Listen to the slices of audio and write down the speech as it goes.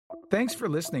Thanks for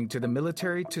listening to the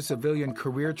Military to Civilian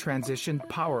Career Transition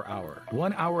Power Hour.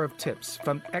 1 hour of tips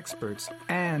from experts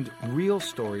and real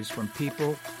stories from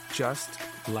people just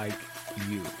like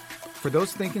you. For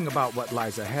those thinking about what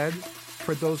lies ahead,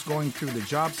 for those going through the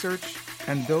job search,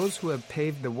 and those who have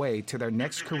paved the way to their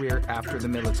next career after the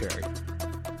military.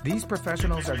 These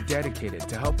professionals are dedicated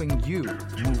to helping you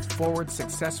move forward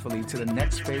successfully to the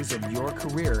next phase of your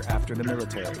career after the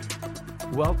military.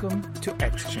 Welcome to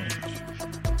Exchange.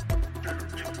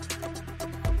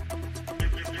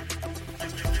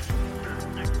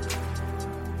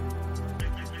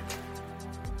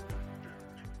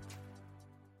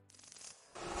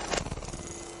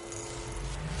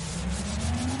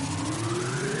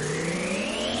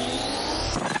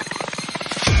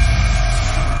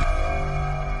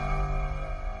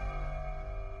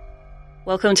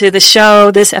 Welcome to the show.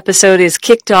 This episode is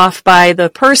kicked off by the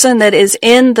person that is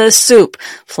in the soup,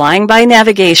 flying by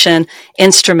navigation,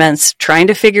 instruments, trying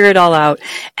to figure it all out.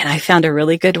 And I found a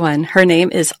really good one. Her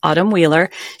name is Autumn Wheeler.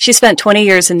 She spent 20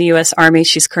 years in the U.S. Army.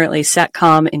 She's currently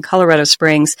SATCOM in Colorado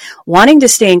Springs, wanting to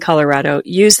stay in Colorado,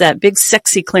 use that big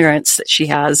sexy clearance that she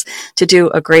has to do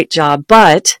a great job.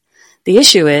 But the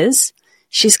issue is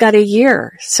she's got a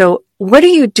year. So what are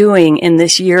you doing in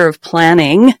this year of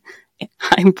planning?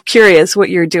 I'm curious what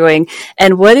you're doing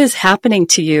and what is happening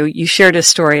to you. You shared a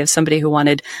story of somebody who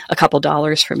wanted a couple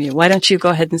dollars from you. Why don't you go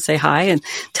ahead and say hi and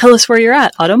tell us where you're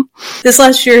at, Autumn? This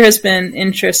last year has been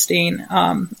interesting.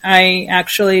 I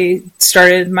actually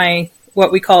started my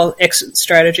what we call exit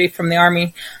strategy from the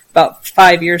Army about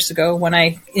 5 years ago when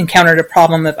I encountered a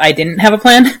problem that I didn't have a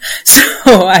plan.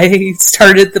 So I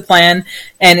started the plan,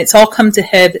 and it's all come to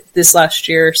head this last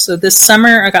year. So this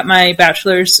summer I got my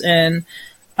bachelor's in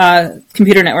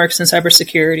computer networks and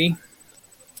cybersecurity.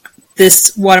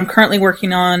 What I'm currently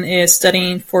working on is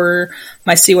studying for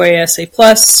my CYSA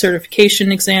Plus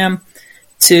certification exam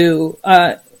to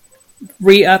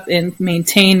re-up and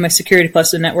maintain my Security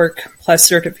Plus and Network Plus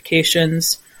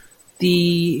certifications.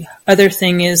 The other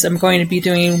thing is I'm going to be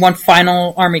doing one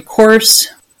final Army course,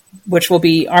 which will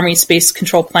be Army Space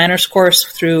Control Planners course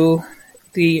through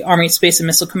the Army Space and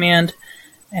Missile Command.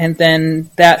 And then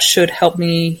that should help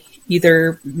me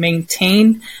either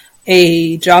maintain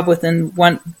a job within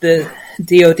the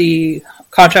DoD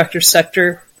contractor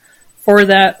sector for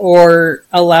that, or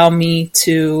allow me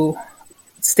to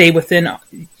stay within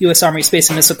U.S. Army Space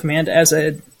and Missile Command as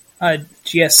a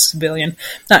GS civilian.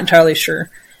 Not entirely sure.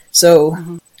 So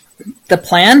the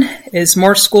plan is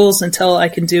more schools until I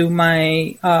can do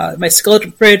my skill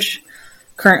bridge.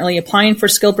 Currently applying for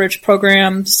skill bridge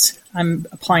programs. I'm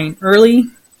applying early,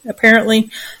 apparently.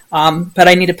 But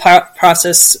I need to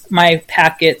process my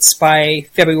packets by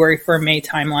February for a May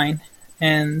timeline.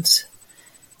 And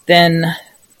then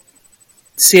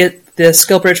the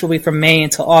skill bridge will be from May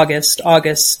until August.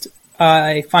 August,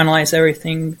 I finalize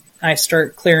everything. I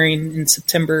start clearing in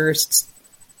September.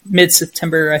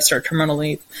 Mid-September, I start terminal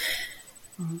leave.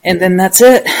 And then that's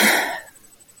it.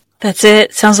 That's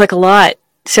it. Sounds like a lot.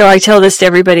 So I tell this to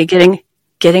everybody, getting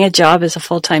a job is a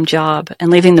full-time job,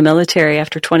 and leaving the military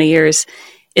after 20 years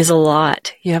is a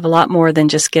lot. You have a lot more than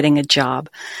just getting a job.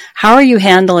 How are you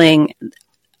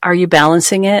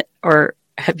balancing it, or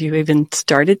have you even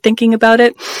started thinking about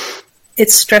it?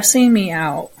 It's stressing me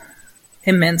out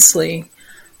immensely,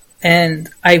 and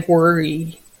I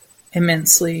worry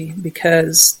immensely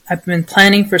because I've been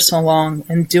planning for so long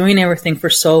and doing everything for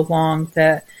so long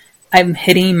that I'm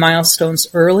hitting milestones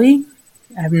early.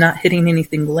 I'm not hitting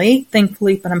anything late,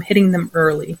 thankfully, but I'm hitting them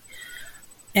early.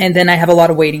 And then I have a lot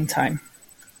of waiting time.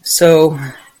 So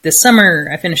this summer,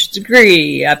 I finished a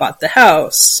degree, I bought the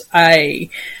house,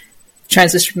 I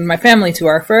transitioned my family to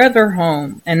our forever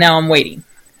home, and now I'm waiting.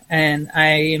 And I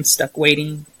am stuck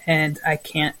waiting, and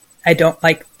I don't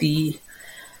like the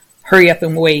hurry up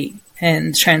and wait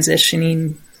and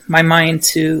transitioning my mind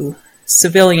to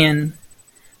civilian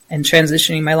and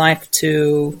transitioning my life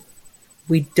to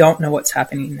we don't know what's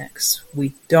happening next.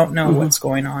 We don't know what's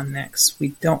going on next. We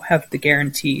don't have the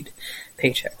guaranteed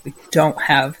paycheck. We don't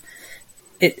have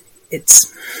it.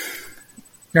 It's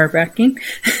nerve-wracking,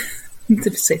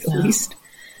 to say the least.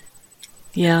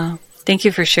 Yeah. Thank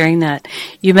you for sharing that.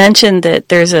 You mentioned that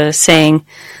there's a saying,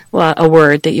 well, a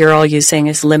word that you're all using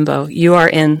is limbo. You are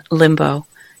in limbo.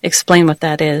 Explain what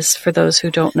that is for those who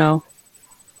don't know.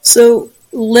 So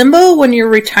limbo, when you're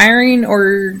retiring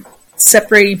or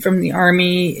separating from the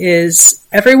Army, is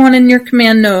everyone in your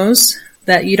command knows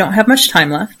that you don't have much time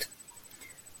left.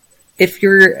 If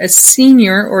you're a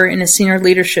senior or in a senior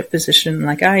leadership position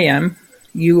like I am,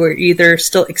 you are either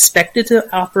still expected to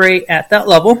operate at that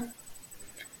level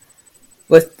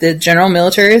with the general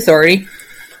military authority,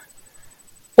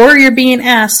 or you're being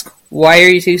asked, why are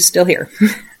you still here?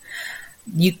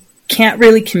 You can't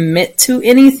really commit to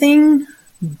anything,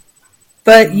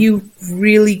 but you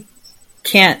really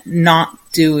can't not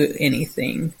do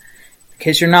anything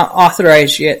because you're not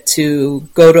authorized yet to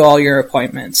go to all your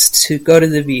appointments, to go to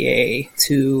the VA,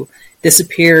 to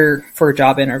disappear for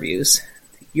job interviews.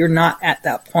 You're not at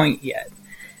that point yet,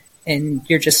 and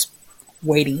you're just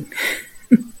waiting.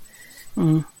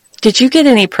 Did you get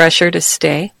any pressure to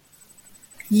stay?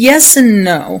 Yes and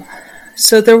no.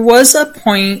 So there was a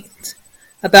point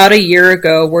about a year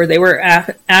ago where they were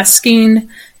asking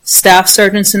staff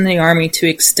sergeants in the Army to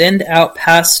extend out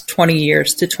past 20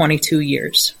 years to 22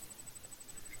 years.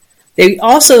 They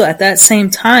also, at that same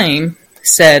time,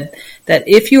 said that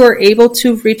if you are able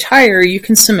to retire, you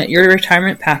can submit your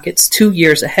retirement packets 2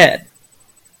 years ahead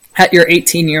at your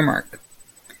 18-year mark.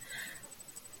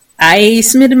 I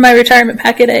submitted my retirement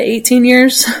packet at 18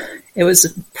 years. It was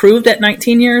approved at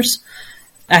 19 years.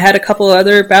 I had a couple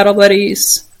other battle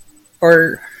buddies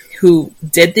who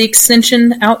did the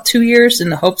extension out 2 years in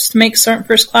the hopes to make Sergeant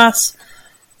First Class.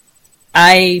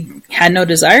 I had no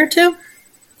desire to,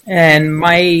 and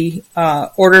my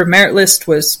order of merit list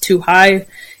was too high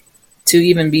to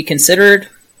even be considered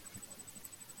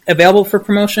available for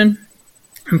promotion.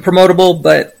 I'm promotable,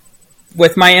 but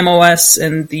with my MOS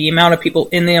and the amount of people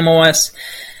in the MOS,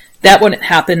 that wouldn't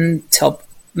happen till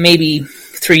maybe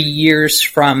 3 years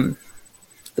from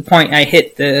the point I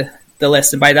hit the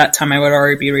list, and by that time I would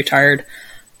already be retired.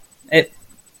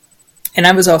 And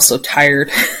I was also tired.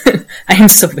 I am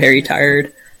so very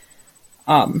tired.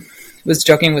 Was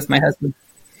joking with my husband.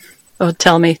 Oh,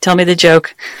 tell me the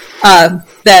joke.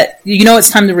 That it's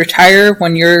time to retire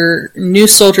when your new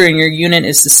soldier in your unit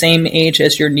is the same age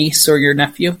as your niece or your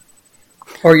nephew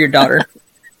or your daughter.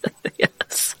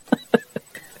 Yes.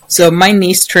 So my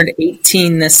niece turned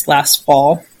 18 this last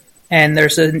fall, and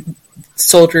there's a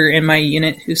soldier in my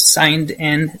unit who signed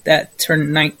in that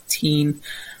turned 19,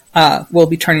 will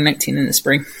be turning 19 in the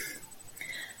spring.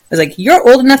 I was like, you're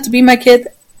old enough to be my kid.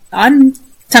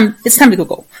 It's time to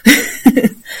go.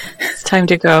 It's time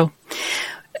to go.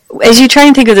 As you try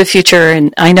and think of the future,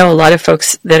 and I know a lot of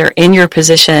folks that are in your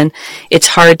position, it's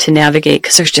hard to navigate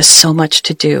because there's just so much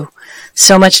to do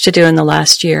in the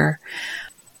last year.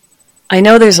 I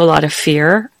know there's a lot of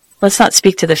fear. Let's not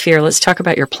speak to the fear. Let's talk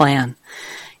about your plan.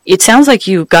 It sounds like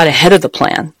you got ahead of the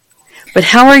plan, but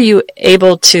how are you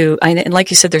able to, and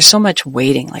like you said, there's so much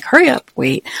waiting, like hurry up,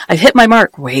 wait, I've hit my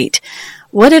mark, wait.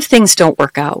 What if things don't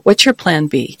work out? What's your plan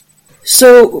B?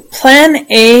 So plan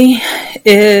A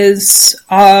is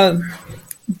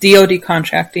DoD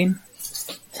contracting.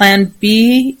 Plan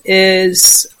B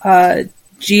is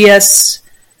GS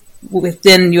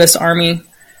within U.S. Army.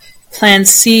 Plan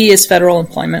C is federal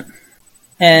employment.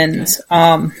 And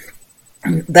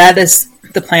that is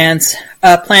the plans.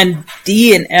 Plan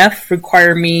D and F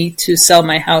require me to sell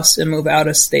my house and move out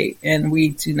of state. And we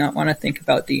do not want to think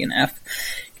about D and F.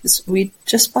 Because we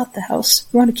just bought the house.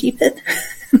 We want to keep it.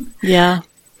 Yeah.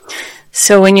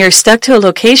 So when you're stuck to a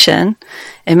location,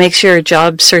 it makes your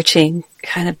job searching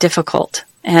kind of difficult.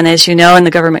 And as you know, in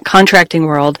the government contracting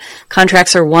world,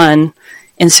 contracts are won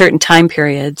in certain time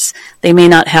periods. They may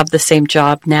not have the same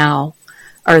job now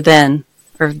or then,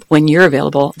 or when you're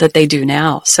available, that they do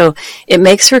now. So it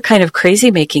makes for kind of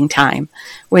crazy making time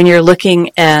when you're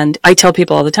looking, and I tell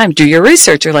people all the time, do your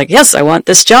research. They're like, yes, I want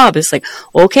this job. It's like,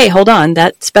 okay, hold on.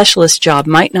 That specialist job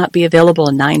might not be available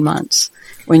in 9 months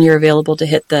when you're available to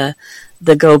hit the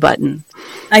go button.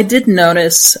 I did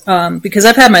notice, because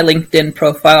I've had my LinkedIn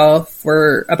profile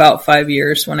for about 5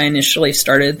 years when I initially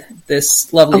started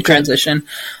this lovely transition.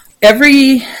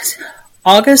 Every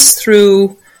August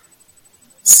through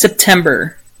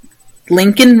September,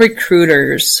 Lincoln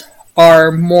recruiters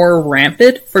are more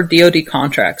rampant for DoD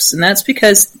contracts. And that's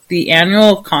because the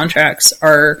annual contracts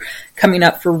are coming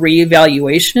up for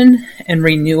reevaluation and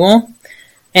renewal,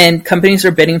 and companies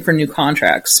are bidding for new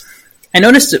contracts. I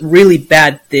noticed it really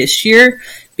bad this year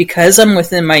because I'm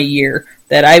within my year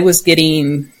that I was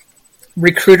getting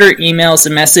recruiter emails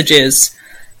and messages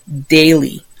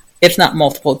daily, if not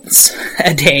multiples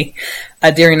a day,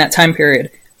 during that time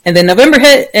period. And then November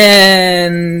hit,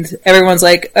 and everyone's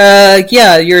like,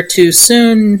 yeah, you're too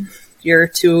soon, you're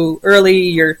too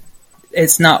early,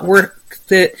 it's not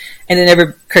worth it, and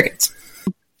then crickets.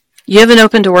 You have an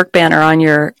open to work banner on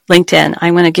your LinkedIn.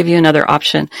 I'm going to give you another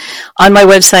option. On my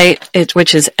website,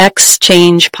 which is X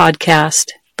Change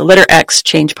Podcast, the letter X,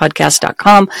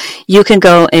 changepodcast.com, you can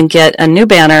go and get a new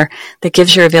banner that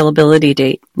gives your availability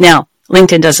date. Now,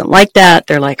 LinkedIn doesn't like that.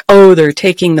 They're like, oh, they're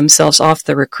taking themselves off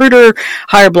the recruiter,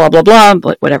 hire blah, blah, blah,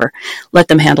 but whatever. Let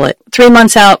them handle it. 3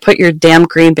 months out, put your damn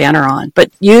green banner on.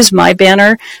 But use my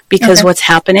banner because what's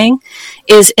happening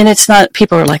is, and it's not,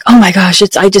 people are like, oh my gosh,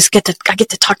 I get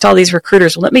to talk to all these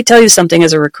recruiters. Well, let me tell you something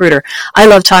as a recruiter. I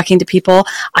love talking to people.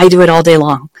 I do it all day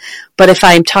long. But if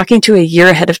I'm talking to a year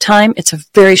ahead of time, it's a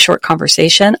very short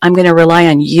conversation. I'm going to rely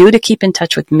on you to keep in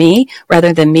touch with me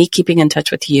rather than me keeping in touch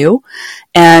with you.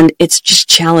 And it's just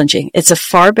challenging. It's a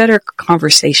far better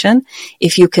conversation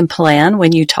if you can plan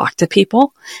when you talk to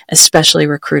people, especially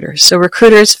recruiters. So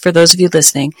recruiters, for those of you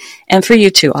listening, and for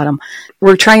you too, Autumn,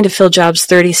 we're trying to fill jobs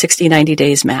 30, 60, 90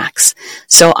 days max.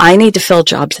 So I need to fill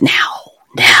jobs now.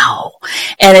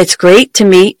 And it's great to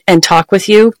meet and talk with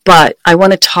you, but I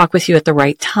want to talk with you at the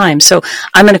right time. So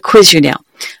I'm going to quiz you now.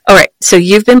 All right. So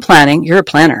you've been planning. You're a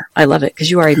planner. I love it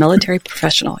because you are a military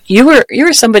professional.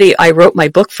 You're somebody I wrote my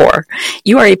book for.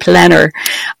 You are a planner.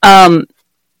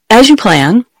 As you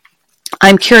plan,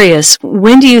 I'm curious,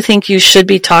 when do you think you should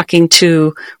be talking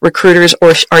to recruiters,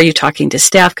 or are you talking to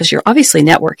staff? Because you're obviously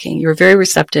networking. You're very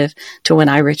receptive to when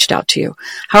I reached out to you.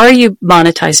 How are you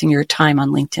monetizing your time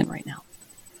on LinkedIn right now?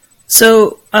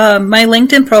 So my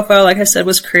LinkedIn profile, like I said,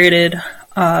 was created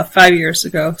 5 years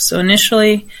ago. So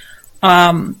initially,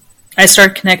 I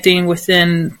started connecting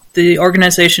within the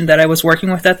organization that I was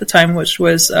working with at the time, which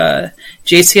was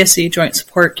JCSE, Joint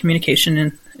Support Communication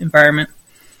and Environment.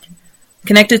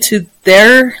 Connected to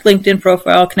their LinkedIn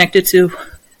profile, connected to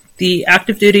the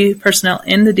active duty personnel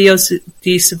in the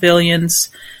DoD civilians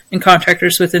and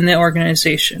contractors within the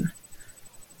organization.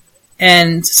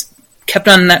 And kept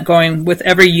on that going with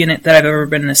every unit that I've ever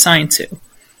been assigned to.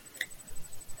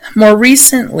 More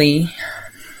recently,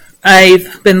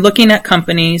 I've been looking at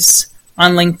companies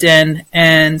on LinkedIn,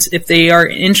 and if they are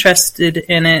interested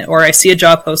in it or I see a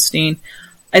job posting,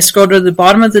 I scroll to the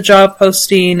bottom of the job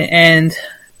posting and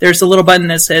there's a little button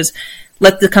that says,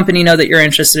 let the company know that you're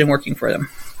interested in working for them.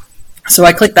 So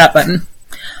I click that button.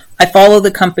 I follow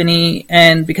the company,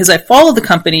 and because I follow the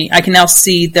company, I can now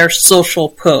see their social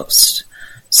post.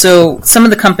 So some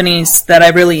of the companies that I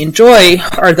really enjoy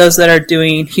are those that are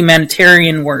doing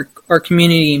humanitarian work or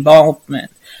community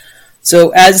involvement.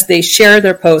 So as they share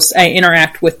their posts, I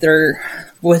interact with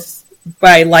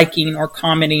by liking or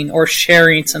commenting or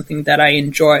sharing something that I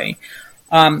enjoy.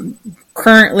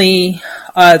 Currently,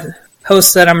 the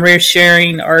posts that I'm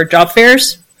sharing are job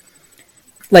fairs,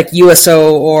 like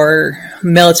USO or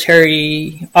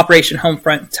military Operation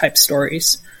Homefront type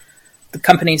stories. The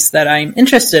companies that I'm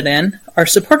interested in are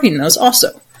supporting those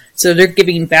also. So they're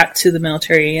giving back to the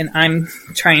military, and I'm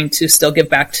trying to still give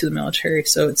back to the military,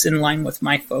 so it's in line with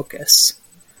my focus.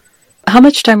 How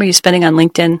much time are you spending on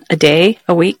LinkedIn? A day?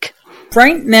 A week?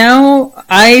 Right now,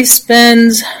 I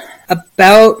spend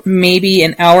about maybe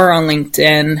an hour on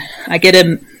LinkedIn.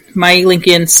 My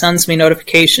LinkedIn sends me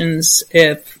notifications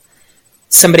if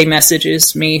somebody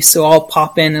messages me, so I'll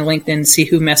pop in and LinkedIn and see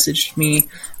who messaged me.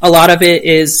 A lot of it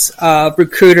is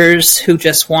recruiters who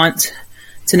just want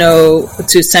to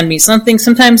send me something.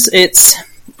 Sometimes it's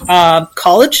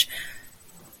college.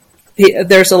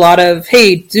 There's a lot of,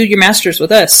 hey, do your master's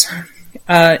with us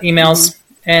emails,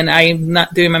 and I'm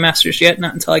not doing my master's yet,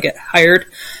 not until I get hired.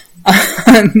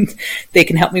 They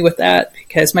can help me with that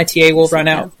because my TA will run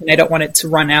out, and I don't want it to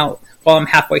run out while I'm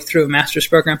halfway through a master's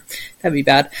program. That'd be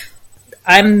bad.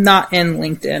 I'm not in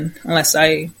LinkedIn unless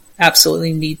I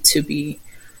absolutely need to be.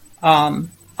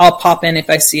 I'll pop in if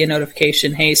I see a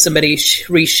notification, hey, somebody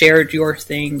reshared your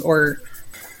thing or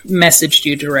messaged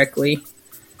you directly.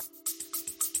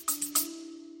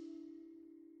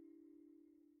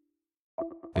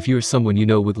 If you or someone you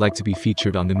know would like to be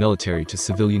featured on the Military to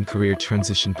Civilian Career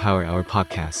Transition Power Hour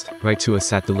podcast, write to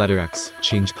us at the letter X,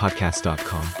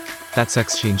 changepodcast.com. That's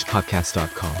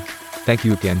xchangepodcast.com. Thank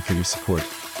you again for your support.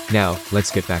 Now,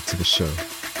 let's get back to the show.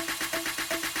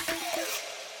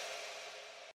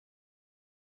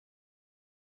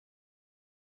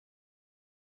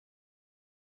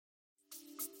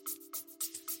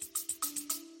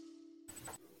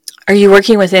 Are you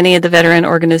working with any of the veteran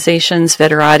organizations,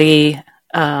 Veterati,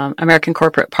 American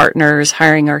Corporate Partners,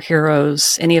 Hiring Our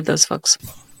Heroes, any of those folks?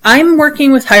 I'm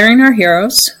working with Hiring Our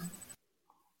Heroes.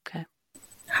 Okay.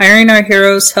 Hiring Our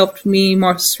Heroes helped me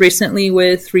most recently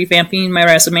with revamping my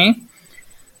resume.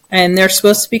 And they're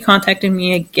supposed to be contacting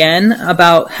me again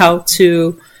about how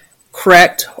to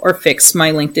correct or fix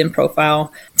my LinkedIn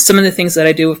profile. Some of the things that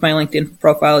I do with my LinkedIn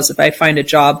profile is if I find a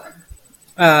job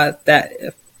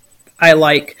that I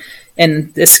like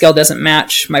and this skill doesn't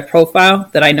match my profile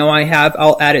that I know I have,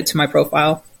 I'll add it to my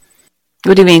profile.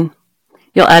 What do you mean?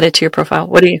 You'll add it to your profile?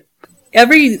 What do you?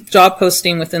 Every job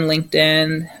posting within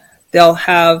LinkedIn they'll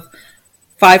have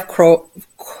five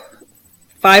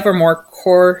or more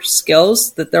core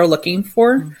skills that they're looking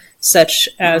for, such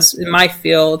as in my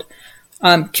field,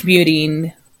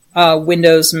 commuting,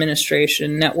 Windows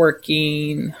administration,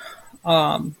 networking,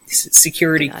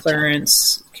 security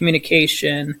clearance,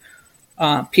 communication,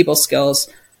 people skills,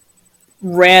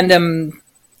 random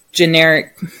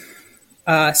generic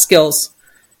skills.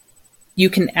 You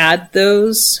can add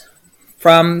those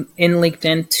from in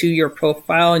LinkedIn to your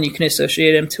profile, and you can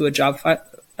associate them to a job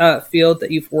field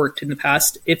that you've worked in the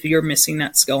past if you're missing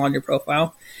that skill on your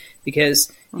profile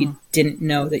because you didn't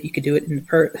know that you could do it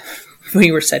when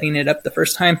you were setting it up the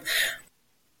first time.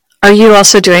 Are you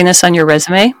also doing this on your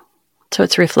resume so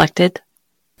it's reflected?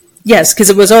 Yes, because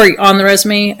it was already on the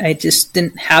resume. I just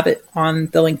didn't have it on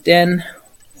the LinkedIn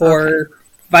or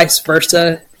vice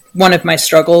versa. One of my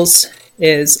struggles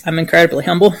is I'm incredibly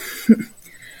humble.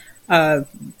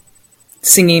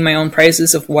 Singing my own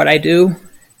praises of what I do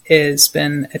has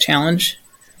been a challenge.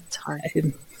 It's hard.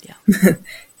 Yeah.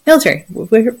 Military.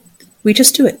 We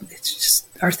just do it. It's just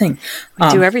our thing. We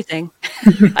do everything.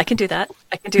 I can do that.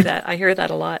 I hear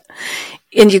that a lot.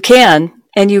 And you can,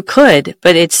 and you could,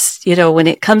 but it's, when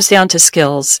it comes down to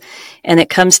skills and it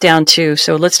comes down to,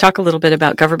 so let's talk a little bit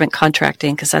about government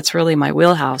contracting because that's really my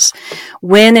wheelhouse.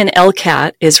 When an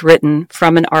LCAT is written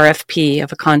from an RFP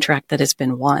of a contract that has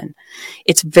been won,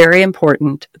 it's very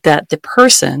important that the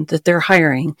person that they're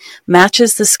hiring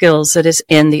matches the skills that is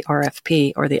in the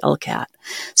RFP or the LCAT.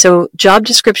 So job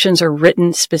descriptions are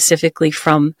written specifically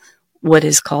from what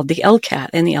is called the LCAT,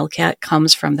 and the LCAT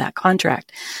comes from that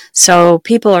contract. So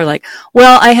people are like,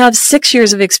 well, I have 6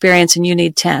 years of experience and you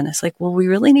need 10. It's like, well, we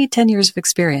really need 10 years of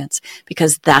experience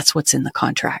because that's what's in the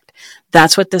contract.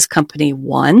 That's what this company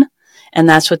won, and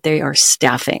that's what they are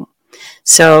staffing.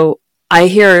 So I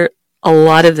hear a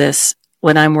lot of this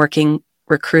when I'm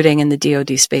recruiting in the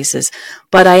DoD spaces,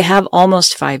 but I have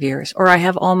almost 5 years, or I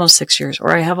have almost 6 years,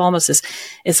 or I have almost this.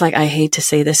 It's like, I hate to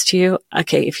say this to you.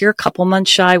 Okay, if you're a couple months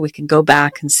shy, we can go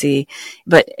back and see,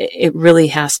 but it really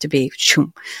has to be.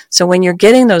 So when you're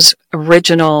getting those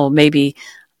original, maybe,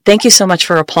 thank you so much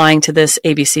for applying to this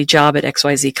ABC job at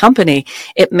XYZ company,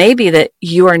 it may be that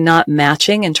you are not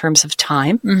matching in terms of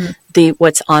time,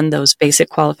 what's on those basic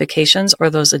qualifications or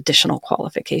those additional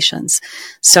qualifications.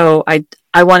 So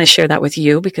I want to share that with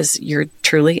you because you're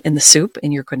truly in the soup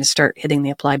and you're going to start hitting the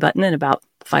apply button in about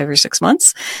 5 or 6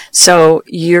 months. So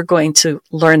you're going to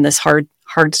learn this hard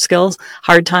skills,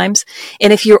 hard times.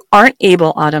 And if you aren't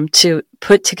able, Autumn, to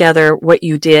put together what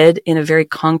you did in a very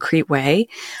concrete way,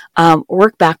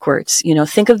 work backwards.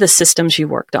 Think of the systems you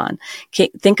worked on.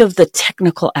 Think of the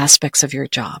technical aspects of your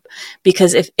job.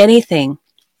 Because if anything,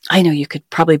 I know you could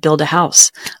probably build a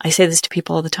house. I say this to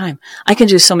people all the time. I can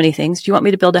do so many things. Do you want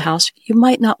me to build a house? You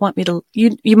might not want me to,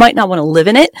 you might not want to live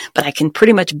in it, but I can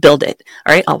pretty much build it.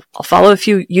 All right. I'll follow a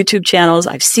few YouTube channels.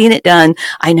 I've seen it done.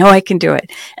 I know I can do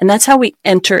it. And that's how we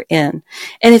enter in.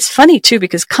 And it's funny too,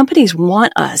 because companies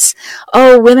want us.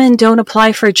 Oh, women don't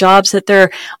apply for jobs that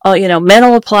they're, men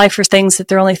will apply for things that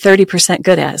they're only 30%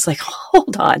 good at. It's like,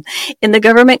 hold on. In the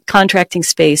government contracting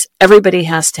space, everybody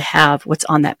has to have what's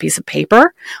on that piece of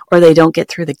paper, or they don't get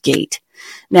through the gate.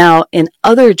 Now, in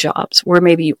other jobs where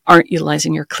maybe you aren't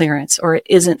utilizing your clearance or it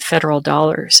isn't federal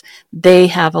dollars, they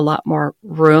have a lot more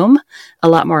room, a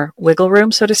lot more wiggle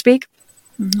room, so to speak.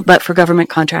 But for government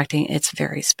contracting, it's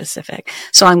very specific.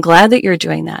 So I'm glad that you're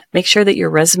doing that. Make sure that your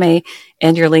resume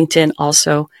and your LinkedIn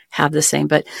also have the same,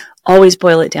 but always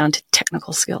boil it down to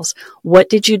technical skills. What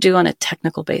did you do on a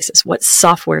technical basis? What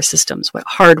software systems? What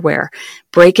hardware?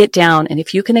 Break it down. And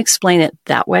if you can explain it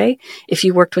that way, if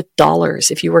you worked with dollars,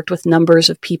 if you worked with numbers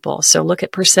of people, so look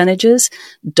at percentages,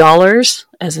 dollars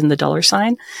as in the dollar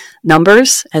sign,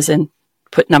 numbers as in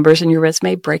put numbers in your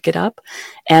resume, break it up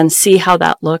and see how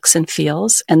that looks and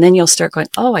feels. And then you'll start going,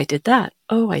 oh, I did that.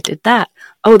 Oh, I did that.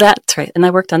 Oh, that's right. And I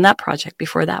worked on that project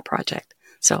before that project.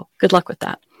 So good luck with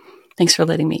that. Thanks for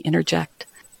letting me interject.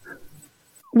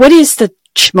 What is the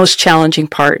most challenging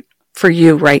part for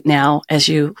you right now as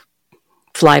you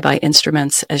fly by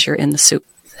instruments, as you're in the soup?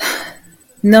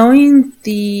 Knowing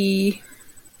the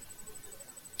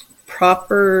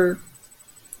proper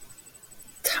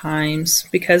times,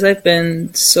 because I've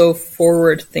been so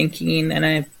forward thinking and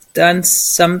I've done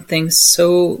some things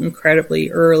so incredibly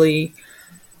early,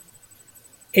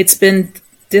 it's been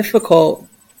difficult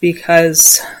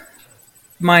because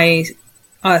my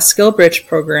skill bridge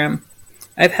program,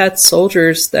 I've had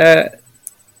soldiers that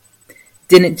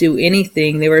didn't do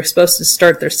anything. They were supposed to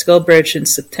start their skill bridge in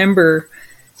September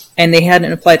and they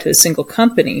hadn't applied to a single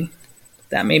company.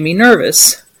 That made me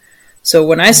nervous. So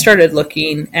when I started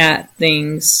looking at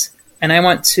things, And I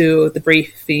went to the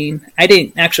briefing. I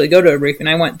didn't actually go to a briefing.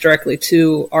 I went directly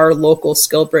to our local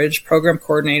SkillBridge program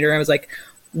coordinator. I was like,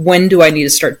 when do I need to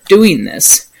start doing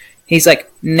this? He's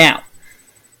like, now.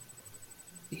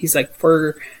 He's like,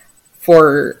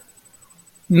 for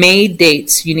May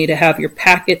dates, you need to have your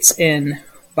packets in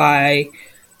by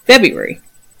February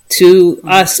to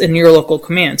us in your local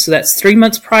command. So that's 3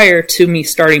 months prior to me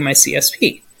starting my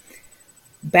CSP.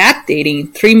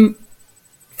 Backdating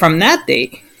from that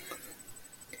date,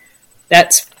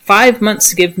 that's 5 months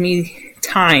to give me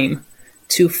time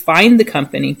to find the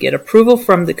company, get approval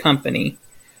from the company,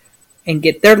 and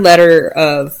get their letter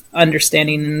of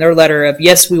understanding and their letter of,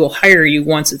 yes, we will hire you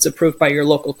once it's approved by your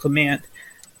local command.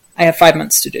 I have 5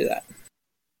 months to do that.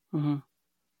 Mm-hmm.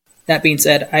 That being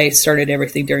said, I started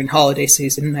everything during holiday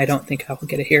season, and I don't think I will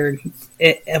get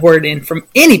a word in from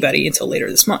anybody until later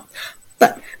this month.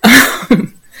 But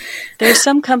there's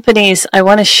some companies I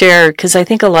want to share, because I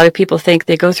think a lot of people think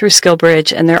they go through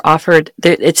SkillBridge and they're offered,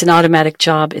 it's an automatic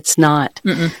job. It's not.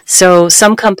 Mm-mm. So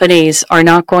some companies are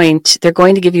not they're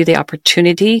going to give you the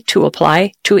opportunity to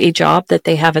apply to a job that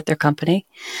they have at their company.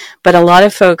 But a lot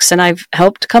of folks, and I've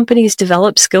helped companies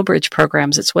develop SkillBridge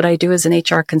programs. It's what I do as an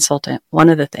HR consultant, one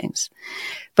of the things.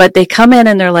 But they come in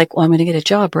and they're like, well, I'm going to get a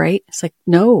job, right? It's like,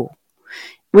 no,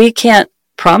 we can't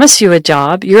promise you a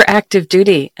job. You're active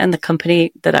duty. And the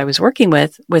company that I was working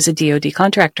with was a DoD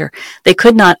contractor. They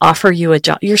could not offer you a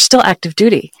job. You're still active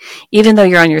duty. Even though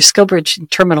you're on your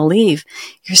SkillBridge terminal leave,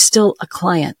 you're still a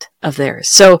client of theirs.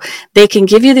 So they can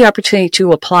give you the opportunity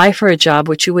to apply for a job,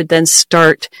 which you would then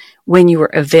start when you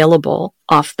were available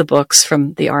off the books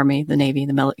from the Army, the Navy,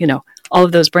 the military, all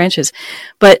of those branches.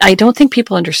 But I don't think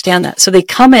people understand that. So they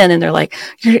come in and they're like,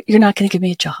 you're not going to give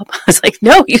me a job. I was like,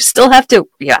 no, you have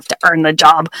to earn the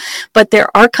job. But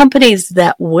there are companies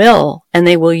that will, and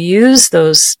they will use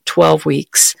those 12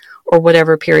 weeks or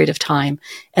whatever period of time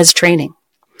as training.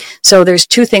 So there's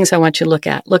two things I want you to look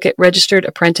at. Look at registered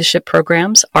apprenticeship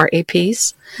programs,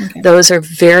 RAPs. Okay. Those are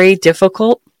very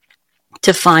difficult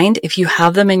to find. If you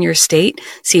have them in your state,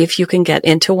 see if you can get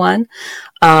into one.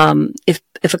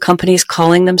 If a company is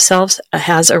calling themselves,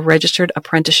 has a registered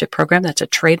apprenticeship program, that's a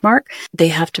trademark, they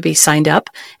have to be signed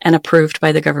up and approved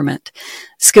by the government.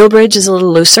 SkillBridge is a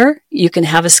little looser. You can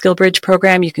have a SkillBridge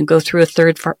program. You can go through a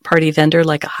third-party vendor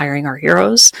like Hiring Our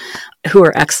Heroes, who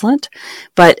are excellent.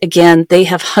 But again, they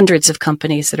have hundreds of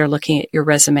companies that are looking at your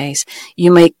resumes.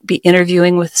 You might be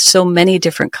interviewing with so many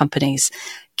different companies.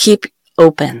 Keep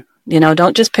open.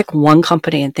 Don't just pick one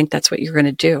company and think that's what you're going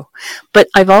to do. But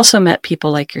I've also met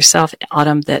people like yourself,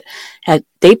 Autumn, that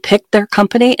they picked their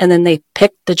company and then they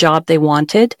picked the job they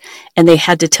wanted and they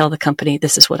had to tell the company,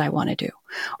 this is what I want to do.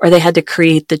 Or they had to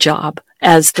create the job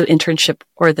as the internship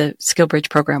or the SkillBridge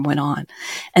program went on.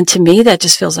 And to me, that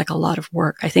just feels like a lot of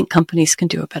work. I think companies can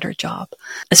do a better job,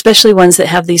 especially ones that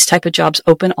have these type of jobs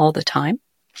open all the time.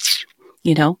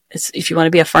 If you want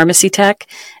to be a pharmacy tech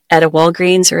at a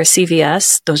Walgreens or a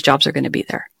CVS, those jobs are going to be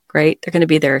there, right? They're going to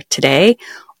be there today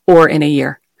or in a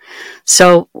year.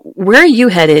 So where are you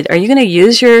headed? Are you going to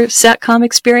use your SATCOM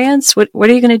experience? What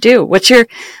are you going to do? What's your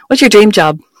dream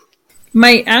job?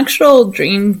 My actual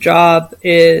dream job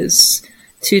is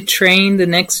to train the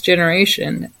next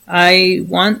generation. I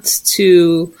want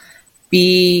to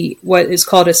be what is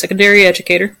called a secondary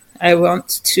educator. I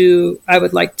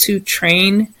would like to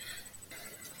train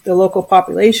the local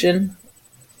population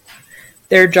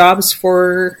their jobs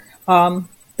for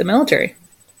the military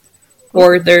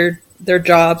or their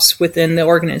jobs within the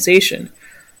organization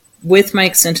with my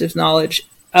extensive knowledge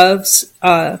of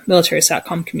military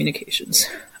SATCOM communications.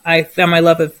 I found my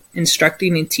love of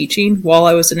instructing and teaching while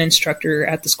I was an instructor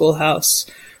at the schoolhouse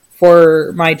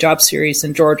for my job series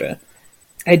in Georgia.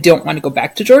 I don't want to go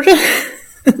back to Georgia,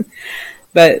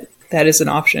 but that is an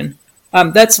option.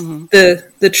 That's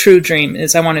the true dream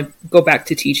is I want to go back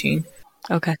to teaching.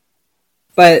 Okay.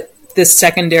 But the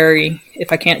secondary,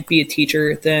 if I can't be a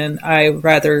teacher, then I would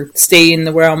rather stay in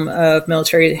the realm of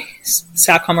military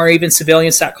SATCOM or even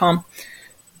civilian SATCOM,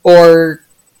 or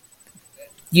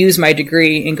use my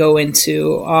degree and go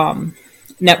into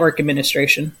network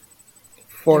administration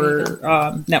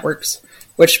for networks,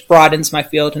 which broadens my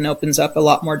field and opens up a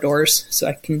lot more doors so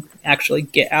I can actually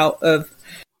get out of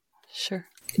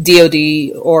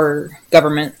DoD or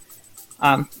government.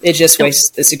 It just wastes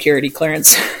the security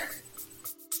clearance.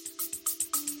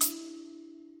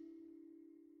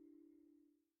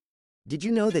 Did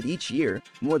you know that each year,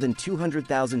 more than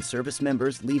 200,000 service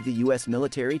members leave the U.S.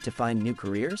 military to find new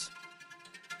careers?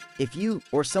 If you,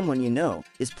 or someone you know,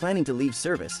 is planning to leave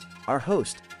service, our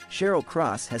host, Cheryl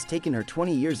Cross, has taken her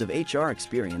 20 years of HR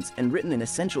experience and written an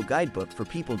essential guidebook for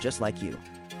people just like you.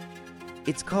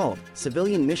 It's called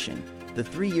Civilian Mission, the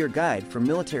 3-year guide for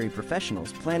military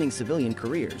professionals planning civilian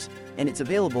careers, and it's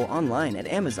available online at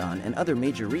Amazon and other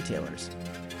major retailers.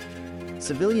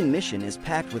 Civilian Mission is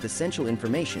packed with essential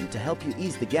information to help you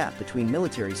ease the gap between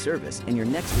military service and your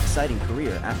next exciting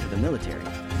career after the military.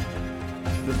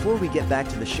 Before we get back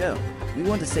to the show, we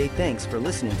want to say thanks for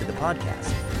listening to the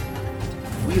podcast.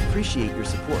 We appreciate your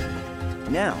support.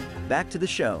 Now, back to the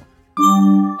show.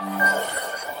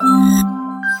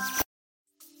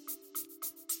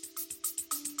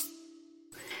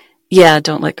 Yeah,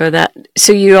 don't let go of that.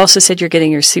 So you also said you're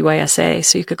getting your CYSA,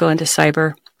 so you could go into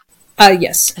cyber.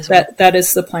 Yes, that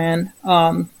is the plan.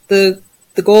 The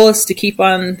goal is to keep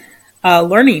on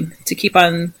learning, to keep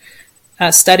on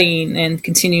studying and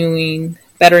continuing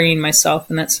bettering myself,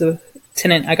 and that's a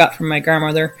tenet I got from my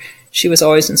grandmother. She was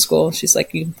always in school. She's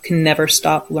like, you can never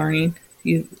stop learning.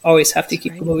 You always have to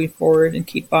keep moving forward and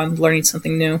keep on learning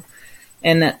something new.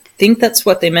 And I think that's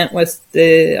what they meant with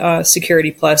the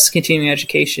Security Plus continuing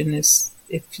education is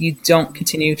if you don't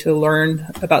continue to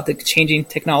learn about the changing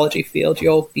technology field,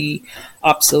 you'll be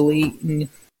obsolete. And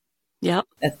yep.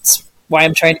 That's why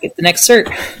I'm trying to get the next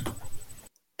cert.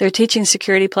 They're teaching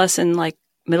Security Plus in like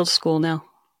middle school now.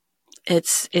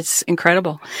 It's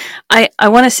incredible. I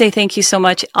want to say thank you so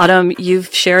much, Autumn.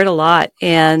 You've shared a lot,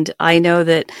 and I know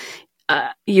that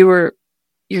you're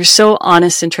so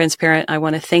honest and transparent. I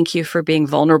want to thank you for being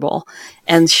vulnerable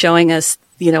and showing us,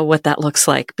 what that looks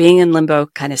like. Being in limbo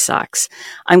kind of sucks.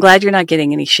 I'm glad you're not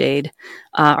getting any shade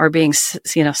or being,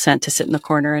 sent to sit in the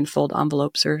corner and fold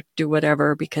envelopes or do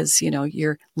whatever because,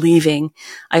 you're leaving.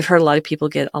 I've heard a lot of people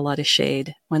get a lot of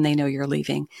shade when they know you're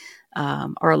leaving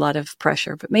or a lot of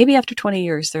pressure. But maybe after 20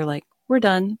 years, they're like, we're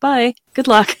done. Bye. Good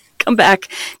luck. Come back.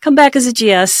 Come back as a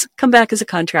GS. Come back as a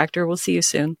contractor. We'll see you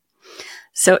soon.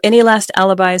 So any last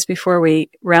alibis before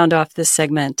we round off this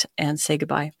segment and say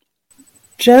goodbye?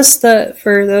 Just that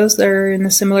for those that are in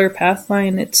a similar path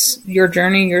line, it's your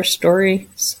journey, your story.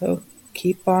 So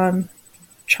keep on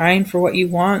trying for what you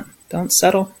want. Don't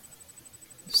settle.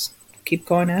 Just keep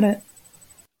going at it.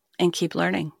 And keep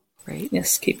learning, right?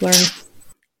 Yes, keep learning.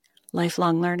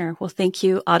 Lifelong learner. Well, thank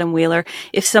you, Autumn Wheeler.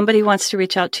 If somebody wants to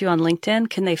reach out to you on LinkedIn,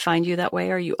 can they find you that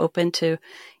way? Are you open to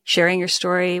sharing your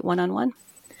story one-on-one?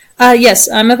 Yes,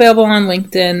 I'm available on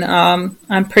LinkedIn.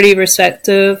 I'm pretty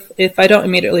receptive. If I don't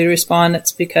immediately respond,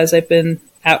 it's because I've been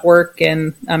at work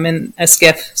and I'm in a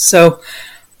skiff. So,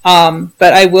 but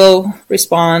I will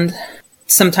respond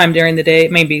sometime during the day.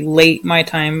 It may be late my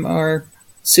time or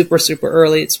super, super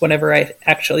early. It's whenever I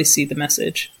actually see the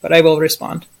message, but I will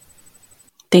respond.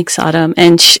 Thanks, Autumn.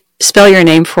 And spell your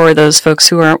name for those folks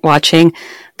who aren't watching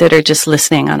that are just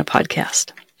listening on a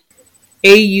podcast.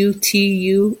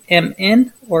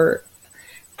 AUTUMN, or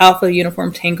Alpha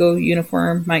Uniform Tango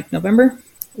Uniform Mike November,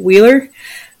 Wheeler,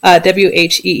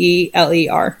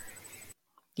 WHEELER.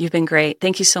 You've been great.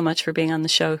 Thank you so much for being on the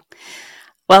show.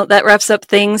 Well, that wraps up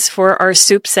things for our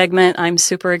soup segment. I'm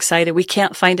super excited. We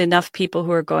can't find enough people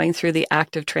who are going through the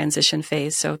active transition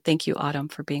phase. So thank you, Autumn,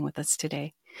 for being with us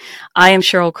today. I am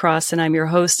Cheryl Cross, and I'm your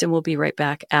host, and we'll be right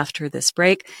back after this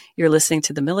break. You're listening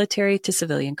to the Military to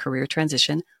Civilian Career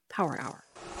Transition Power Hour.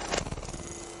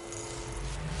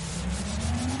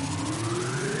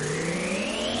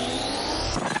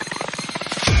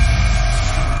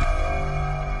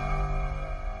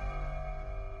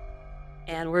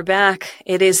 And we're back.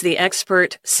 It is the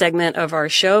expert segment of our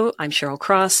show. I'm Cheryl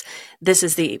Cross. This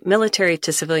is the Military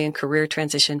to Civilian Career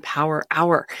Transition Power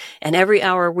Hour. And every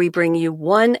hour we bring you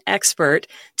one expert.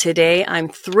 Today, I'm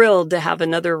thrilled to have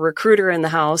another recruiter in the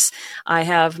house. I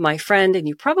have my friend, and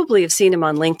you probably have seen him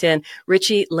on LinkedIn,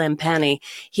 Richie Lampani.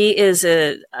 He is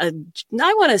I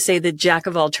want to say the jack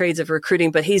of all trades of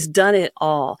recruiting, but he's done it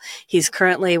all. He's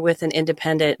currently with an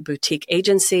independent boutique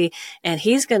agency, and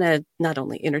he's going to not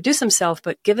only introduce himself,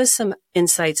 but give us some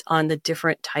insights on the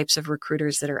different types of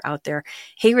recruiters that are out there.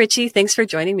 Hey, Richie, thanks for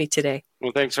joining me today.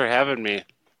 Well, thanks for having me.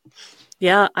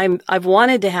 Yeah, I've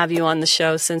wanted to have you on the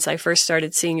show since I first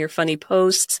started seeing your funny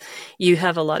posts. You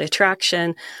have a lot of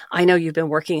traction. I know you've been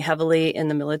working heavily in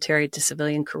the military to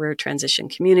civilian career transition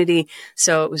community,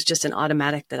 so it was just an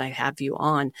automatic that I have you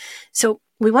on. So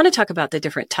we want to talk about the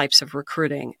different types of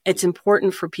recruiting. It's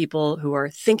important for people who are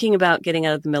thinking about getting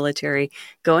out of the military,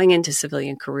 going into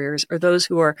civilian careers, or those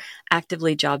who are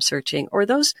actively job searching, or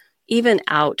those even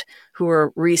out who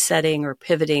are resetting or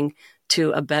pivoting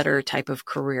to a better type of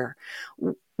career.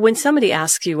 When somebody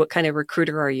asks you what kind of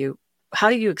recruiter are you, how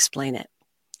do you explain it?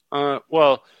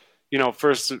 Well,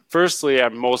 firstly,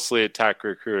 I'm mostly a tech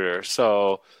recruiter.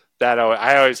 So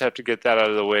I always have to get that out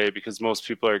of the way, because most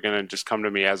people are going to just come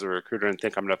to me as a recruiter and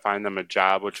think I'm going to find them a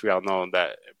job, which we all know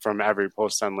that from every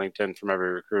post on LinkedIn, from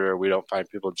every recruiter, we don't find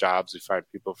people jobs, we find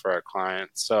people for our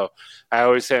clients. So I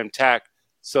always say I'm tech,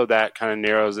 so that kind of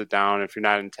narrows it down. If you're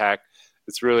not in tech,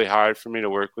 it's really hard for me to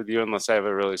work with you unless I have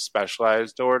a really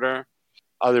specialized order.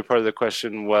 Other part of the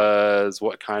question was,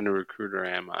 what kind of recruiter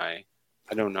am I?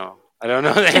 I don't know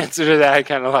the answer to that. I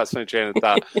kind of lost my train of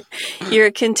thought. You're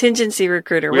a contingency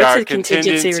recruiter. We What's are a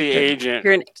contingency agent.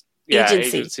 You're an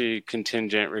agency. Agency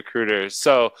contingent recruiters.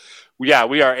 So, we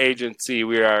are agency.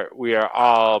 We are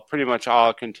all pretty much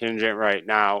all contingent right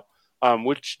now,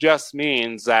 which just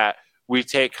means that we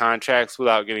take contracts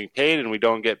without getting paid, and we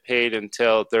don't get paid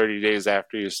until 30 days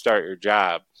after you start your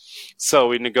job. So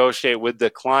we negotiate with the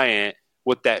client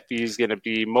what that fee is going to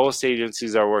be. Most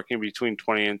agencies are working between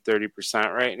 20 and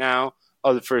 30% right now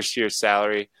of the first year's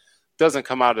salary. Doesn't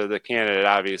come out of the candidate,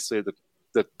 obviously.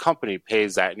 The company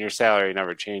pays that, and your salary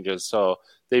never changes, so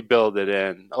they build it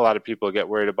in. A lot of people get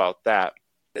worried about that.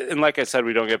 And like I said,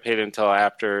 we don't get paid until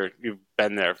after you've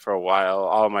been there for a while.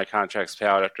 All of my contracts pay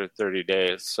out after 30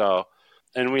 days. So,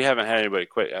 and we haven't had anybody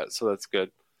quit yet, so that's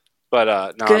good. But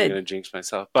now I'm going to jinx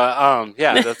myself. But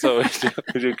yeah, that's what we do.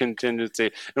 We do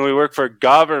contingency. And we work for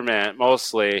government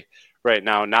mostly right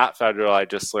now, not federal, I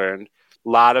just learned. A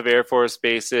lot of Air Force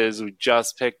bases. We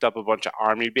just picked up a bunch of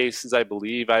Army bases, I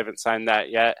believe. I haven't signed that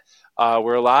yet.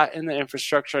 We're a lot in the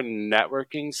infrastructure and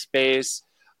networking space.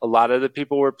 A lot of the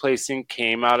people we're placing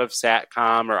came out of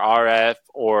SATCOM or RF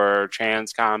or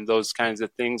TRANSCOM, those kinds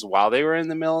of things, while they were in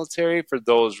the military for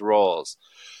those roles.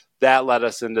 That led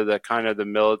us into the kind of the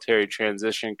military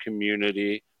transition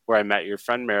community, where I met your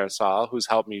friend Marisol, who's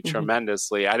helped me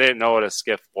tremendously. I didn't know what a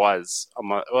SCIF was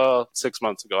 6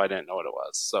 months ago. I didn't know what it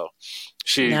was. So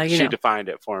she defined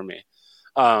it for me.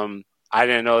 I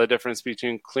didn't know the difference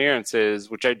between clearances,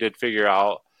 which I did figure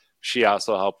out. She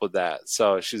also helped with that.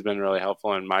 So she's been really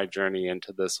helpful in my journey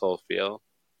into this whole field.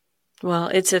 Well,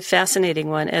 it's a fascinating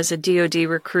one. As a DoD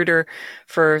recruiter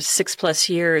for 6+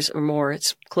 years or more,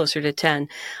 it's closer to 10,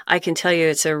 I can tell you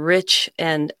it's a rich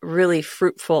and really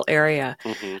fruitful area.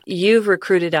 Mm-hmm. You've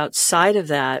recruited outside of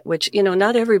that, which,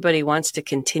 not everybody wants to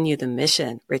continue the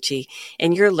mission, Richie.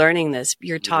 And you're learning this.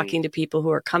 You're talking to people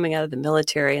who are coming out of the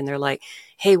military, and they're like,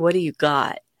 hey, what do you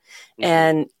got? Mm-hmm.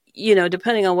 And,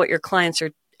 depending on what your clients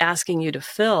are asking you to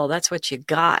fill, that's what you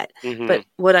got. Mm-hmm. But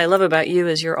what I love about you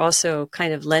is you're also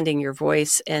kind of lending your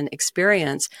voice and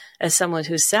experience as someone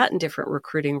who's sat in different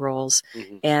recruiting roles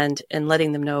and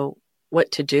letting them know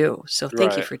what to do. So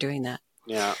thank you for doing that.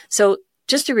 Yeah. So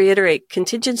just to reiterate,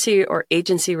 contingency or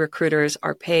agency recruiters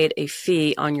are paid a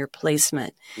fee on your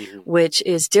placement, which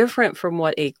is different from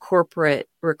what a corporate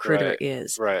recruiter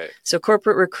is. Right. So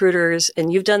corporate recruiters,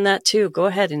 and you've done that too. Go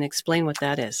ahead and explain what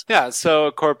that is. Yeah.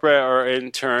 So corporate or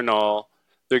internal,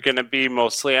 they're going to be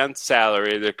mostly on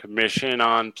salary. The commission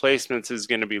on placements is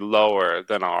going to be lower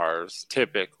than ours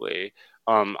typically.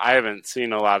 I haven't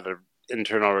seen a lot of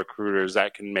internal recruiters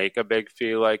that can make a big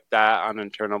fee like that on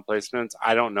internal placements.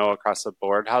 I don't know across the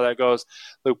board how that goes.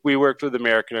 Look, we worked with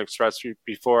American Express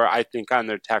before. I think on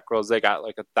their tech roles, they got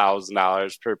like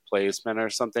 $1,000 per placement or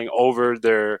something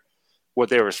over what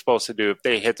they were supposed to do. If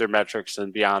they hit their metrics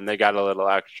and beyond, they got a little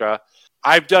extra.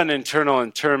 I've done internal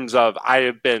in terms of I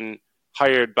have been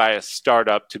hired by a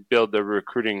startup to build the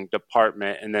recruiting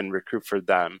department and then recruit for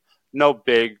them. No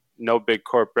big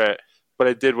corporate. But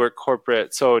I did work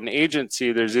corporate. So an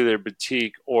agency, there's either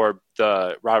boutique or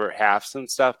the Robert Half's and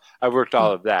stuff. I've worked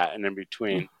all of that and in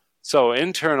between. So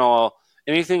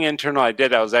anything internal I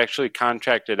did, I was actually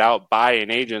contracted out by an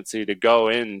agency to go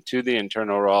into the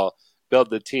internal role,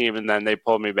 build the team, and then they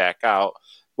pulled me back out.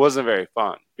 It wasn't very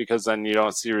fun because then you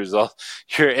don't see results.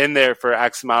 You're in there for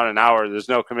X amount an hour. There's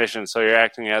no commission. So you're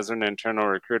acting as an internal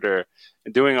recruiter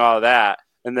and doing all of that.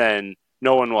 And then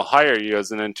no one will hire you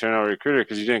as an internal recruiter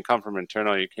because you didn't come from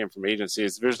internal, you came from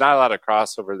agencies. There's not a lot of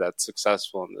crossover that's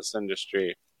successful in this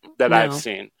industry that I've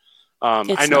seen.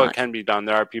 I know it can be done.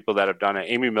 There are people that have done it.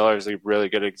 Amy Miller is a really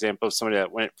good example of somebody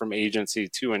that went from agency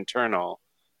to internal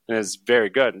and is very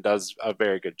good and does a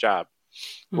very good job.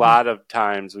 A lot of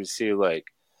times we see like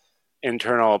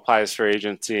internal applies for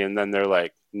agency and then they're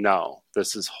like, no,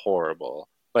 this is horrible.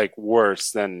 Like worse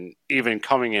than even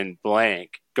coming in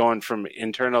blank. Going from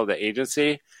internal to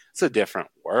agency, it's a different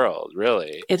world,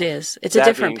 really. It is. It's a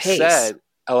different pace. That being said,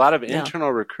 a lot of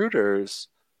internal recruiters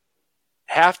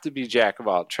have to be jack of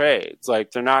all trades.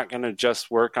 Like they're not going to just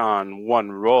work on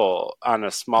one role on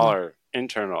a smaller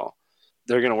internal.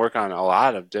 They're going to work on a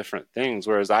lot of different things.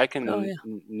 Whereas I can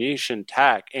niche in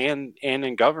tech and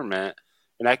in government,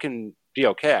 and I can be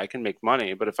okay. I can make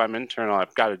money, but if I'm internal,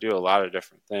 I've got to do a lot of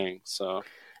different things. So.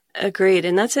 Agreed.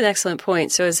 And that's an excellent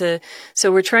point. So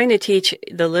so we're trying to teach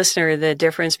the listener the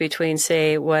difference between,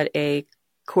 say, what a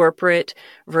corporate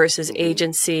versus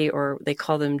agency, or they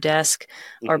call them desk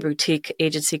or boutique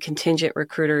agency contingent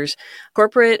recruiters.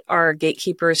 Corporate are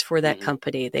gatekeepers for that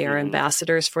company. They are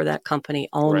ambassadors for that company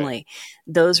only. Right.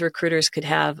 Those recruiters could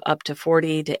have up to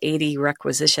 40 to 80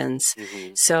 requisitions.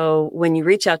 So when you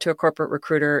reach out to a corporate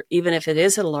recruiter, even if it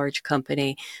is a large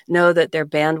company, know that their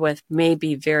bandwidth may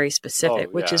be very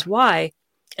specific, which is why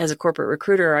as a corporate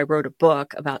recruiter, I wrote a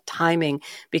book about timing,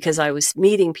 because I was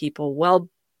meeting people well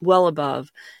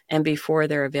above and before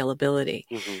their availability.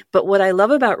 But what I love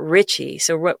about Richie,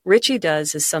 so what Richie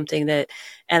does is something that,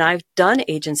 and I've done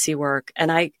agency work,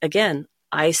 and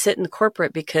I sit in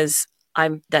corporate because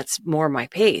that's more my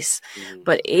pace.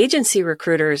 But agency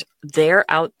recruiters, they're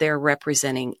out there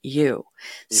representing you.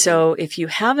 So if you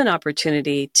have an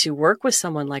opportunity to work with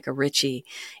someone like a Richie,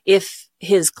 if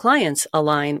his clients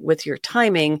align with your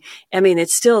timing, I mean,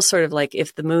 it's still sort of like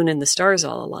if the moon and the stars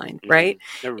all align, right?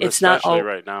 It's not all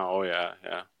right now. Oh yeah.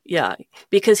 Yeah,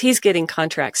 because he's getting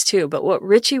contracts too. But what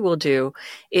Richie will do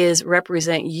is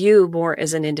represent you more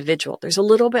as an individual. There's a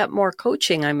little bit more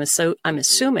coaching, I'm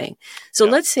assuming. So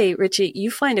let's say, Richie,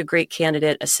 you find a great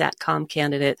candidate, a SATCOM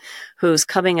candidate who's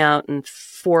coming out in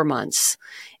 4 months,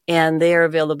 and their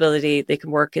availability, they can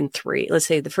work in 3. Let's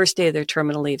say the first day of their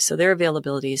terminal leave. So their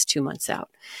availability is 2 months out.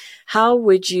 How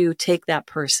would you take that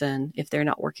person if they're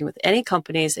not working with any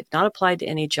companies, they've not applied to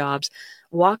any jobs?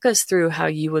 Walk us through how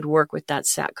you would work with that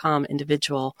SATCOM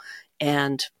individual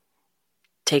and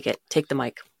take the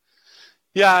mic.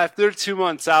 Yeah, if they're 2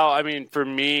 months out, I mean, for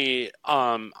me,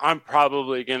 I'm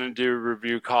probably going to do a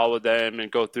review call with them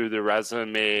and go through the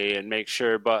resume and make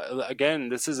sure. But again,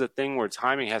 this is a thing where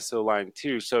timing has to align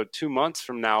too. So 2 months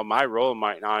from now, my role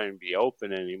might not even be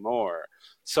open anymore.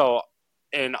 So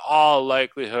in all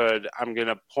likelihood, I'm going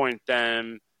to point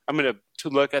them, I'm going to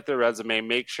look at their resume,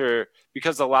 make sure,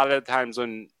 because a lot of the times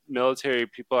when military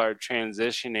people are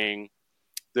transitioning,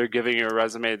 they're giving you a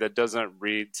resume that doesn't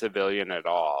read civilian at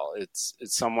all. It's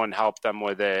someone helped them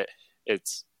with it.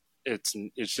 It's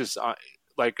just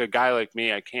like a guy like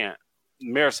me, I can't.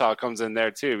 Marisol comes in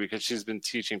there too because she's been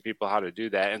teaching people how to do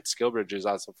that, and SkillBridge is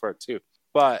also for it too.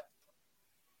 But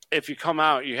if you come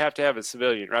out, you have to have a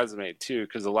civilian resume too,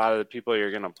 because a lot of the people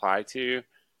you're going to apply to,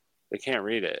 they can't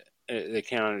read it. They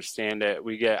can't understand it.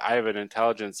 I have an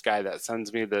intelligence guy that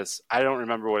sends me this. I don't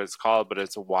remember what it's called, but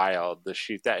it's wild, the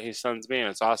sheet that he sends me. And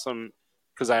it's awesome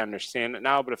because I understand it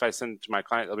now. But if I send it to my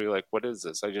client, they'll be like, what is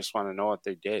this? I just want to know what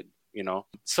they did, you know?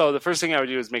 So the first thing I would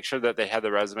do is make sure that they had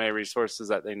the resume resources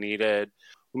that they needed.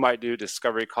 We might do a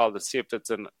discovery call to see if it's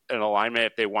in alignment,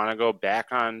 if they want to go back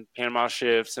on Panama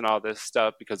shifts and all this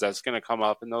stuff, because that's going to come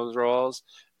up in those roles.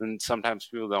 And sometimes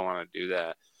people don't want to do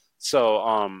that. So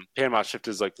Panama shift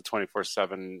is like the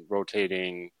 24/7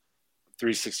 rotating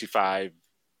 365,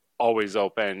 always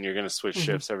open. You're going to switch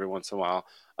shifts every once in a while.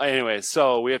 Anyway,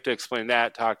 so we have to explain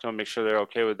that, talk to them, make sure they're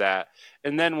okay with that.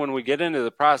 And then when we get into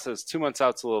the process, 2 months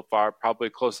out's a little far,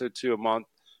 probably closer to a month,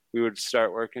 we would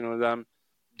start working with them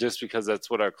just because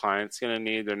that's what our client's going to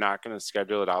need. They're not going to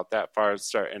schedule it out that far and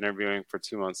start interviewing for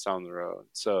 2 months down the road.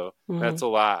 So that's a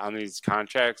lot on these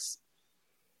contracts.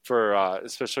 For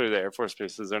especially the Air Force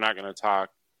bases, they're not going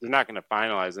to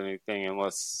finalize anything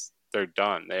unless they're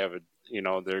done. They have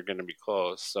they're going to be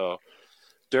closed. So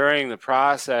during the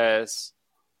process,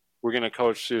 we're going to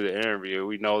coach through the interview.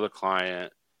 We know the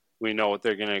client. We know what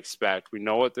they're going to expect. We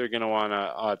know what they're going to want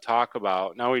to talk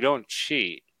about. Now, we don't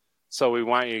cheat. So we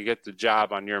want you to get the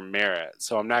job on your merit.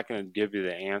 So I'm not going to give you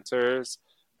the answers,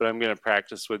 but I'm going to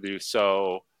practice with you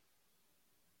so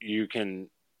you can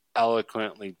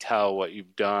eloquently tell what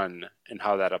you've done and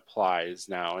how that applies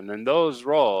now. And then those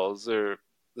roles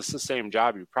it's the same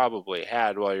job you probably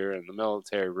had while you're in the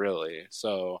military, really.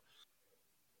 So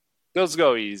those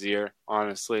go easier,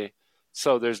 honestly.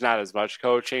 So there's not as much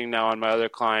coaching. Now on my other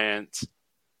clients,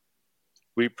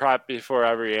 we prep before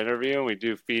every interview and we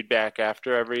do feedback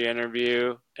after every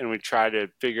interview, and we try to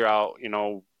figure out,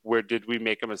 where did we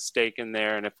make a mistake in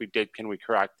there? And if we did, can we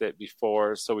correct it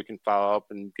before so we can follow up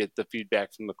and get the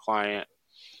feedback from the client?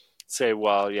 Say,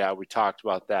 well, yeah, we talked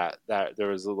about that there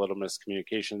was a little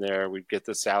miscommunication there. We'd get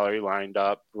the salary lined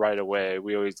up right away.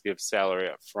 We always give salary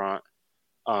up front.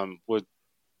 With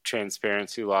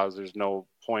transparency laws, there's no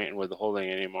point in withholding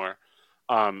anymore.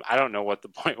 I don't know what the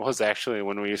point was actually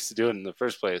when we used to do it in the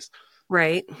first place.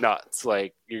 Right. Nuts.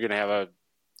 Like, you're going to have a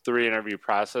 3 interview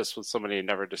process with somebody who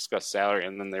never discussed salary,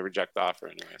 and then they reject the offer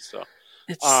anyway. So,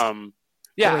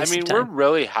 Yeah, I waste mean, of we're time.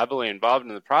 really heavily involved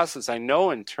in the process. I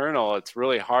know internal, it's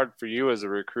really hard for you as a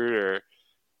recruiter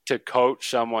to coach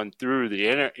someone through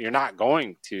you're not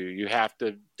going to. You have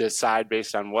to decide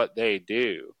based on what they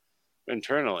do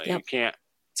internally. Yep. You can't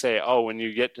say, oh, when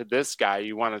you get to this guy,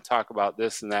 you want to talk about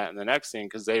this and that and the next thing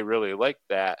because they really like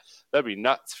that. That'd be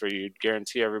nuts for you to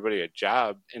guarantee everybody a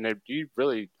job, and it'd be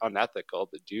really unethical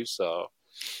to do so.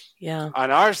 Yeah. On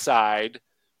our side,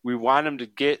 we want them to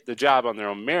get the job on their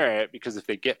own merit because if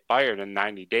they get fired in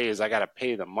 90 days, I got to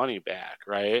pay the money back,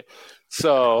 right?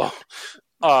 So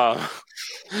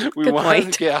we Good want point.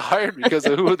 them to get hired because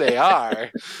of who they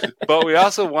are, but we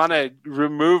also want to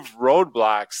remove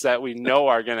roadblocks that we know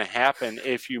are going to happen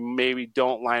if you maybe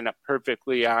don't line up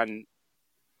perfectly on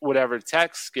whatever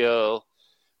tech skill.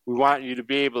 We want you to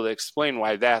be able to explain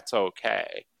why that's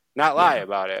okay. Not lie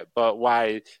about it, but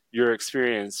why your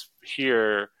experience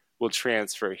here will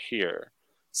transfer here.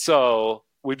 So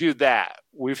we do that.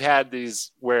 We've had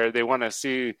these where they want to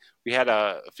see, we had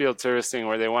a field service thing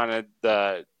where they wanted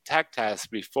the tech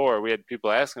test before. We had people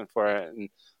asking for it, and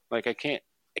like, I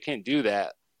can't do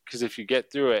that because if you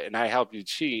get through it and I help you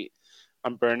cheat,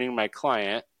 I'm burning my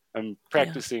client. I'm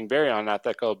practicing very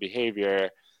unethical behavior,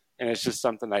 and it's just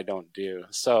something I don't do.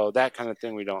 So that kind of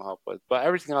thing we don't help with. But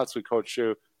everything else we coach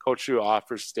through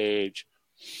offer stage.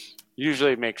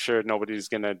 Usually make sure nobody's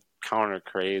going to counter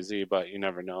crazy, but you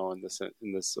never know in this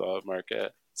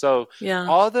market. So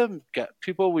all the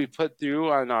people we put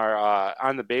through on our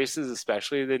on the bases,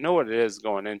 especially, they know what it is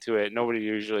going into it. Nobody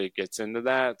usually gets into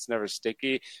that. It's never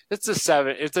sticky. It's a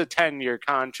 10-year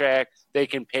contract. They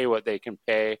can pay what they can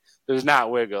pay. There's not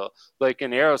wiggle like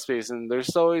in aerospace, and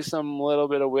there's always some little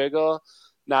bit of wiggle.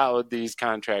 Not with these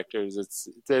contractors. It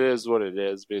is what it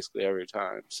is basically every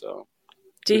time. So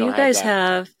do you guys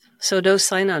have no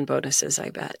sign-on bonuses? I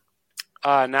bet.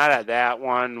 Not at that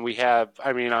one. We have,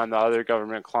 I mean, on the other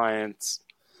government clients,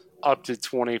 up to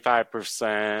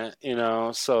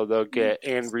 25%, so they'll get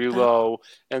and reload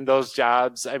and those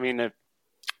jobs. I mean,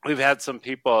 we've had some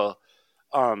people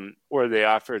where they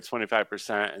offer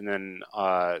 25% and then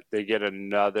they get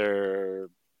another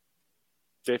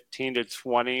 15 to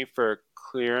 20 for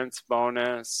clearance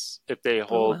bonus if they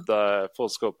hold the full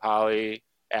scope poly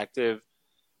active.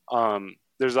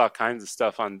 There's all kinds of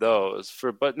stuff on those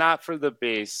but not for the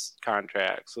base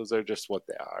contracts. Those are just what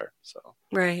they are. So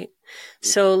right.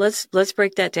 So let's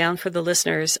break that down for the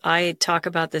listeners. I talk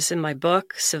about this in my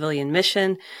book, Civilian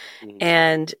Mission,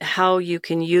 and how you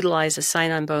can utilize a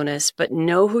sign-on bonus, but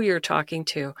know who you're talking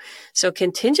to. So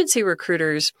contingency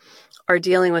recruiters are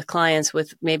dealing with clients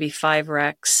with maybe 5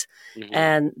 recs,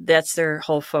 and that's their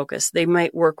whole focus. They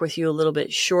might work with you a little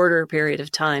bit shorter period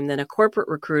of time than a corporate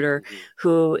recruiter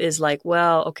who is like,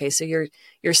 well, okay, so you're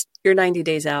 90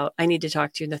 days out. I need to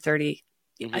talk to you in the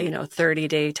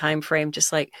 30-day time frame,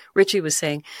 just like Richie was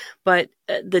saying. But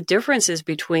the difference is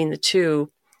between the two.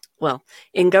 Well,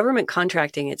 in government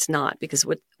contracting, it's not, because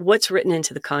what's written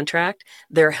into the contract,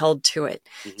 they're held to it.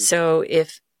 So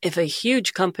if a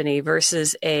huge company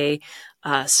versus a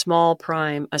small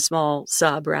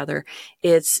sub rather,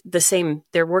 it's the same.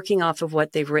 They're working off of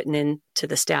what they've written into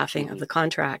the staffing of the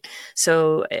contract.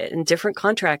 So and different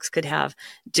contracts could have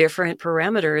different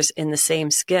parameters in the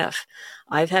same skiff.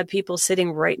 I've had people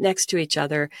sitting right next to each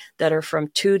other that are from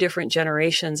 2 different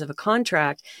generations of a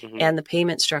contract, and the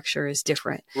payment structure is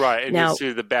different. Right. And you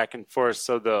see the back and forth,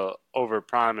 so they'll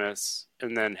overpromise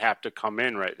and then have to come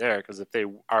in right there, because if they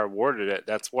are awarded it,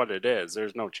 that's what it is.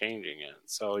 There's no changing it.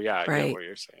 So yeah, I get what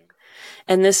you're saying.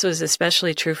 And this was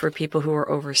especially true for people who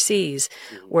were overseas,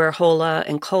 where HOLA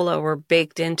and COLA were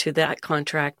baked into that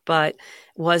contract, but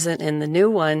wasn't in the new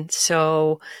one.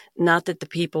 So not that the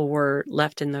people were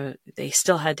left they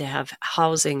still had to have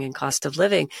housing and cost of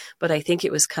living, but I think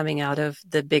it was coming out of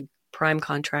the big prime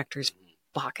contractors'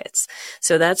 pockets.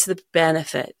 So that's the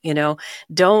benefit,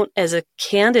 don't, as a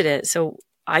candidate. So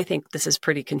I think this is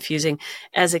pretty confusing.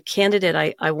 As a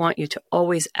candidate, I want you to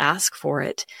always ask for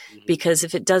it, because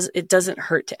if it doesn't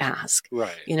hurt to ask.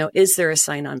 Right. Is there a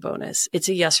sign-on bonus? It's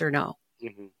a yes or no.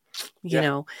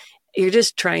 You're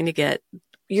just trying to get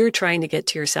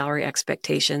to your salary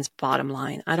expectations, bottom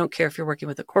line. I don't care if you're working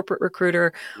with a corporate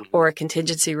recruiter or a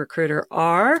contingency recruiter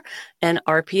or an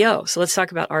RPO. So let's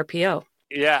talk about RPO.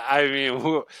 Yeah, I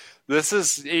mean, this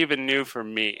is even new for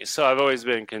me. So I've always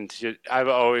been contingent.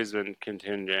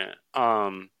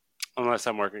 Unless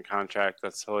I'm working contract,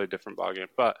 that's a totally different ballgame.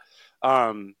 But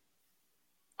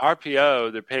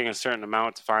RPO, they're paying a certain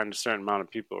amount to find a certain amount of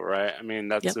people, right? I mean,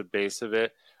 that's the base of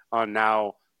it.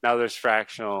 Now there's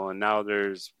fractional, and now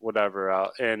there's whatever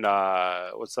else. And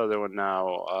what's the other one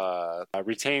now?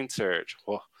 Retained search.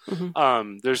 Well,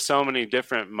 There's so many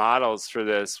different models for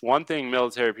this. One thing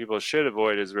military people should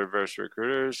avoid is reverse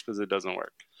recruiters, because it doesn't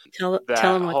work. Tell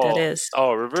them what that is.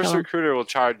 Oh, reverse recruiter will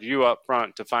charge you up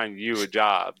front to find you a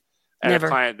job at a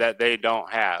client that they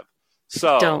don't have.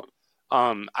 So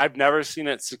I've never seen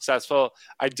it successful.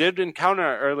 I did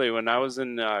encounter it early when I was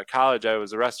in college. I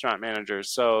was a restaurant manager.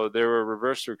 So there were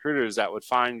reverse recruiters that would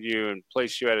find you and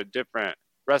place you at a different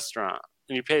restaurant,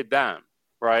 and you paid them,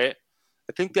 right?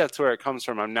 I think that's where it comes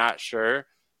from. I'm not sure.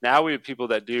 Now we have people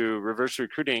that do reverse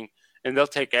recruiting, and they'll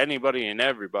take anybody and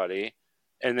everybody,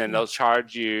 and then they'll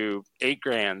charge you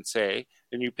 $8,000, say,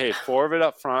 and you pay 4 of it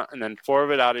up front and then 4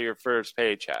 of it out of your first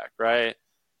paycheck, right?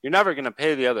 You're never going to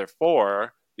pay the other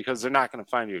 4 because they're not going to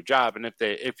find you a job. And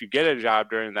if you get a job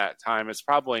during that time, it's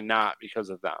probably not because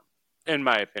of them, in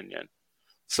my opinion.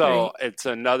 So it's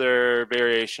another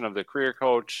variation of the career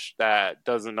coach that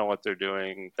doesn't know what they're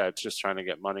doing, that's just trying to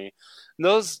get money.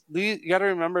 And you got to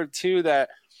remember, too, that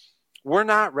we're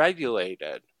not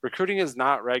regulated. Recruiting is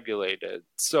not regulated.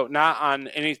 So not on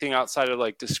anything outside of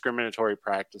like discriminatory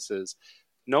practices.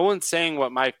 No one's saying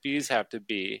what my fees have to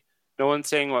be. No one's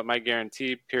saying what my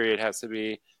guarantee period has to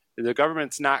be. The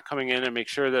government's not coming in and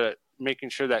making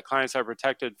sure that clients are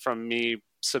protected from me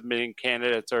submitting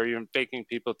candidates or even faking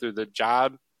people through the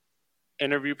job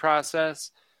interview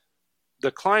process.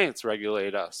 The clients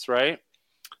regulate us, right?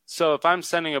 So if I'm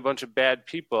sending a bunch of bad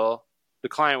people, the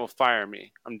client will fire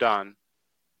me. I'm done.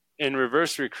 In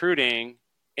reverse recruiting,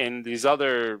 in these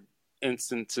other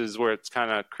instances where it's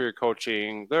kind of career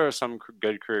coaching, there are some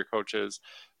good career coaches,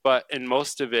 but in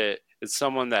most of it, it's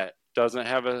someone that doesn't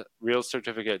have a real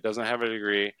certificate, doesn't have a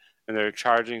degree, and they're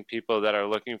charging people that are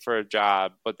looking for a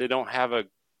job, but they don't have a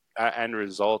end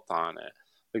result on it.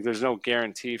 Like, there's no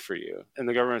guarantee for you. And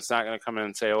the government's not going to come in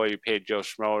and say, oh, you paid Joe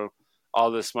Schmo all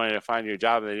this money to find you a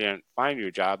job, and they didn't find you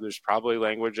a job. There's probably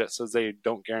language that says they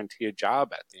don't guarantee a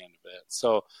job at the end of it.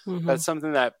 So that's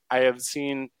something that I have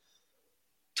seen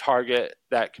target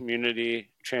that community,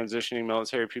 transitioning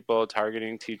military people,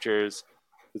 targeting teachers.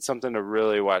 It's something to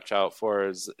really watch out for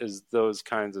is those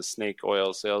kinds of snake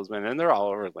oil salesmen. And they're all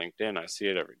over LinkedIn. I see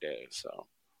it every day. So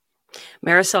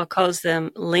Marisol calls them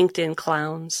LinkedIn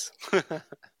clowns.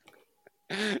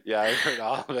 Yeah, I've heard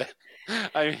all of it.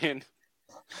 I mean,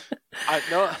 I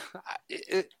know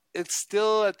it's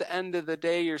still, at the end of the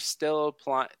day, you're still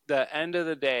applying. The end of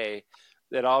the day,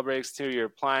 it all breaks to you're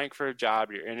applying for a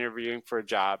job, you're interviewing for a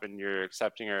job, and you're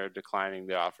accepting or declining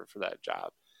the offer for that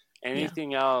job.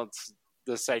 Anything else,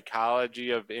 the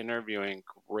psychology of interviewing,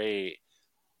 great.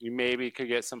 You maybe could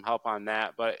get some help on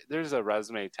that, but there's a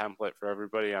resume template for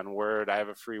everybody on Word. I have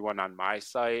a free one on my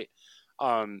site.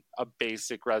 A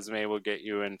basic resume will get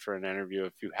you in for an interview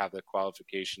if you have the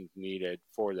qualifications needed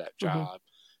for that job.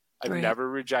 I've never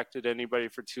rejected anybody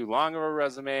for too long of a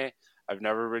resume. I've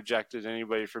never rejected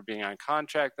anybody for being on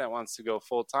contract that wants to go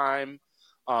full time.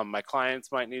 My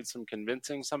clients might need some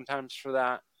convincing sometimes for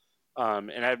that.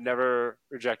 And I've never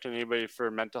rejected anybody for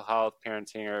mental health,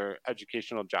 parenting, or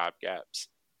educational job gaps.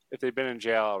 If they've been in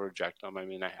jail, I'll reject them. I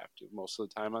mean, I have to most of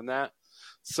the time on that.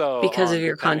 So because of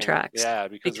your contract. Yeah,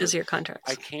 because of your contracts.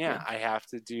 I can't. I have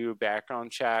to do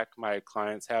background check. My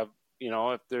clients have,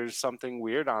 if there's something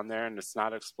weird on there and it's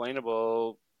not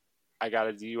explainable, I got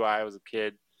a DUI, I was a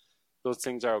kid. Those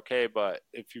things are okay. But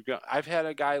I've had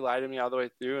a guy lie to me all the way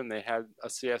through, and they had a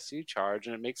CSC charge,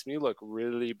 and it makes me look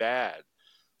really bad.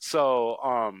 So,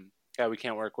 we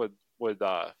can't work with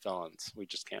felons. We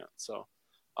just can't. So,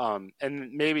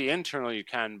 and maybe internally you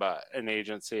can, but an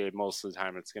agency, most of the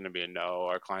time it's going to be a no.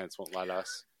 Our clients won't let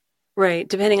us. Right.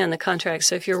 Depending on the contract.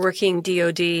 So if you're working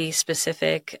DOD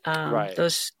specific,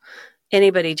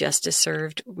 anybody justice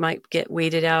served might get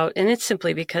weeded out, and it's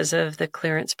simply because of the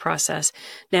clearance process.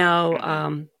 Now,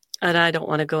 and I don't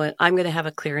want to go in, I'm going to have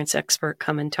a clearance expert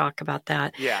come and talk about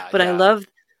that. But I love,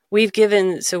 we've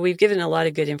given a lot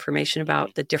of good information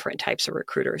about the different types of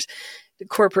recruiters. The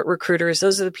corporate recruiters,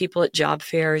 those are the people at job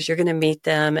fairs. You're going to meet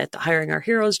them at the Hiring Our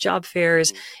Heroes job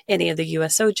fairs, any of the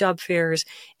USO job fairs,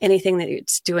 anything that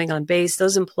it's doing on base.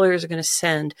 Those employers are going to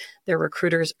send their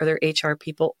recruiters or their HR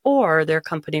people or their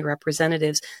company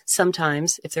representatives.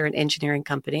 Sometimes, if they're an engineering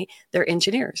company, they're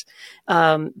engineers.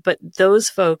 But those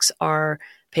folks are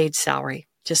paid salary,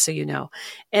 just so you know.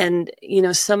 And,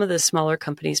 some of the smaller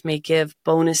companies may give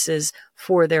bonuses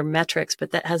for their metrics,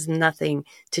 but that has nothing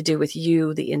to do with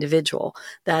you, the individual.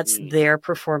 That's their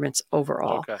performance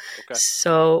overall. Okay.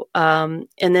 So, and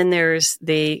then there's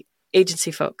the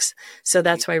agency folks. So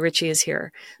that's why Richie is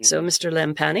here. So Mr.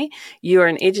 Lampani, you are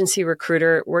an agency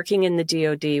recruiter working in the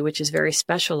DOD, which is very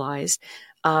specialized.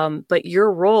 But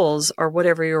your roles are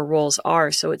whatever your roles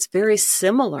are. So it's very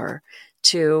similar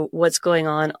to what's going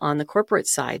on the corporate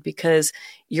side, because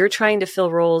you're trying to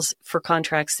fill roles for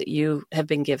contracts that you have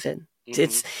been given. Mm-hmm.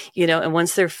 It's, and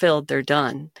once they're filled, they're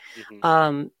done.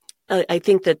 Mm-hmm. I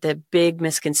think that the big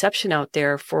misconception out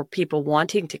there for people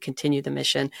wanting to continue the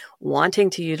mission, wanting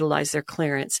to utilize their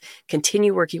clearance,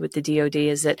 continue working with the DoD,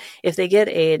 is that if they get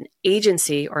an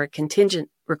agency or a contingent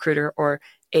recruiter or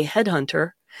a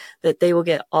headhunter, that they will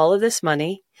get all of this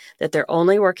money, that they're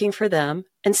only working for them.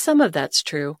 And some of that's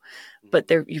true, but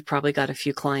you've probably got a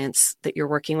few clients that you're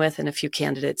working with and a few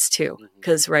candidates too.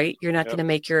 Because, right, you're not going to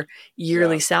make your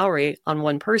yearly salary on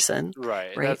one person.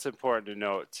 Right. That's important to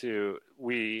note too.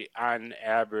 We, on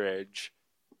average,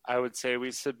 I would say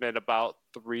we submit about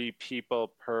 3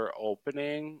 people per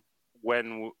opening.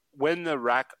 When the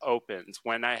rec opens,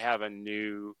 when I have a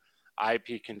new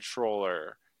IP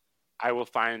controller, I will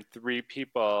find 3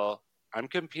 people. I'm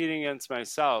competing against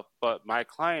myself, but my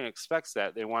client expects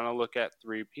that. They want to look at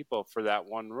 3 people for that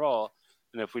one role.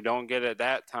 And if we don't get it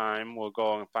that time, we'll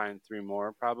go and find 3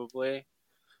 more probably.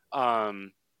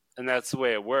 And that's the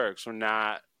way it works.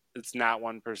 It's not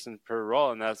one person per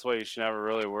role. And that's why you should never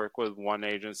really work with one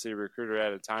agency recruiter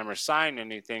at a time or sign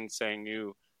anything saying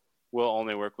you will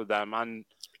only work with them.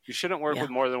 You shouldn't work with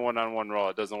more than one-on-one role.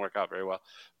 It doesn't work out very well.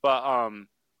 But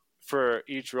for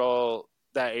each role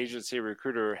that agency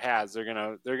recruiter has, they're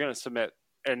gonna submit,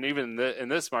 and even in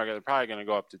this market, they're probably gonna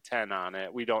go up to 10 on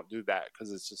it. We don't do that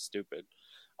because it's just stupid.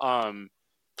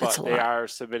 But they are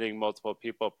submitting multiple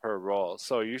people per role,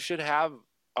 so you should have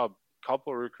a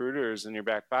couple recruiters in your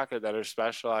back pocket that are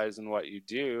specialized in what you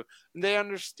do, and they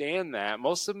understand that.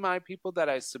 Most of my people that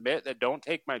I submit that don't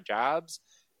take my jobs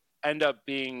end up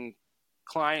being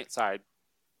client side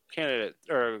candidate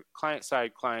or client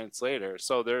side clients later,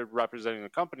 so they're representing the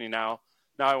company now.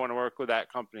 Now I want to work with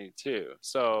that company too.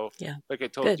 So like I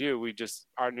told you,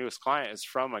 our newest client is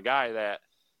from a guy that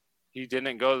he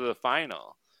didn't go to the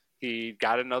final. He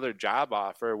got another job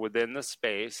offer within the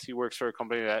space. He works for a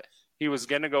company that he was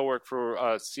going to go work for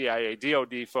a CIA,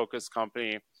 DOD focused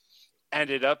company,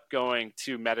 ended up going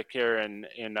to Medicare and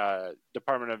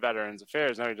Department of Veterans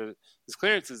Affairs. Now his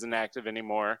clearance isn't active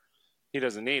anymore. He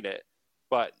doesn't need it.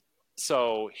 But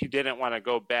so he didn't want to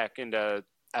go back into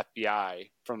FBI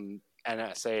from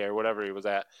NSA or whatever he was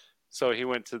at. So he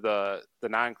went to the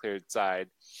non-cleared side.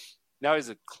 Now he's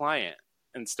a client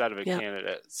instead of a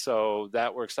candidate. So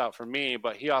that works out for me.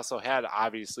 But he also had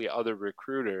obviously other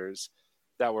recruiters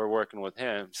that were working with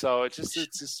him. So it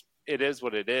is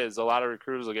what it is. A lot of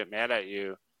recruiters will get mad at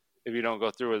you if you don't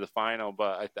go through with the final.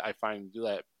 But I find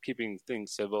that keeping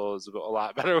things civil is a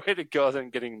lot better way to go than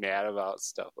getting mad about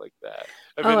stuff like that.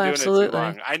 I've been doing it too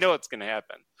long. I know it's going to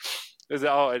happen. It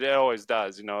always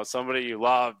does. Somebody you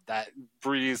love that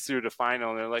breezes through the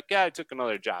final and they're like, yeah, I took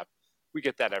another job. We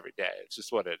get that every day. It's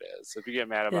just what it is. If you get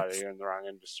mad about it, you're in the wrong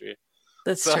industry.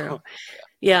 That's true.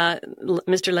 Yeah.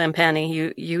 Mr.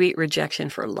 Lampani, you eat rejection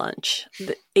for lunch.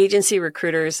 The agency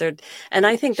recruiters, and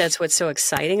I think that's what's so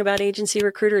exciting about agency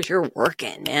recruiters. You're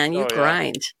working, man. You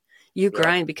grind. You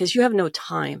grind because you have no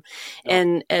time. No.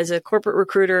 And as a corporate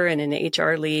recruiter and an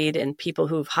HR lead and people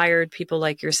who've hired people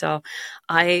like yourself,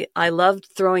 I loved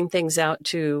throwing things out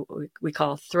we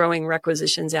call throwing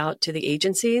requisitions out to the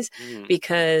agencies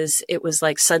because it was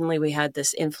like suddenly we had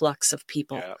this influx of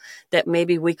people that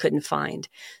maybe we couldn't find.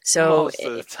 So most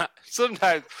of the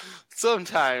time,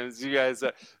 sometimes you guys,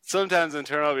 sometimes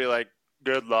internal will be like,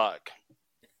 good luck.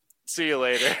 See you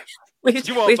later. We've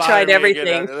tried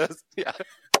everything.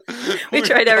 We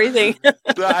tried everything.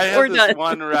 I had this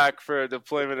one rec for a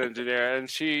deployment engineer, and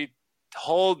she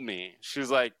told me, she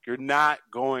was like, you're not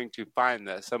going to find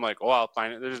this. I'm like, I'll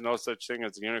find it. There's no such thing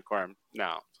as a unicorn.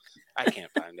 No, I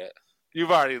can't find it.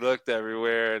 You've already looked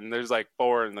everywhere, and there's like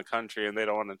 4 in the country, and they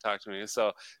don't want to talk to me.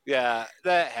 So, yeah,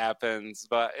 that happens,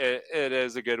 but it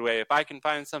is a good way. If I can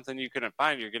find something you couldn't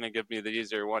find, you're going to give me the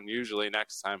easier one usually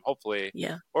next time, hopefully.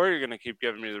 Yeah. Or you're going to keep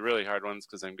giving me the really hard ones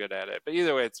because I'm good at it. But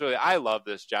either way, I love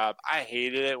this job. I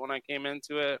hated it when I came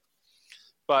into it,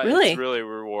 but it's really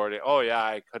rewarding. Oh, yeah,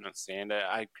 I couldn't stand it.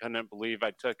 I couldn't believe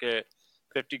I took it.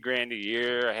 $50,000 a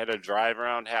year. I had to drive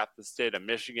around half the state of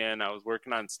Michigan. I was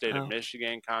working on state of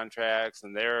Michigan contracts,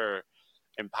 and they're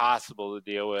impossible to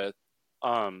deal with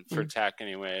for tech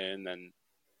anyway. And then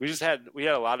we had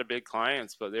a lot of big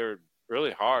clients, but they were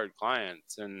really hard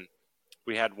clients. And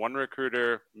we had one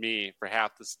recruiter, me, for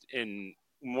half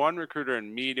one recruiter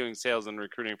and me doing sales and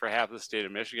recruiting for half the state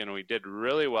of Michigan. And we did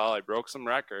really well. I broke some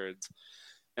records.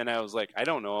 And I was like, I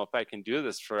don't know if I can do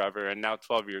this forever. And now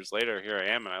 12 years later, here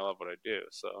I am, and I love what I do.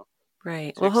 So,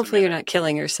 right. Well, hopefully you're not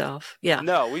killing yourself. Yeah.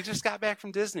 No, we just got back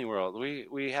from Disney World.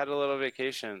 We had a little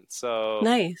vacation. So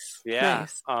nice. Yeah.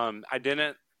 Nice. I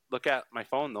didn't look at my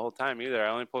phone the whole time either. I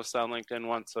only posted on LinkedIn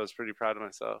once, so I was pretty proud of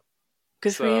myself.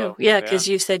 Good for you. Yeah, because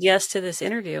you said yes to this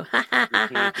interview.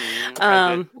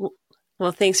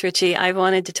 Well, thanks, Richie. I've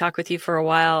wanted to talk with you for a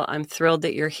while. I'm thrilled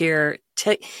that you're here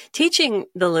teaching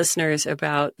the listeners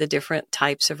about the different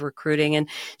types of recruiting. And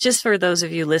just for those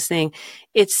of you listening,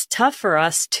 it's tough for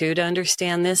us too to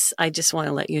understand this. I just want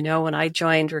to let you know, when I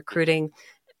joined recruiting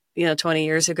 20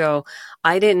 years ago,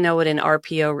 I didn't know what an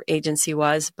RPO agency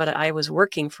was, but I was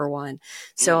working for one.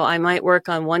 So I might work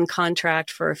on one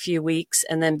contract for a few weeks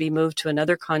and then be moved to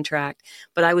another contract,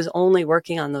 but I was only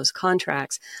working on those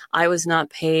contracts. I was not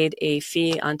paid a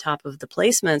fee on top of the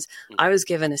placements. I was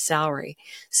given a salary.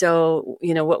 So,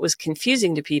 what was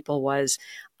confusing to people was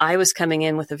I was coming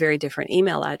in with a very different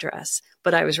email address,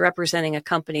 but I was representing a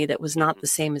company that was not the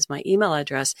same as my email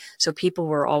address. So people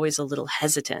were always a little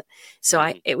hesitant.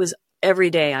 So it was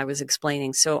every day I was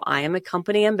explaining. So I am a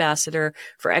company ambassador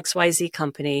for XYZ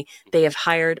company. They have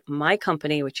hired my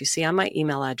company, which you see on my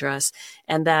email address.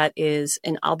 And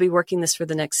I'll be working this for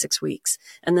the next 6 weeks.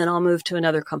 And then I'll move to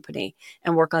another company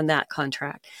and work on that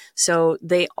contract. So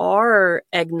they are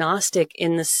agnostic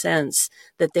in the sense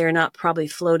that they're not probably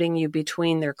floating you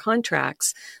between their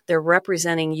contracts. They're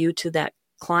representing you to that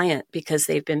client because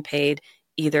they've been paid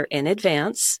either in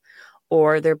advance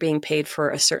or they're being paid for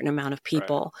a certain amount of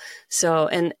people. Right. So,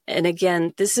 and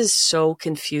again, this is so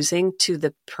confusing to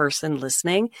the person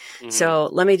listening. Mm-hmm. So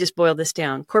let me just boil this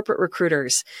down. Corporate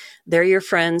recruiters, they're your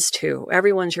friends too.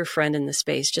 Everyone's your friend in the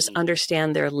space. Just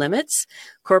understand their limits.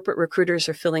 Corporate recruiters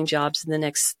are filling jobs in the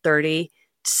next 30,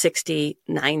 60,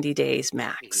 90 days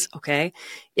max. Okay.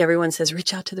 Everyone says,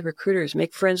 reach out to the recruiters,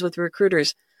 make friends with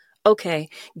recruiters. Okay.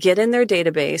 Get in their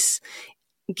database.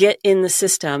 Get in the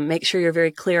system, make sure you're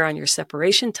very clear on your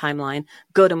separation timeline.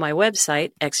 Go to my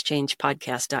website,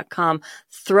 exchangepodcast.com,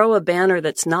 throw a banner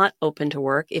that's not open to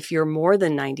work if you're more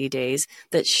than 90 days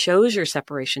that shows your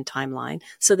separation timeline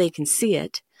so they can see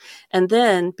it. And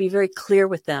then be very clear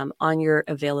with them on your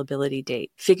availability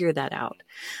date. Figure that out.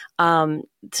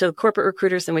 So corporate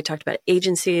recruiters, then we talked about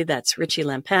agency. That's Richie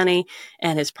Lampani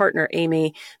and his partner,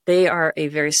 Amy. They are a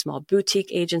very small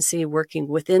boutique agency working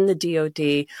within the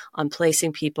DoD on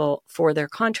placing people for their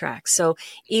contracts. So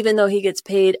even though he gets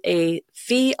paid a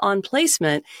fee on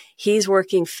placement, he's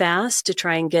working fast to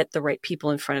try and get the right people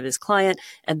in front of his client.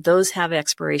 And those have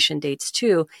expiration dates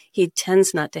too. He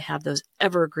tends not to have those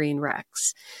evergreen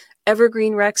recs.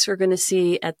 Evergreen recs we're going to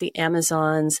see at the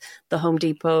Amazons, the Home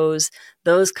Depots,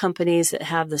 those companies that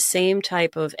have the same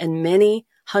type of, and many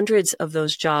hundreds of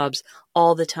those jobs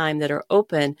all the time that are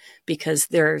open because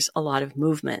there's a lot of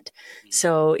movement.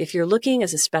 So if you're looking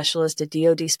as a specialist, a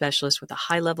DoD specialist with a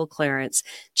high level clearance,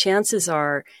 chances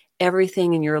are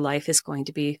everything in your life is going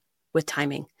to be with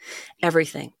timing,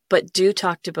 everything. But do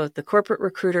talk to both the corporate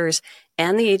recruiters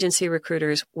and the agency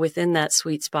recruiters within that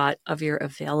sweet spot of your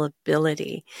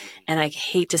availability. And I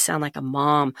hate to sound like a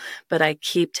mom, but I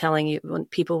keep telling you when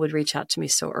people would reach out to me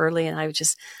so early and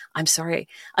I'm sorry,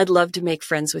 I'd love to make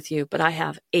friends with you, but I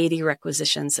have 80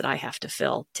 requisitions that I have to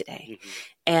fill today.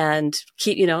 And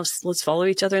let's follow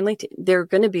each other on LinkedIn. They're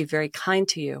going to be very kind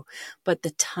to you, but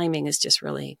the timing is just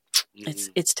really,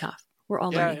 it's tough. We're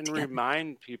all learning together.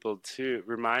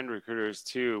 Remind recruiters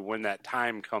too, when that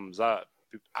time comes up.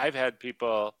 I've had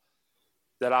people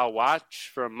that I'll watch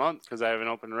for a month because I have an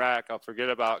open rec. I'll forget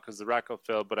about because the rec will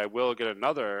fill, but I will get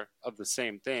another of the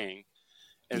same thing.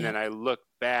 And then I look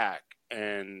back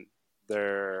and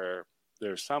they're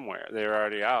somewhere. They're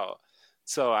already out.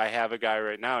 So I have a guy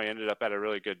right now. He ended up at a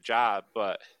really good job,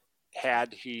 but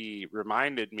had he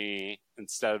reminded me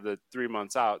instead of the 3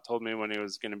 months out, told me when he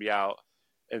was going to be out,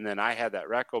 and then I had that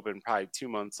rec open probably 2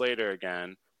 months later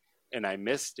again, and I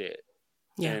missed it.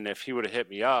 Yeah. And if he would have hit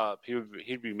me up,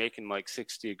 he'd be making like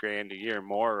 $60,000 a year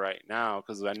more right now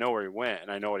because I know where he went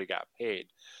and I know what he got paid.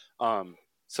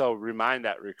 So remind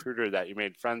that recruiter that you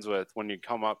made friends with when you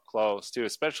come up close too,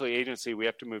 especially agency. We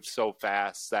have to move so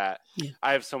fast that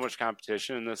I have so much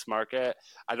competition in this market.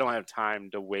 I don't have time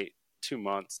to wait 2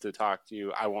 months to talk to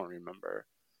you. I won't remember.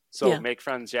 So make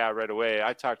friends, right away.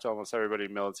 I talk to almost everybody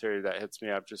in military that hits me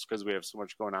up just because we have so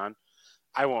much going on.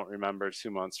 I won't remember 2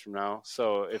 months from now.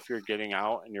 So if you're getting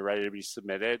out and you're ready to be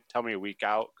submitted, tell me a week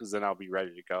out because then I'll be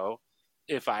ready to go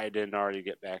if I didn't already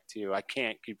get back to you. I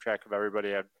can't keep track of everybody.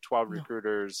 I have 12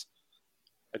 recruiters.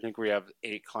 I think we have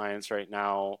 8 clients right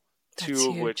now, That's 2 of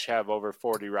huge. Which have over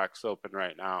 40 recs open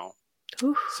right now.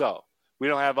 Oof. So we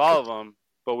don't have all of them,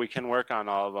 but we can work on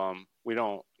all of them. We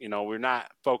don't, we're not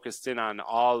focused in on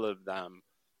all of them,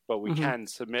 but we can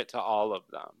submit to all of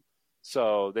them.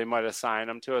 So they might assign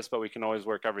them to us, but we can always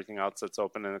work everything else that's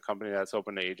open in the company that's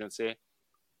open to agency.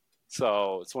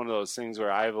 So it's one of those things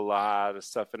where I have a lot of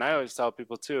stuff. And I always tell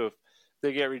people too, if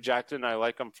they get rejected and I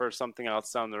like them for something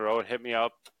else down the road, hit me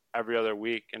up every other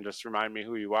week and just remind me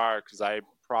who you are, because I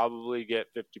probably get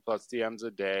 50 plus DMs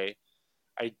a day.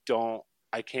 I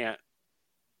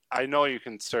know you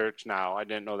can search now. I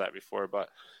didn't know that before, but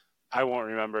I won't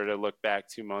remember to look back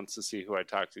 2 months to see who I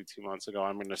talked to 2 months ago.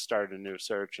 I'm going to start a new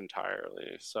search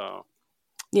entirely. So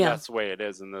that's the way it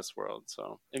is in this world.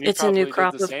 So, and it's a new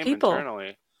crop of people.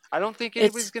 Internally. I don't think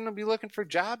anybody's going to be looking for a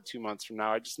job 2 months from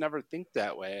now. I just never think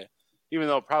that way, even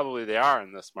though probably they are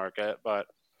in this market. But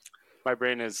my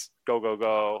brain is go, go,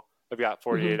 go. I've got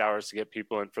 48 hours to get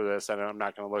people in for this, and I'm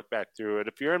not going to look back through it.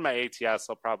 If you're in my ATS,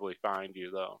 I'll probably find you,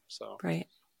 though. So right.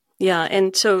 Yeah.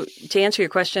 And so to answer your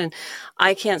question,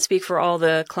 I can't speak for all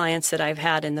the clients that I've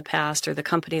had in the past or the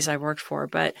companies I worked for,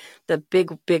 but the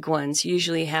big ones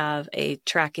usually have a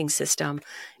tracking system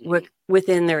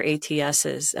within their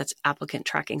ATSs. That's applicant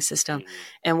tracking system.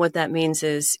 And what that means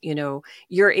is,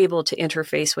 you're able to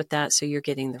interface with that. So you're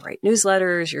getting the right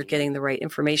newsletters, you're getting the right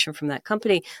information from that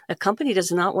company. The company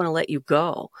does not want to let you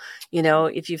go.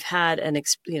 If you've had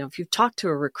if you've talked to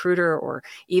a recruiter or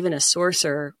even a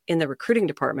sourcer in the recruiting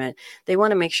department, they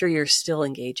want to make sure you're still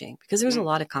engaging because there's a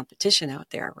lot of competition out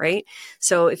there, right?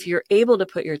 So if you're able to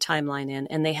put your timeline in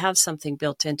and they have something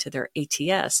built into their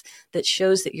ATS that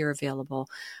shows that you're available,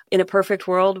 in a perfect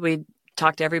world, we'd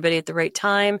talk to everybody at the right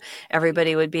time.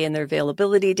 Everybody would be in their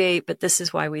availability date, but this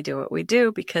is why we do what we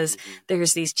do, because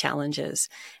there's these challenges.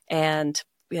 And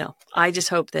I just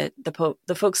hope that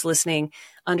the folks listening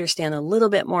understand a little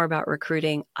bit more about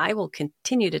recruiting. I will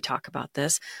continue to talk about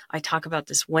this. I talk about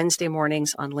this Wednesday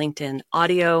mornings on LinkedIn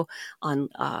audio on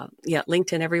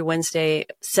LinkedIn every Wednesday,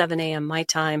 7 a.m. my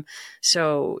time.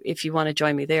 So if you want to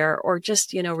join me there, or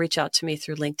just reach out to me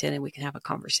through LinkedIn and we can have a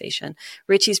conversation.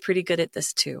 Richie's pretty good at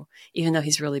this too, even though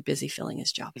he's really busy filling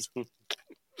his jobs.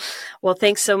 Well,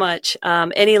 thanks so much.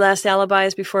 Any last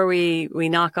alibis before we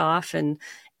knock off and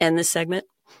end this segment?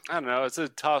 I don't know. It's a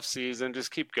tough season. Just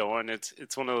keep going.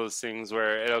 It's one of those things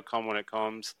where it'll come when it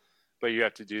comes, but you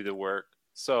have to do the work.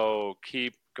 So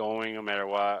keep going no matter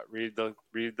what. Read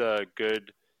the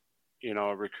good,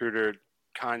 recruiter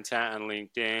content on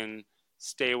LinkedIn.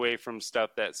 Stay away from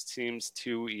stuff that seems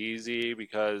too easy,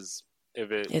 because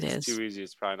if it's too easy,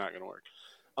 it's probably not going to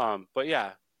work. But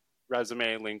yeah,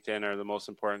 resume, LinkedIn are the most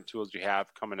important tools you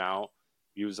have coming out.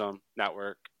 Use them.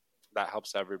 Network. That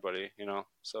helps everybody,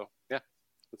 So yeah.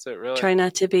 That's it, really. Try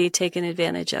not to be taken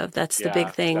advantage of. That's the big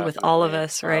thing definitely. With all of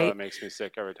us, right? That makes me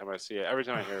sick every time I see it. Every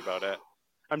time I hear about it.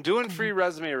 I'm doing free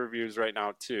resume reviews right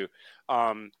now, too.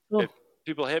 If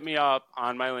people hit me up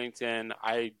on my LinkedIn,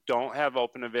 I don't have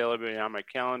open availability on my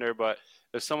calendar, but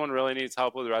if someone really needs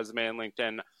help with resume and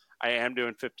LinkedIn, I am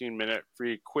doing 15-minute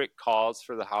free quick calls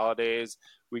for the holidays.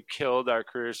 We killed our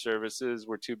career services.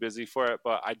 We're too busy for it,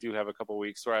 but I do have a couple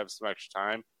weeks where I have some extra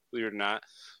time, believe it or not.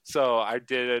 So I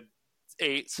did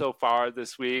 8 so far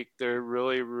this week. They're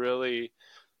really, really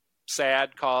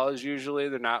sad calls. Usually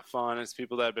they're not fun. It's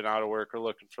people that have been out of work or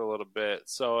looking for a little bit.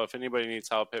 So if anybody needs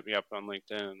help, hit me up on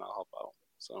LinkedIn and I'll help out.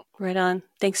 So right on.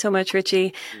 Thanks so much,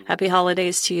 Richie. Happy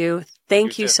holidays to you.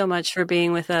 Thank you so much for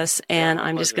being with us. And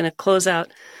I'm just going to close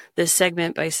out this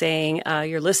segment by saying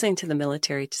you're listening to the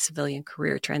Military to Civilian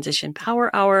Career Transition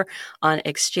Power Hour on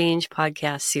Exchange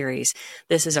podcast series.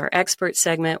 This is our expert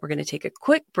segment. We're going to take a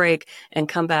quick break and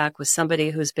come back with somebody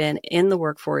who's been in the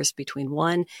workforce between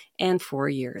 1 and 4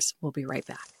 years. We'll be right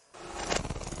back.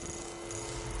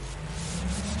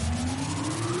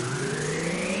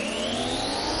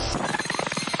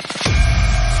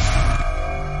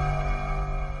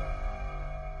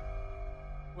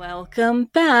 Welcome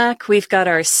back. We've got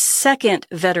our second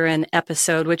veteran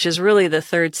episode, which is really the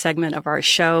third segment of our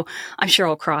show. I'm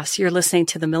Cheryl Cross. You're listening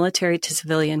to the Military to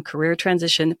Civilian Career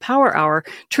Transition Power Hour,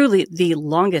 truly the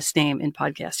longest name in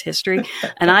podcast history.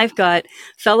 And I've got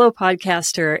fellow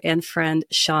podcaster and friend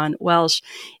Sean Welsh.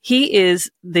 He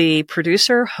is the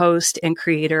producer, host, and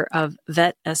creator of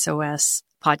Vet SOS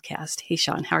podcast. Hey,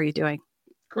 Sean, how are you doing?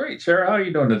 Great, Cheryl. How are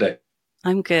you doing today?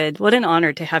 I'm good. What an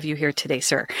honor to have you here today,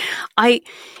 sir. I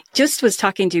just was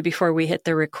talking to you before we hit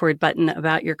the record button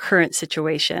about your current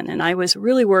situation, and I was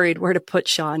really worried where to put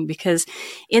Sean, because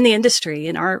in the industry,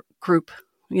 in our group,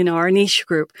 our niche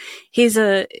group, he's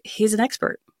an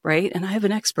expert, right? And I have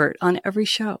an expert on every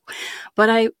show. But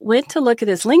I went to look at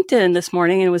his LinkedIn this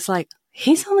morning and was like,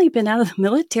 he's only been out of the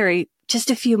military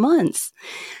just a few months.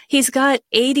 He's got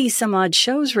 80 some odd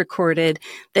shows recorded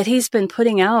that he's been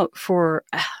putting out for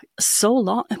so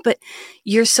long, but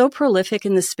you're so prolific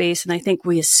in the space. And I think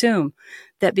we assume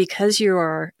that because you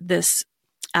are this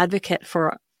advocate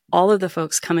for all of the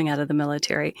folks coming out of the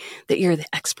military that you're the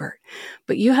expert.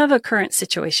 But you have a current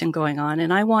situation going on,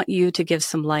 and I want you to give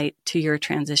some light to your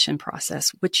transition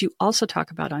process, which you also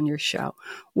talk about on your show.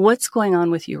 What's going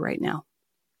on with you right now?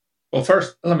 Well,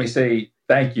 first, let me say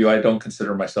thank you. I don't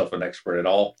consider myself an expert at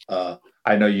all.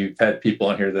 I know you've had people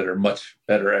on here that are much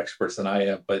better experts than I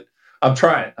am, but I'm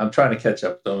trying. I'm trying to catch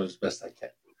up to them as best I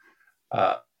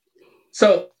can.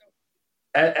 So,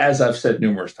 as I've said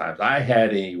numerous times, I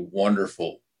had a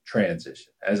wonderful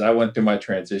transition. As I went through my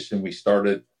transition, we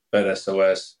started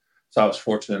VetSOS, so I was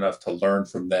fortunate enough to learn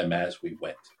from them as we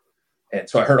went. And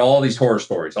so I heard all these horror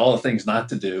stories, all the things not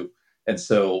to do. And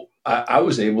so I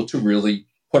was able to really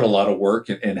put a lot of work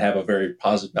and have a very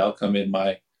positive outcome in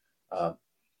my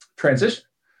transition.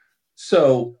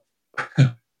 So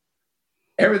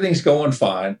everything's going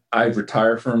fine. I've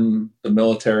retired from the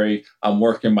military. I'm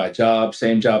working my job,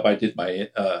 same job I did my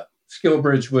skill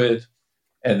bridge with.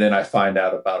 And then I find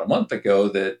out about a month ago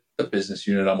that the business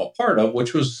unit I'm a part of,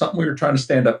 which was something we were trying to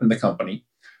stand up in the company,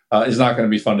 is not going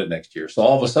to be funded next year. So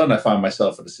all of a sudden I find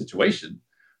myself in a situation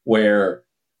where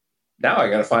now I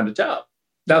got to find a job.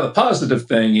 Now, the positive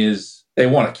thing is they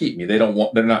want to keep me.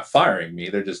 They're not firing me.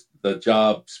 They're just, the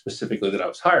job specifically that I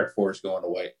was hired for is going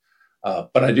away.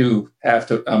 But I do have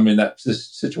to, I'm in that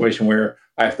situation where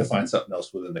I have to find something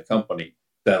else within the company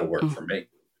that'll work for me.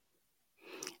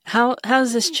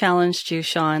 How's this challenged you,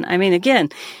 Sean? I mean, again,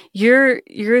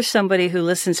 you're somebody who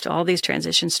listens to all these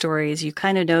transition stories. You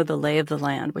kind of know the lay of the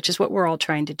land, which is what we're all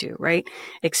trying to do, right?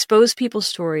 Expose people's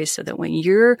stories so that when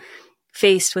you're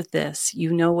faced with this,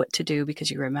 you know what to do because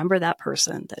you remember that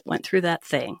person that went through that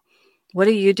thing. What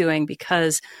are you doing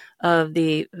because of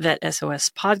the VetSOS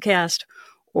podcast,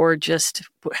 or just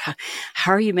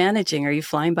how are you managing? Are you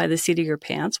flying by the seat of your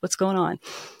pants? What's going on?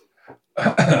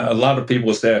 A lot of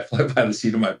people say I fly by the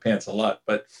seat of my pants a lot,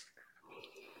 but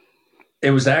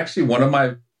it was actually one of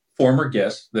my former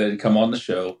guests that had come on the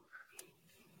show.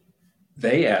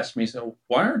 They asked me, so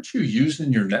why aren't you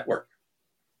using your network?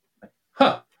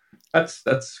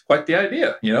 That's quite the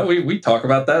idea. You know, we talk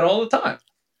about that all the time.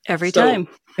 Every time.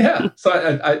 Yeah. So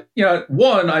I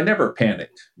I never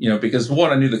panicked, because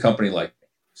I knew the company liked me.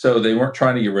 So they weren't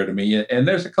trying to get rid of me. And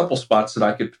there's a couple spots that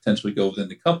I could potentially go within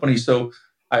the company. So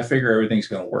I figure everything's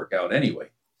going to work out anyway.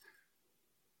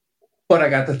 But I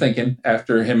got to thinking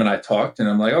after him and I talked, and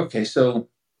I'm like, okay, so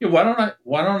why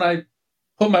don't I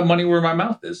put my money where my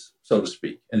mouth is, so to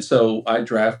speak? And so I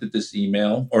drafted this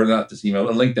email, or not this email,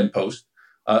 a LinkedIn post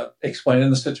explaining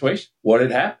the situation, what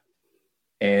had happened.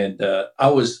 And I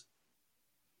was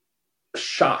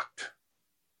shocked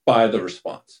by the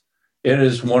response. It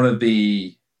is one of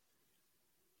the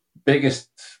biggest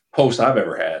posts I've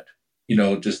ever had.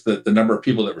 Just the number of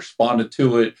people that responded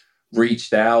to it,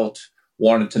 reached out,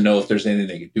 wanted to know if there's anything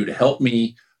they could do to help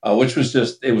me, which was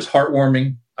it was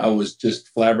heartwarming. I was just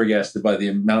flabbergasted by the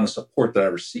amount of support that I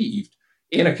received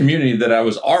in a community that I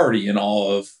was already in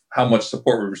awe of how much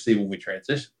support we received when we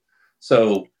transitioned.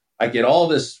 So I get all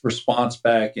this response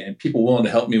back and people willing to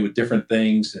help me with different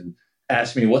things and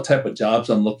ask me what type of jobs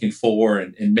I'm looking for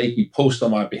and making posts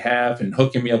on my behalf and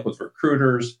hooking me up with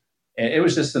recruiters. And it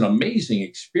was just an amazing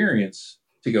experience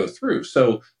to go through.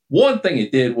 So one thing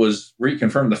it did was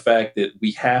reconfirm the fact that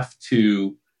we have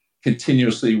to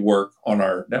continuously work on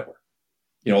our network.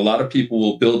 A lot of people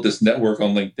will build this network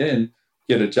on LinkedIn,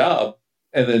 get a job,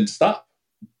 and then stop.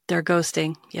 They're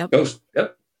ghosting. Yep.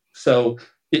 Yep. So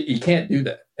you can't do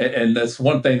that. And that's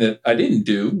one thing that I didn't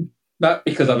do, not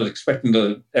because I was expecting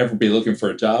to ever be looking for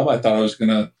a job. I thought I was going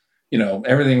to,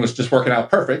 everything was just working out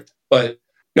perfect. But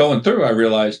going through, I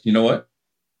realized, you know what?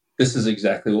 This is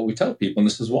exactly what we tell people, and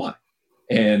this is why.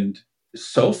 And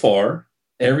so far,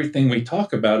 everything we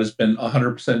talk about has been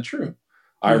 100% true.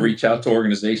 I reach out to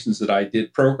organizations that I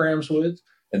did programs with,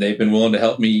 and they've been willing to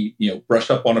help me, brush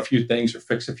up on a few things or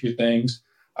fix a few things.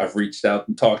 I've reached out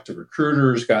and talked to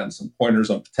recruiters, gotten some pointers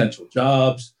on potential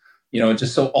jobs, and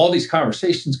just so all these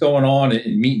conversations going on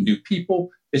and meeting new people,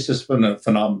 it's just been a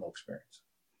phenomenal experience.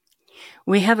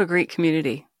 We have a great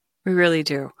community. We really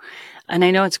do. And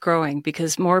I know it's growing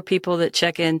because more people that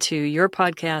check into your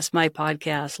podcast, my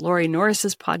podcast, Lori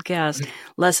Norris's podcast,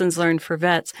 Lessons Learned for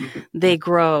Vets, they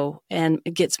grow and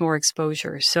it gets more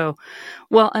exposure. So,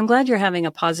 well, I'm glad you're having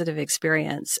a positive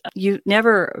experience. You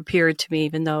never appeared to me,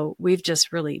 even though we've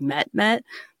just really met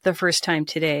the first time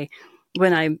today.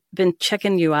 When I've been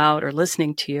checking you out or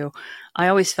listening to you, I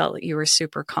always felt that you were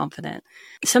super confident.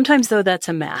 Sometimes, though, that's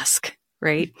a mask,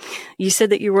 right? You said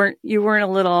that you weren't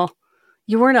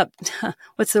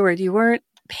what's the word? You weren't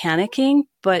panicking,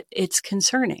 but it's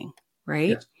concerning,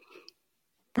 right?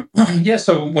 Yes. Yeah.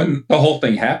 So when the whole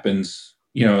thing happens,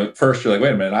 At first you're like,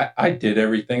 wait a minute, I did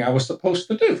everything I was supposed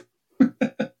to do.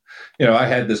 I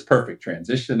had this perfect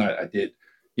transition. I did,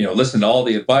 listen to all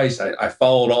the advice. I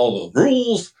followed all the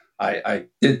rules. I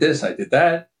did this, I did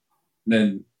that. And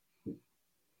then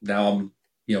now I'm,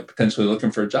 potentially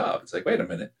looking for a job. It's like, wait a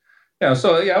minute.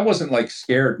 I wasn't like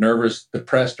scared, nervous,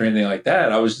 depressed or anything like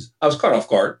that. I was caught off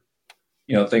guard,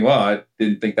 thinking, well, I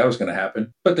didn't think that was going to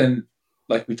happen. But then,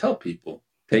 like we tell people,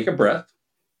 take a breath,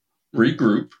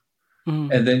 regroup,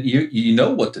 and then you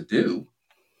know what to do.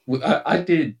 I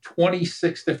did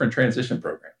 26 different transition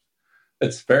programs.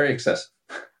 It's very excessive.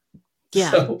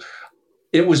 Yeah. So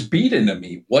it was beaten to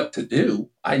me what to do.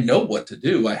 I know what to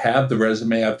do. I have the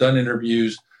resume. I've done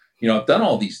interviews. I've done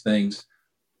all these things.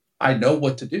 I know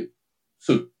what to do.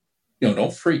 So,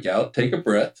 don't freak out. Take a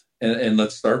breath and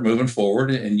let's start moving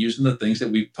forward and using the things that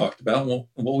we've talked about and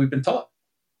what we've been taught.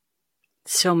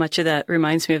 So much of that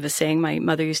reminds me of a saying my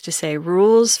mother used to say,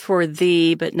 rules for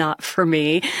thee, but not for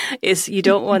me. Is you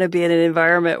don't want to be in an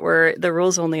environment where the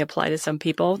rules only apply to some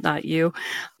people, not you.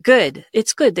 Good.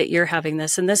 It's good that you're having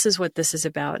this. And this is what this is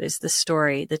about, is the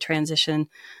story, the transition,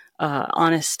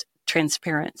 honest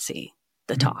transparency,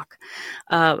 the talk.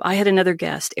 I had another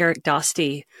guest, Eric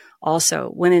Dostey,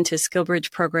 also went into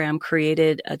SkillBridge program,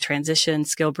 created a transition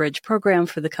SkillBridge program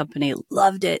for the company,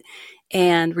 loved it,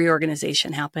 and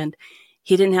reorganization happened.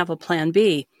 He didn't have a plan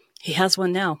B. He has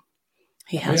one now.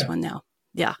 One now.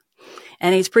 Yeah.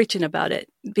 And he's preaching about it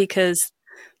because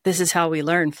this is how we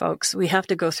learn, folks. We have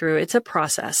to go through, it's a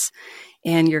process,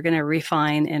 and you're going to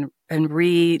refine and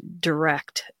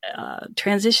redirect.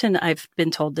 Transition, I've been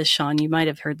told this, Sean, you might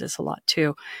have heard this a lot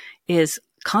too, is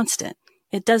constant.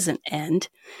 It doesn't end.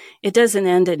 It doesn't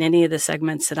end in any of the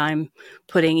segments that I'm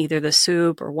putting, either the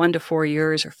soup or 1 to 4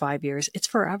 years or 5 years. It's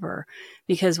forever,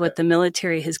 because what the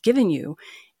military has given you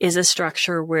is a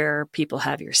structure where people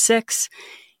have your 6.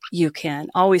 You can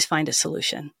always find a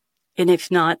solution. And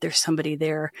if not, there's somebody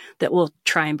there that will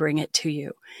try and bring it to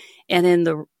you. And in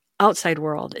the outside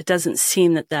world, it doesn't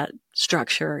seem that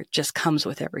structure just comes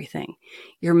with everything.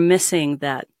 You're missing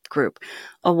that group.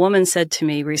 A woman said to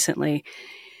me recently,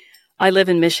 I live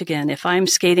in Michigan. If I'm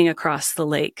skating across the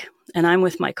lake and I'm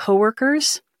with my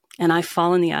coworkers and I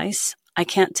fall in the ice, I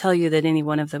can't tell you that any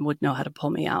one of them would know how to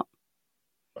pull me out.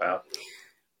 Wow.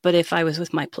 But if I was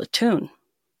with my platoon,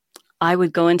 I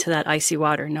would go into that icy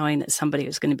water knowing that somebody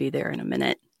was going to be there in a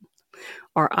minute,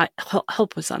 or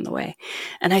help was on the way.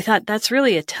 And I thought that's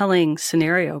really a telling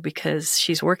scenario, because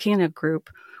she's working in a group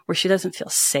where she doesn't feel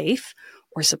safe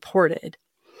or supported.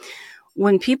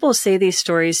 When people say these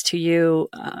stories to you,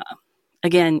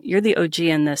 again, you're the OG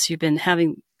in this. You've been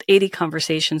having 80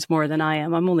 conversations more than I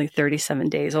am. I'm only 37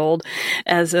 days old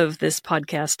as of this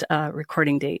podcast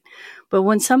recording date. But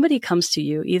when somebody comes to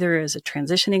you, either as a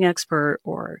transitioning expert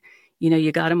or,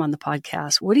 you got them on the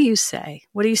podcast, what do you say?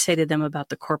 What do you say to them about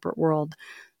the corporate world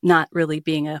not really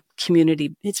being a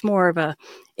community? It's more of a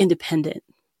independent.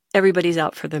 Everybody's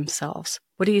out for themselves.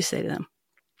 What do you say to them?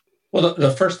 Well,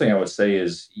 the first thing I would say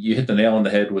is you hit the nail on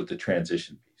the head with the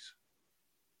transition piece.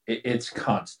 It's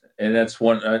constant. And that's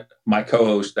one, my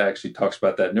co-host actually talks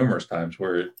about that numerous times,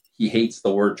 where he hates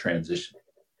the word transition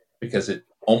because it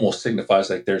almost signifies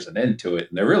like there's an end to it.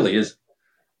 And there really isn't,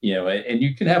 and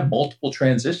you can have multiple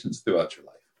transitions throughout your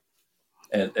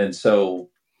life. And so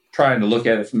trying to look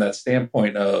at it from that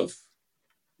standpoint of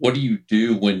what do you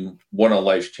do when one of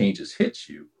life's changes hits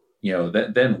you,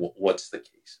 then what's the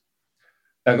case?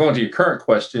 Now, going to your current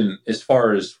question, as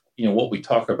far as, what we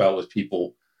talk about with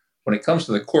people, when it comes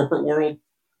to the corporate world,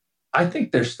 I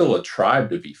think there's still a tribe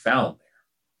to be found there.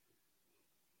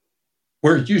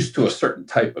 We're used to a certain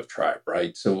type of tribe,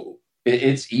 right? So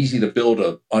it's easy to build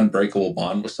an unbreakable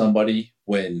bond with somebody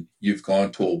when you've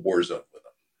gone to a war zone with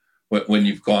them, when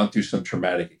you've gone through some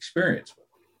traumatic experience with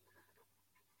them.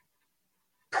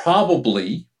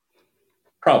 Probably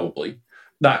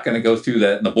not going to go through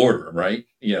that in the boardroom, right?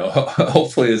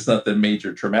 Hopefully it's nothing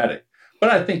major traumatic,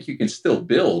 but I think you can still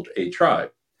build a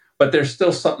tribe. But there's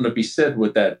still something to be said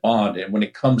with that bond. And when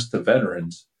it comes to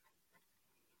veterans,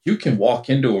 you can walk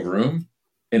into a room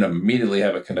and immediately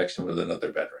have a connection with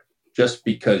another veteran just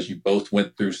because you both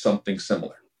went through something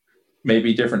similar.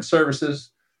 Maybe different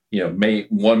services,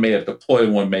 one may have deployed,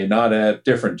 one may not have,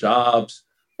 different jobs,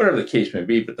 whatever the case may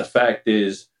be. But the fact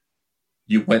is,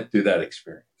 you went through that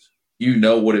experience. You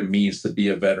know what it means to be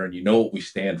a veteran. You know what we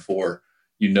stand for.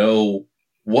 You know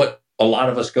what a lot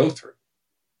of us go through.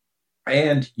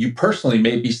 And you personally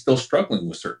may be still struggling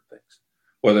with certain things,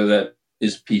 whether that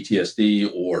is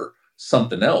PTSD or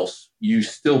something else. You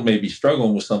still may be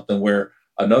struggling with something where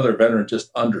another veteran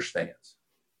just understands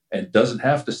and doesn't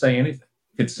have to say anything.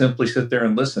 You can simply sit there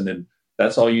and listen. And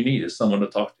that's all you need is someone to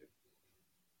talk to.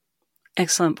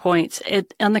 Excellent points.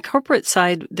 On the corporate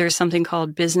side, there's something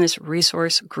called business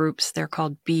resource groups. They're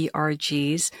called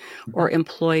BRGs, or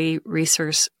employee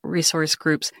resource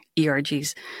groups,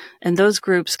 ERGs. And those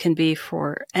groups can be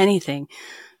for anything.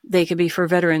 They can be for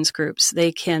veterans groups.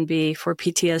 They can be for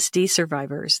PTSD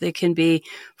survivors. They can be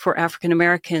for African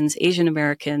Americans, Asian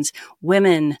Americans,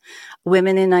 women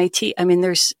in IT. I mean,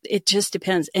 it just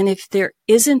depends. And if there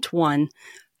isn't one,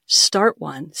 start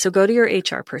one. So go to your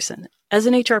HR person. As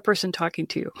an HR person talking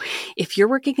to you, if you're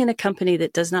working in a company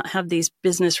that does not have these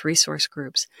business resource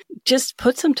groups, just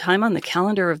put some time on the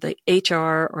calendar of the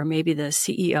HR or maybe the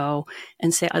CEO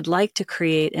and say, I'd like to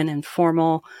create an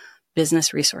informal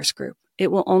business resource group.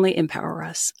 It will only empower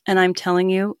us. And I'm telling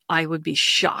you, I would be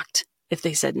shocked if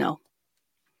they said no.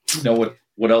 You know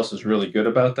what else is really good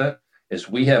about that is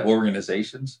we have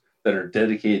organizations that are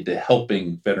dedicated to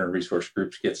helping veteran resource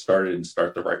groups get started and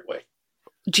start the right way.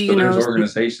 Do you know there's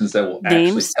organizations that will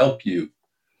actually help you?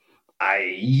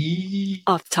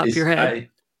 Off the top of your head.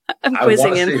 I'm I quizzing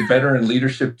want to him. say Veteran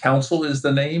Leadership Council is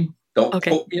the name. Don't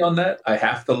Okay. quote me on that. I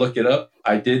have to look it up.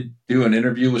 I did do an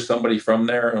interview with somebody from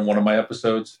there in one of my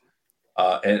episodes.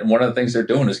 And one of the things they're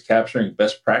doing is capturing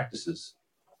best practices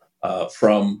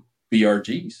from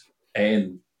BRGs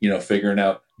and, figuring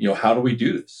out, how do we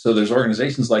do this? So there's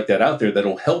organizations like that out there that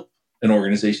will help an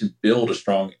organization build a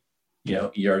strong,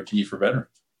 ERG for veterans.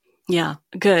 Yeah,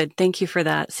 good. Thank you for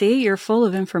that. See, you're full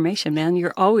of information, man.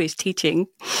 You're always teaching,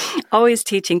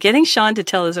 getting Sean to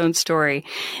tell his own story.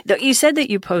 You said that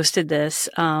you posted this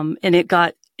and it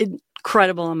got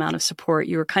incredible amount of support.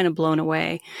 You were kind of blown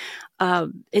away.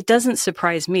 It doesn't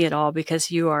surprise me at all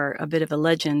because you are a bit of a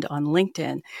legend on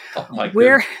LinkedIn. Oh my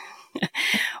goodness.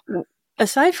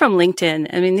 Aside from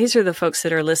LinkedIn, I mean, these are the folks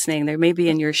that are listening. They may be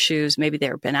in your shoes. Maybe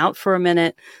they've been out for a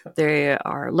minute. They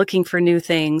are looking for new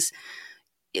things.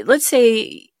 Let's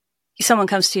say someone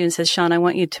comes to you and says, Sean, I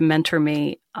want you to mentor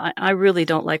me. I really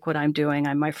don't like what I'm doing.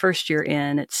 I'm my first year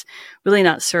in. It's really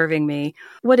not serving me.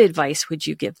 What advice would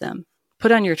you give them?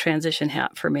 Put on your transition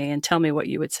hat for me and tell me what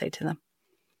you would say to them.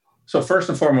 So first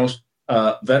and foremost,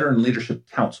 Veteran Leadership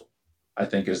Council, I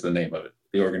think is the name of it,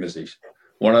 the organization.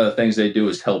 One of the things they do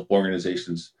is help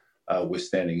organizations with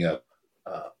standing up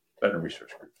veteran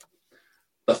resource groups.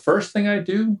 The first thing I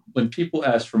do when people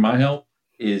ask for my help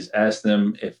is ask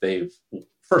them if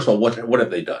first of all, what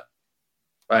have they done?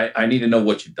 Right? I need to know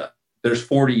what you've done. There's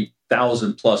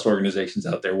 40,000 plus organizations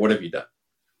out there. What have you done?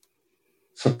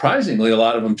 Surprisingly, a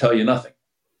lot of them tell you nothing,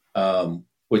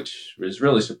 which is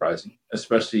really surprising,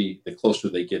 especially the closer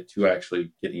they get to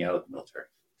actually getting out of the military.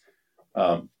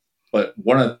 But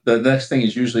one of the next thing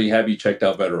is usually have you checked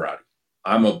out Veterati.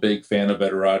 I'm a big fan of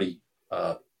Veterati.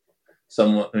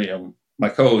 My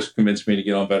co-host convinced me to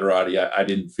get on Veterati. I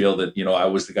didn't feel that, I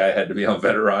was the guy who had to be on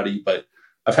Veterati, but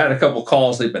I've had a couple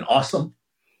calls. They've been awesome.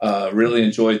 Really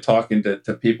enjoyed talking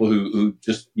to people who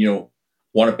just,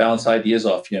 want to bounce ideas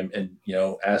off you and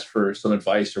ask for some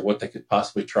advice or what they could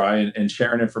possibly try and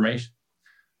sharing information.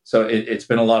 So it's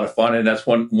been a lot of fun. And that's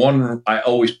one I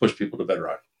always push people to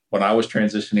Veterati. When I was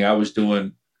transitioning, I was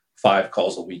doing 5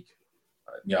 calls a week.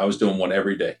 I was doing one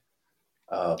every day.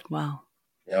 Wow.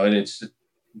 And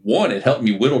it helped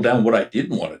me whittle down what I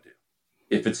didn't want to do.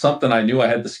 If it's something I knew I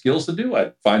had the skills to do,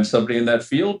 I'd find somebody in that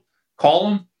field, call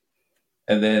them.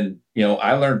 And then,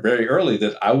 I learned very early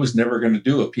that I was never going to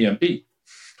do a PMP.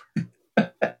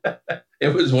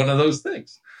 It was one of those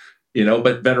things,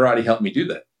 but Veterati helped me do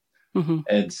that. Mm-hmm.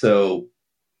 And so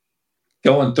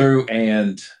going through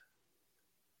and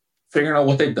figuring out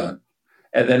what they've done.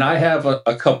 And then I have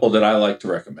a couple that I like to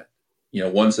recommend,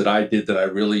 ones that I did that I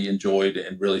really enjoyed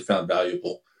and really found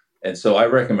valuable. And so I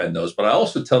recommend those, but I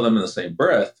also tell them in the same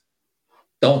breath,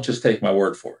 don't just take my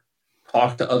word for it.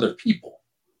 Talk to other people.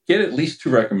 Get at least 2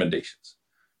 recommendations,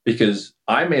 because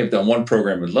I may have done one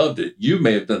program and loved it. You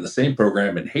may have done the same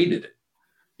program and hated it.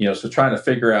 So trying to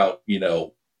figure out,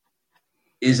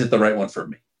 is it the right one for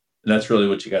me? And that's really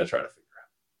what you got to try to figure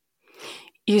out.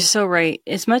 You're so right.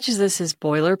 As much as this is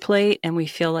boilerplate and we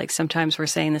feel like sometimes we're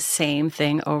saying the same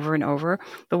thing over and over,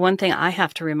 the one thing I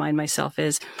have to remind myself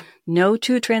is no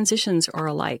 2 transitions are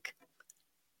alike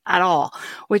at all,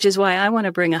 which is why I want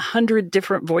to bring 100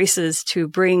 different voices to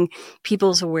bring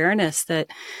people's awareness that,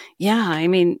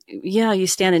 you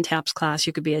stand in TAPS class,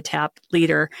 you could be a TAP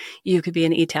leader, you could be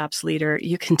an ETAPS leader,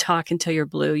 you can talk until you're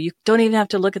blue. You don't even have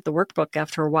to look at the workbook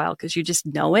after a while because you just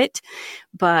know it,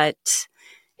 but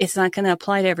it's not going to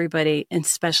apply to everybody,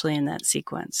 especially in that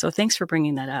sequence. So thanks for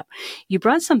bringing that up. You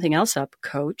brought something else up,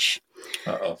 Coach.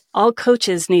 Uh-oh. All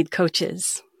coaches need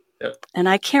coaches. Yep. And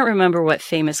I can't remember what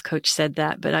famous coach said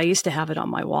that, but I used to have it on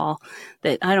my wall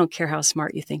that I don't care how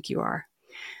smart you think you are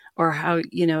or how,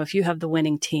 if you have the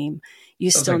winning team,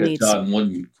 you Sounds still like a need John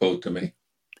Wooden quote to me.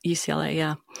 UCLA.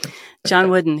 Yeah. John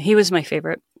Wooden. He was my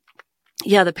favorite.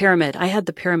 Yeah. The pyramid. I had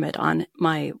the pyramid on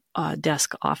my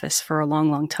desk office for a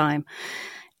long, long time.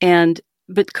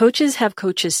 But coaches have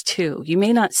coaches too. You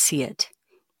may not see it,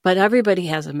 but everybody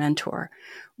has a mentor.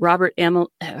 Robert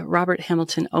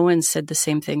Hamilton Owens said the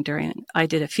same thing I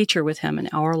did a feature with him, an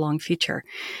hour-long feature.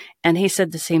 And he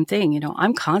said the same thing,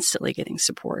 I'm constantly getting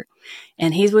support.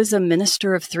 And he was a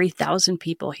minister of 3,000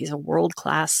 people. He's a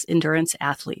world-class endurance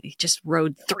athlete. He just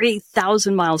rode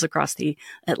 3,000 miles across the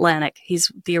Atlantic.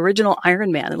 He's the original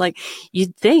Ironman. Like,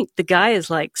 you'd think the guy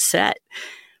is like set,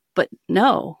 but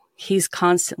no. He's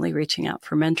constantly reaching out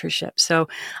for mentorship. So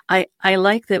I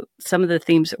like that some of the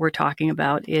themes that we're talking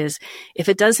about is if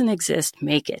it doesn't exist,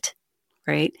 make it,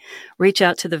 right? Reach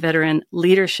out to the Veteran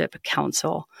Leadership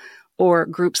Council or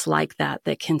groups like that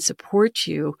can support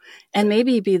you and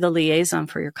maybe be the liaison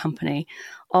for your company.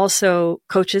 Also,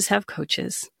 coaches have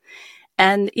coaches.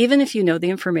 And even if you know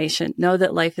the information, know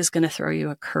that life is going to throw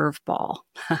you a curveball.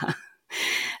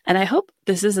 And I hope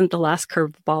this isn't the last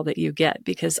curveball that you get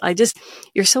because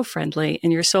you're so friendly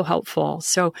and you're so helpful.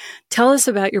 So tell us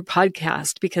about your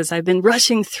podcast because I've been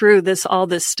rushing through all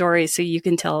this story so you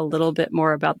can tell a little bit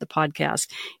more about the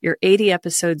podcast. You're 80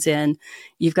 episodes in.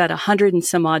 You've got 100 and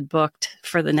some odd booked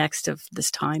for the next of this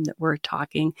time that we're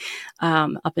talking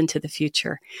up into the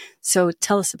future. So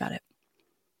tell us about it.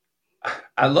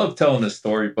 I love telling this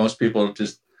story. Most people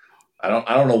I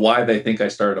don't know why they think I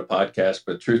started a podcast,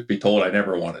 but truth be told, I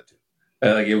never wanted to.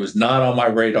 Like, it was not on my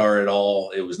radar at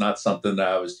all. It was not something that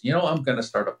I was, I'm going to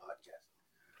start a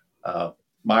podcast.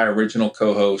 My original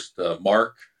co-host,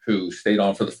 Mark, who stayed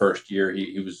on for the first year,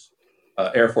 he was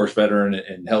Air Force veteran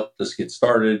and helped us get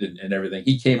started and everything.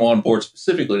 He came on board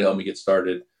specifically to help me get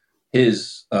started.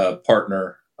 His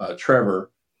partner,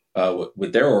 Trevor,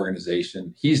 with their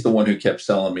organization, he's the one who kept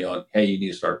selling me on, hey, you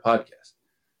need to start a podcast.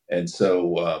 And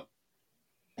so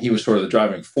he was sort of the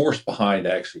driving force behind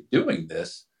actually doing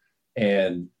this.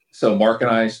 And so Mark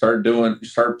and I started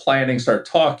planning, started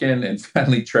talking, and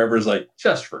finally Trevor's like,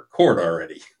 just record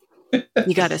already.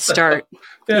 You got to start.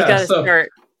 Yeah, you got to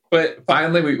start. But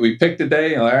finally we picked a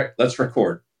day and all right, let's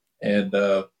record. And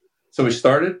so we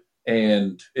started,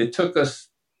 and it took us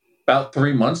about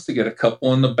 3 months to get a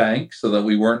couple in the bank so that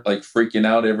we weren't like freaking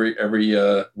out every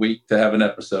week to have an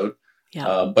episode.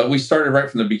 Yeah. But we started right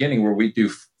from the beginning where we do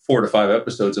 4 to 5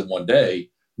 episodes in one day.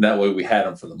 And that way we had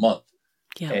them for the month.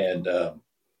 Yeah. And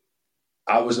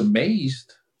I was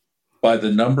amazed by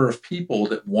the number of people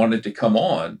that wanted to come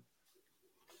on,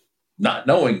 not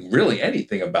knowing really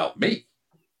anything about me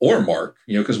or Mark,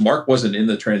 because Mark wasn't in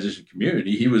the transition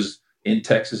community. He was in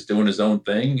Texas doing his own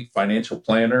thing, financial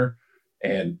planner.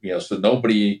 And, so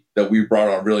nobody that we brought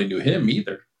on really knew him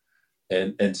either.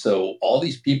 And so all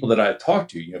these people that I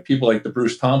talked to, people like the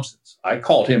Bruce Thompsons, I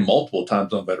called him multiple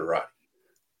times on Veterati.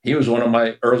 He was one of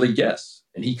my early guests,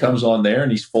 and he comes on there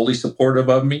and he's fully supportive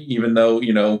of me, even though,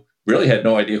 really had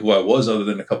no idea who I was other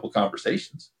than a couple of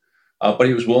conversations, but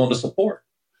he was willing to support.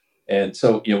 And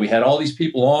so, we had all these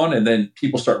people on, and then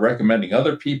people start recommending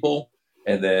other people,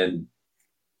 and then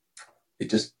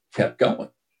it just kept going.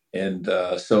 And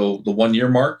so the 1 year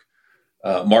mark,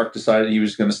 Mark decided he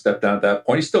was going to step down at that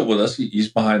point. He's still with us.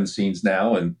 He's behind the scenes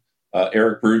now. And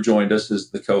Eric Brew joined us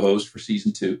as the co-host for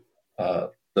season 2.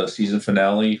 The season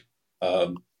finale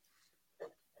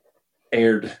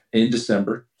aired in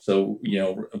December. So,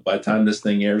 by the time this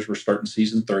thing airs, we're starting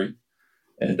season 3.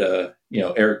 And,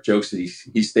 Eric jokes that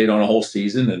he stayed on a whole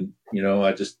season. And,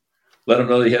 I just let him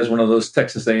know that he has one of those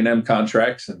Texas A&M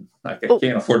contracts, and I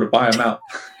can't afford to buy him out.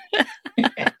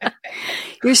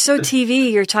 You're so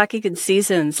TV. You're talking in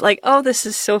seasons. Like, oh, this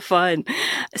is so fun.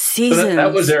 Seasons. So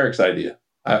that was Eric's idea.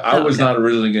 I was not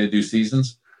originally going to do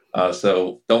seasons.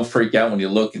 So don't freak out when you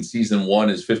look. And season 1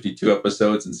 is 52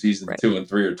 episodes, and season 2 and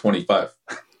 3 are 25.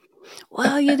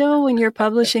 Well, when you're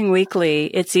publishing weekly,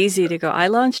 it's easy to go. I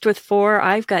launched with 4.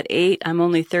 I've got 8. I'm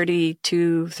only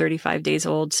 32, 35 days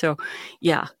old. So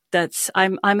yeah,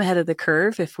 I'm ahead of the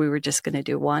curve if we were just going to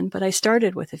do 1, but I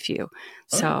started with a few.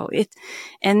 So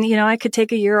I could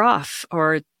take a year off,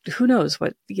 or who knows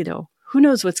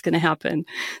what's going to happen.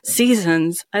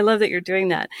 Seasons. I love that you're doing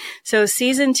that. So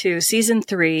season 2, season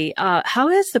 3, how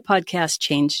has the podcast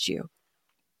changed you?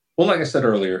 Well, like I said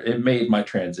earlier, it made my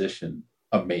transition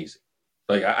amazing.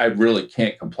 Like, I really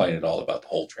can't complain at all about the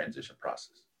whole transition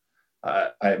process.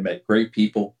 I met great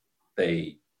people.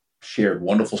 They shared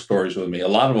wonderful stories with me. A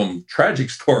lot of them tragic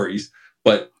stories,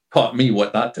 but taught me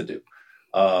what not to do.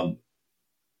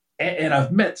 and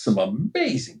I've met some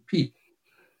amazing people.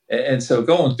 And so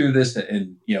going through this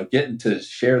and getting to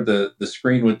share the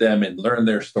screen with them and learn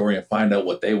their story and find out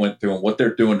what they went through and what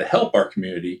they're doing to help our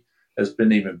community has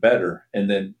been even better. And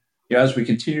then, as we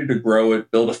continue to grow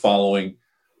it, build a following,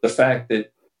 the fact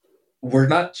that we're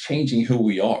not changing who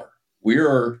we are. We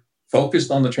are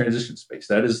focused on the transition space.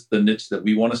 That is the niche that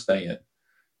we want to stay in.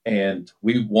 And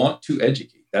we want to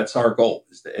educate. That's our goal,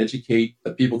 is to educate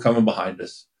the people coming behind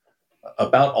us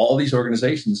about all these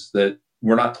organizations that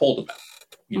we're not told about.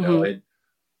 And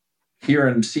here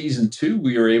in season 2,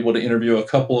 we were able to interview a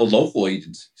couple of local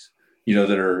agencies,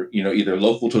 that are, either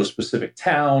local to a specific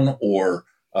town, or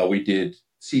we did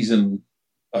season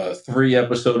 3,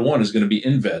 episode 1 is going to be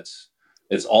InVets.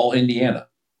 It's all Indiana,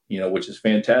 which is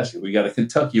fantastic. We got a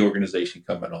Kentucky organization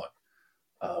coming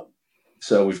on.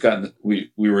 So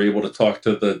we were able to talk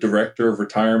to the director of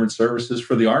retirement services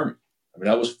for the Army. I mean,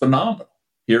 that was phenomenal.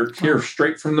 Hear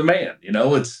straight from the man.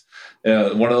 It's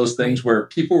one of those things where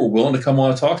people were willing to come on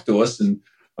and talk to us. And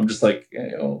I'm just like,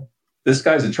 this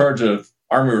guy's in charge of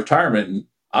Army retirement, and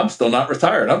I'm still not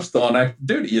retired. I'm still on active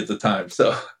duty at the time.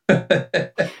 So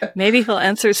maybe he'll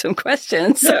answer some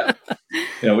questions. Yeah.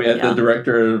 We had the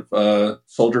director of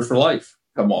Soldier for Life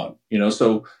come on,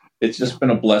 so it's just been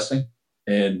a blessing.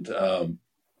 And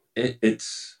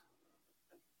it's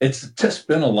just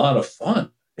been a lot of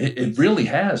fun. It really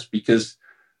has, because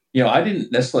I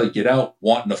didn't necessarily get out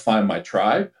wanting to find my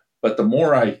tribe, but the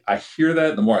more I hear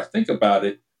that, the more I think about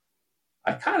it,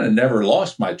 I kind of never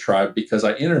lost my tribe, because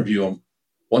I interview them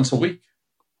once a week.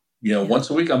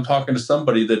 Once a week, I'm talking to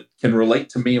somebody that can relate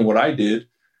to me and what I did,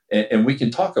 and we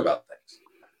can talk about things.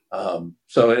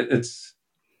 So it's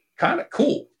kind of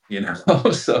cool,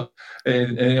 so,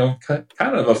 and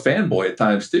kind of a fanboy at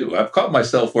times too. I've caught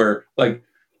myself where, like,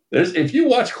 if you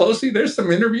watch closely, there's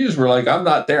some interviews where, like, I'm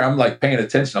not there. I'm like paying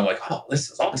attention. I'm like, oh, this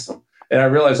is awesome. And I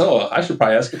realize, I should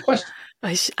probably ask a question.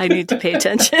 I need to pay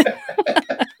attention.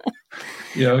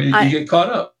 You get caught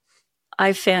up.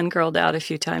 I've fangirled out a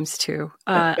few times too.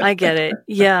 I get it.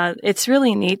 Yeah, it's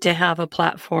really neat to have a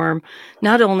platform,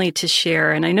 not only to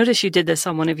share. And I noticed you did this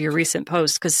on one of your recent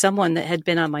posts, because someone that had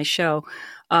been on my show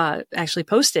actually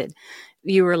posted.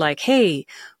 You were like, hey,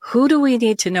 who do we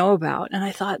need to know about? And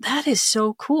I thought, that is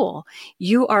so cool.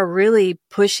 You are really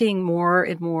pushing more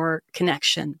and more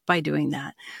connection by doing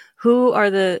that. Who are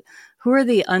the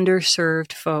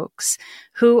underserved folks?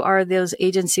 Who are those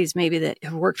agencies maybe that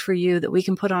have worked for you that we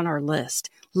can put on our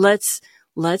list? Let's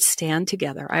stand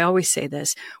together. I always say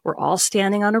this. We're all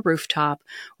standing on a rooftop.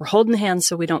 We're holding hands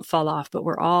so we don't fall off, but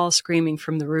we're all screaming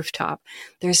from the rooftop.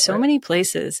 There's so many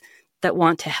places that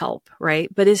want to help, right?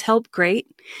 But is help great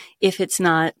if it's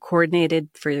not coordinated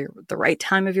for the right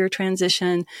time of your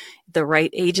transition, the right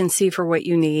agency for what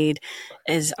you need?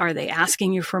 Are they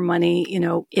asking you for money?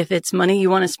 If it's money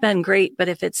you want to spend, great. But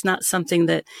if it's not something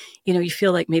that, you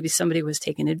feel like maybe somebody was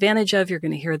taken advantage of, you're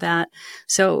going to hear that.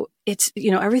 So it's,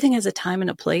 everything has a time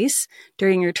and a place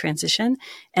during your transition.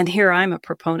 And here I'm a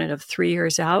proponent of 3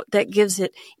 years out. That gives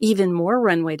it even more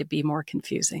runway to be more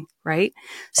confusing, right?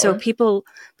 So people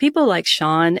like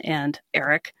Sean and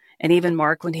Eric and even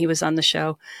Mark, when he was on the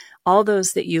show, all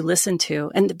those that you listen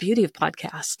to, and the beauty of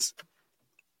podcasts,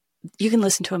 you can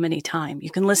listen to them anytime.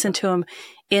 You can listen to them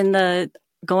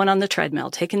going on the treadmill,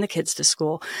 taking the kids to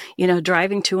school,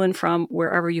 driving to and from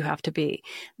wherever you have to be.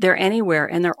 They're anywhere,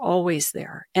 and they're always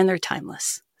there, and they're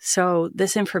timeless. So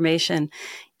this information,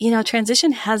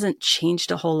 transition hasn't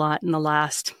changed a whole lot in the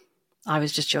last, I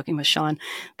was just joking with Sean,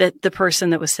 that the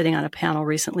person that was sitting on a panel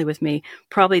recently with me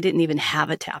probably didn't even have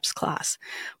a TAPS class.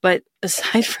 But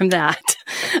aside from that,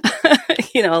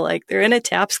 like they're in a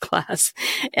TAPS class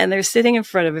and they're sitting in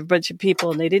front of a bunch of people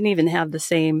and they didn't even have the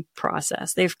same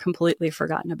process. They've completely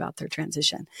forgotten about their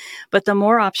transition. But the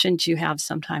more options you have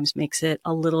sometimes makes it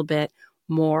a little bit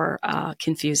more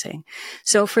confusing.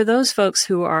 So for those folks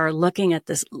who are looking at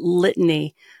this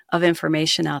litany of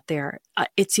information out there,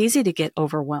 it's easy to get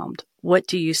overwhelmed. What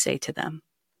do you say to them?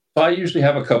 So I usually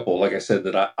have a couple, like I said,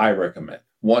 that I recommend.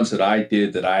 Ones that I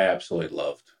did that I absolutely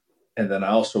loved. And then I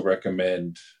also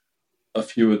recommend a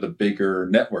few of the bigger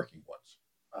networking ones.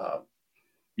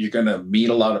 You're going to meet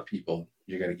a lot of people.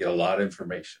 You're going to get a lot of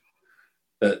information.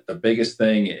 The biggest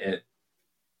thing,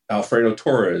 Alfredo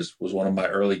Torres was one of my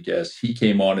early guests. He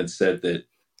came on and said that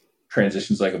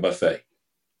transition's like a buffet.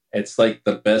 It's like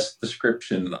the best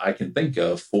description I can think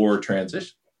of for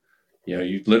transition.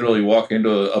 You literally walk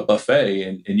into a buffet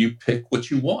and you pick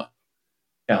what you want.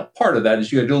 Now, part of that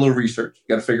is you got to do a little research.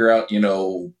 You got to figure out,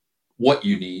 what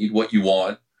you need, what you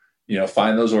want.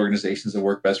 find those organizations that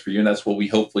work best for you. And that's what we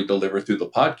hopefully deliver through the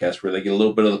podcast, where they get a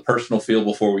little bit of the personal feel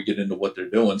before we get into what they're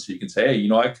doing. So you can say,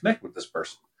 hey, I connect with this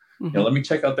person. Mm-hmm. Let me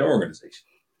check out their organization.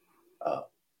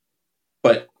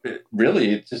 But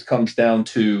it just comes down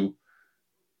to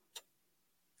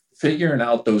figuring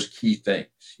out those key things.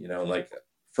 Like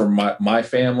for my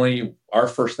family, our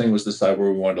first thing was decide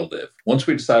where we wanted to live. Once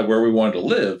we decide where we wanted to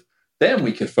live, then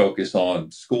we could focus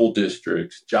on school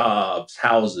districts, jobs,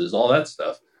 houses, all that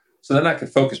stuff. So then I could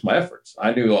focus my efforts.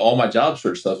 I knew all my job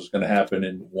search stuff was going to happen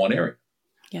in one area.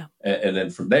 Yeah. And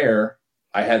then from there,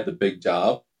 I had the big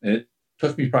job, and it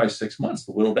took me probably 6 months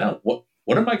to whittle down. What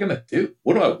am I going to do?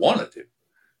 What do I want to do?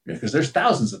 Because there's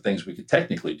thousands of things we could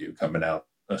technically do coming out,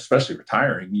 especially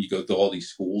retiring. You go through all these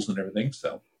schools and everything.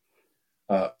 So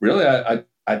really, I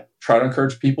try to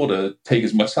encourage people to take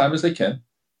as much time as they can.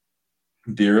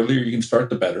 The earlier you can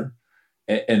start, the better.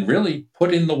 And really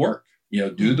put in the work.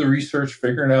 Do the research,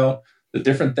 figuring out the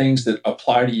different things that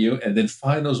apply to you, and then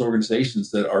find those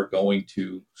organizations that are going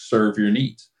to serve your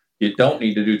needs. You don't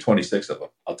need to do 26 of them.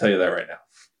 I'll tell you that right now.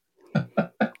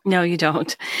 No, you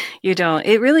don't. You don't.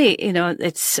 It really,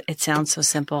 it sounds so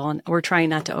simple, and we're trying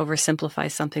not to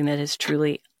oversimplify something that is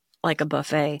truly like a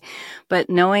buffet. But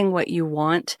knowing what you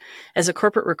want as a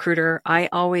corporate recruiter, I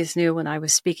always knew when I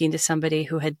was speaking to somebody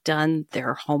who had done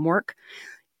their homework.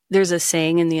 There's a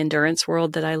saying in the endurance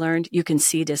world that I learned: you can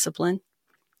see discipline.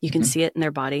 You can see it in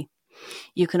their body.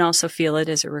 You can also feel it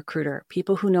as a recruiter.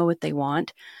 People who know what they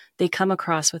want, they come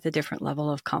across with a different level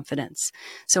of confidence.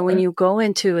 So when you go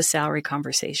into a salary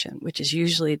conversation, which is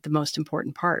usually the most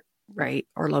important part, right?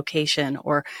 Or location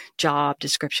or job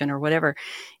description or whatever,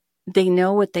 they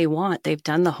know what they want. They've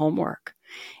done the homework,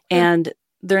 and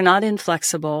they're not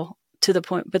inflexible to the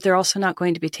point, but they're also not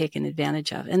going to be taken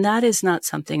advantage of. And that is not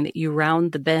something that you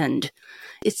round the bend.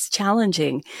 It's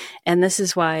challenging. And this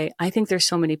is why I think there's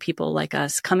so many people like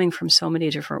us coming from so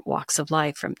many different walks of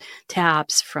life, from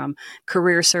TAPS, from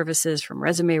career services, from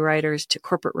resume writers to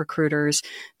corporate recruiters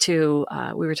to,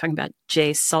 we were talking about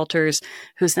Jay Salters,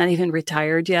 who's not even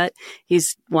retired yet.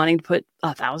 He's wanting to put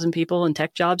 1,000 people in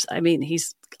tech jobs. I mean,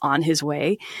 he's on his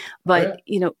way, but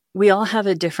we all have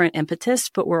a different impetus,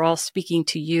 but we're all speaking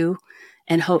to you,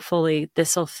 and hopefully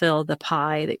this will fill the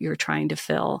pie that you're trying to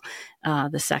fill,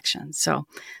 the section. So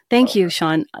thank you,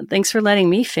 Sean. Thanks for letting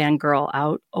me fangirl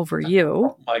out over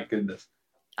you. Oh, my goodness.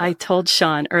 I told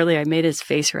Sean earlier, I made his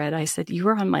face red. I said, you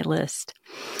were on my list.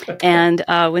 And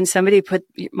when somebody put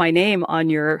my name on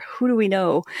your Who Do We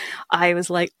Know, I was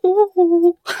like,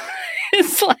 ooh.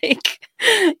 It's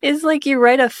like you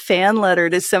write a fan letter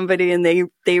to somebody and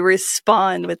they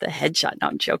respond with a headshot. No,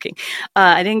 I'm joking.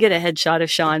 I didn't get a headshot of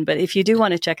Sean, but if you do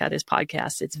want to check out his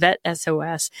podcast, it's Vet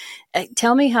SOS.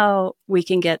 Tell me how we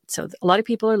can get, so a lot of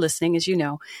people are listening, as you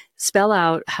know, spell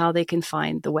out how they can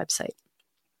find the website.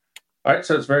 All right.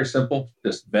 So it's very simple.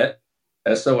 Just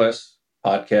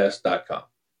vetsospodcast.com.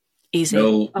 Easy.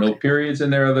 No periods in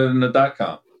there other than the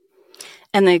 .com.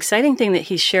 And the exciting thing that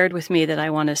he shared with me that I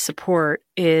want to support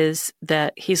is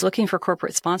that he's looking for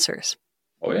corporate sponsors.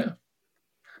 Oh, yeah.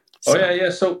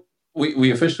 So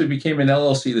we officially became an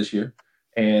LLC this year.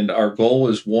 And our goal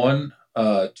is, one,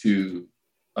 to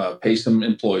pay some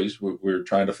employees. We're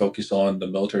trying to focus on the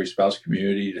military spouse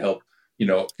community to help,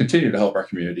 continue to help our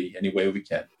community any way we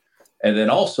can. And then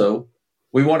also,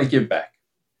 we want to give back.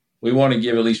 We want to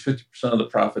give at least 50% of the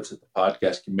profits that the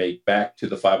podcast can make back to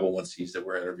the 501(c)s that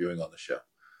we're interviewing on the show.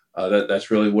 That's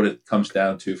really what it comes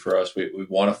down to for us. We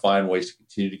want to find ways to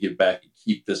continue to give back and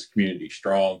keep this community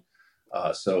strong.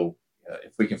 So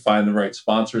if we can find the right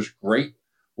sponsors, great.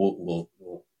 We'll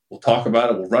talk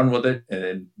about it. We'll run with it,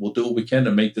 and we'll do what we can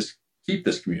to keep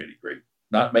this community great.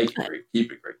 Not make it great,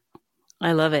 keep it great.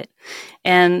 I love it.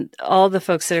 And all the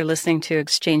folks that are listening to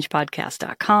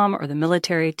exchangepodcast.com or the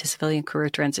Military to Civilian Career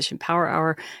Transition Power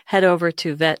Hour, head over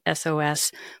to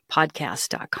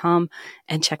vetsospodcast.com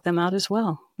and check them out as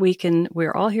well.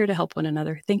 We're all here to help one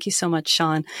another. Thank you so much,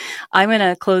 Sean. I'm going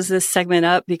to close this segment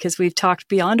up because we've talked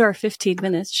beyond our 15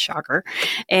 minutes, shocker.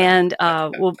 And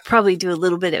we'll probably do a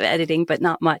little bit of editing, but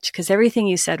not much, because everything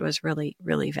you said was really,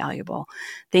 really valuable.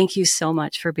 Thank you so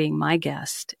much for being my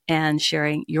guest and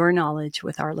sharing your knowledge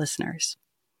with our listeners.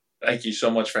 Thank you so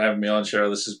much for having me on,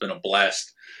 Cheryl. This has been a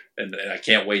blast. And I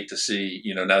can't wait to see,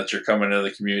 now that you're coming into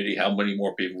the community, how many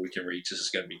more people we can reach. This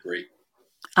is going to be great.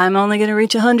 I'm only going to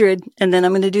reach 100 and then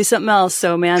I'm going to do something else.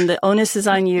 So man, the onus is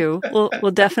on you. We're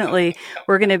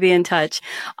going to be in touch.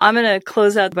 I'm going to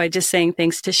close out by just saying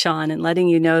thanks to Sean and letting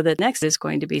you know that next is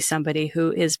going to be somebody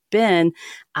who has been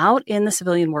out in the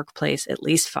civilian workplace at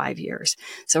least 5 years.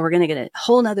 So we're going to get a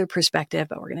whole nother perspective,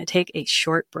 but we're going to take a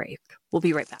short break. We'll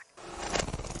be right back.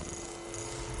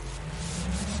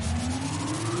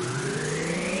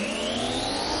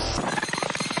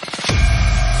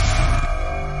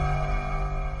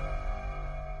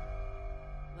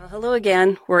 Hello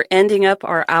again. We're ending up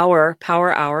our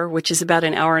power hour, which is about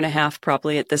an hour and a half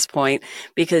probably at this point,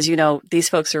 because, these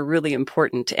folks are really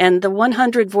important. And the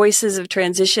 100 voices of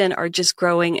transition are just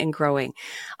growing and growing.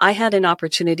 I had an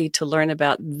opportunity to learn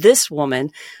about this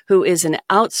woman who is an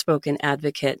outspoken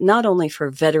advocate, not only for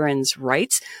veterans'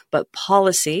 rights, but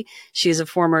policy. She's a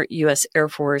former U.S. Air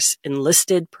Force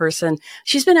enlisted person.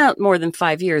 She's been out more than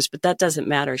 5 years, but that doesn't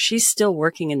matter. She's still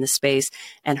working in the space,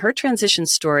 and her transition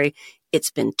story, it's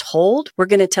been told. We're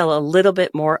going to tell a little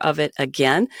bit more of it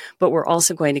again, but we're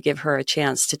also going to give her a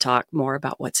chance to talk more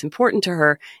about what's important to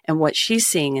her and what she's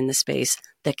seeing in the space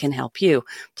that can help you.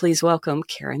 Please welcome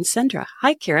Karen Sendra.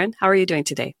 Hi, Karen. How are you doing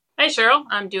today? Hi, Cheryl.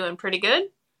 I'm doing pretty good.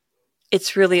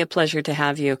 It's really a pleasure to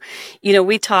have you.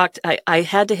 We talked, I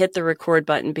had to hit the record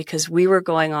button because we were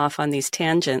going off on these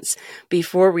tangents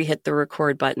before we hit the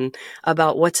record button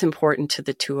about what's important to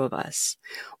the two of us.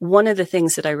 One of the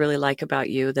things that I really like about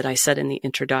you that I said in the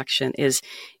introduction is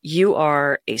you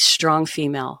are a strong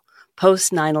female,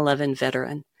 post 9/11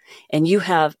 veteran, and you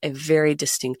have a very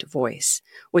distinct voice,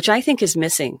 which I think is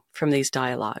missing from these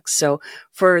dialogues. So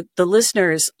for the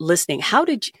listeners listening,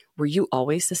 were you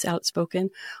always this outspoken,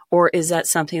 or is that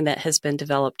something that has been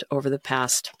developed over the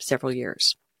past several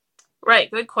years? Right.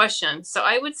 Good question. So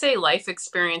I would say life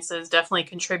experiences definitely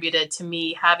contributed to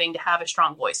me having to have a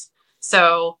strong voice.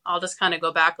 So I'll just kind of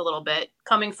go back a little bit.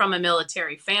 Coming from a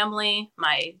military family,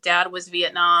 my dad was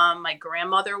Vietnam, my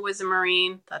grandmother was a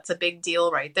Marine. That's a big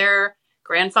deal right there.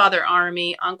 Grandfather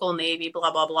Army, uncle Navy,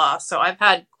 blah, blah, blah. So I've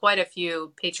had quite a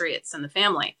few patriots in the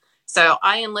family. So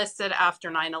I enlisted after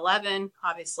 9/11,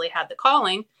 obviously had the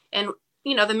calling. And,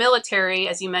 the military,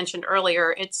 as you mentioned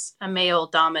earlier, it's a male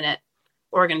dominant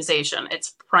organization.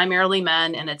 It's primarily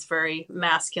men, and it's very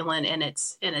masculine in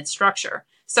its structure.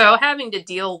 So having to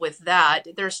deal with that,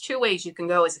 there's two ways you can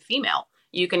go as a female.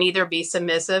 You can either be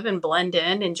submissive and blend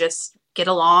in and just get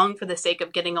along for the sake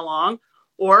of getting along,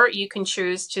 or you can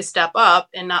choose to step up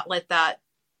and not let that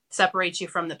separate you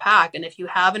from the pack. And if you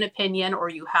have an opinion or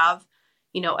you have,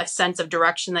 a sense of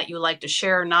direction that you like to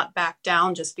share, not back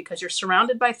down just because you're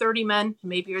surrounded by 30 men.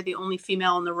 Maybe you're the only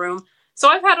female in the room. So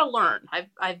I've had to learn.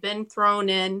 I've been thrown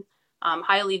in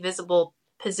highly visible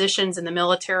positions in the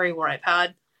military where I've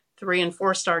had 3- and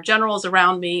 4-star generals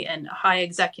around me and high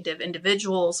executive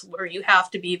individuals where you have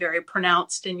to be very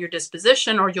pronounced in your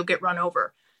disposition or you'll get run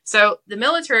over. So the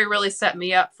military really set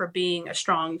me up for being a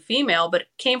strong female, but it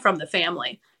came from the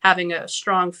family. Having a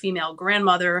strong female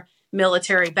grandmother,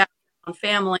 military background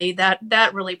family,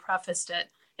 that really prefaced it.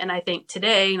 And I think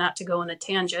today, not to go on a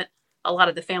tangent, a lot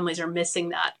of the families are missing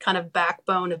that kind of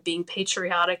backbone of being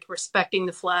patriotic, respecting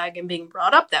the flag, and being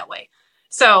brought up that way.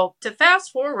 So to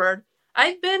fast forward,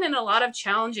 I've been in a lot of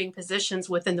challenging positions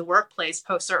within the workplace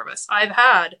post-service. I've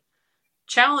had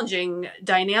challenging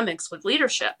dynamics with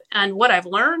leadership. And what I've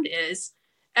learned is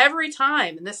every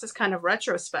time, and this is kind of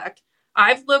retrospect,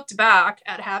 I've looked back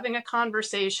at having a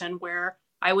conversation where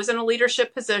I was in a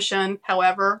leadership position.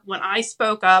 However, when I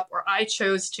spoke up or I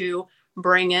chose to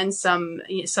bring in some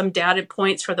data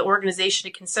points for the organization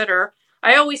to consider,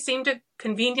 I always seem to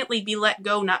conveniently be let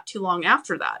go not too long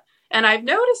after that. And I've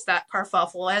noticed that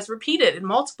kerfuffle has repeated in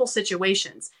multiple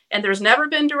situations. And there's never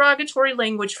been derogatory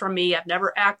language from me. I've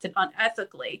never acted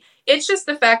unethically. It's just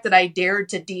the fact that I dared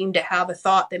to deem to have a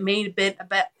thought that may have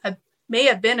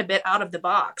been a bit out of the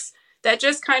box. That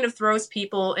just kind of throws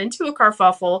people into a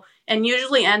kerfuffle and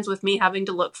usually ends with me having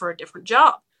to look for a different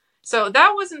job. So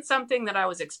that wasn't something that I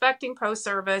was expecting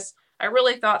post-service. I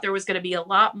really thought there was going to be a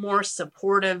lot more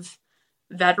supportive,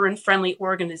 veteran-friendly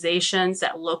organizations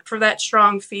that looked for that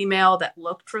strong female, that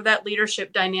looked for that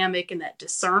leadership dynamic and that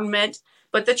discernment.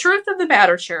 But the truth of the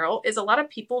matter, Cheryl, is a lot of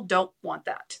people don't want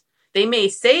that. They may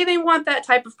say they want that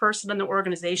type of person in the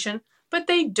organization, but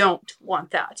they don't want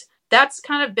that. That's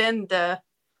kind of been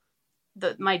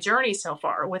my journey so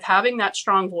far with having that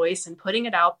strong voice and putting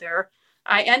it out there.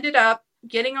 I ended up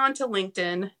getting onto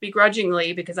LinkedIn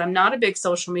begrudgingly because I'm not a big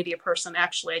social media person.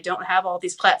 Actually, I don't have all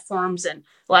these platforms. And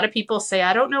a lot of people say,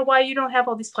 I don't know why you don't have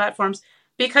all these platforms,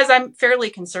 because I'm fairly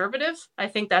conservative. I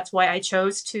think that's why I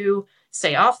chose to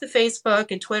stay off the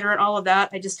Facebook and Twitter and all of that.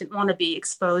 I just didn't want to be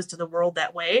exposed to the world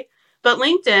that way. But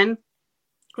LinkedIn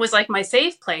was like my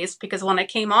safe place, because when I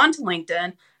came onto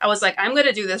LinkedIn, I was like, I'm going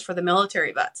to do this for the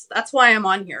military vets. That's why I'm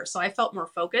on here. So I felt more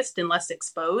focused and less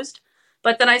exposed.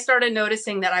 But then I started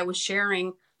noticing that I was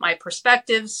sharing my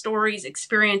perspectives, stories,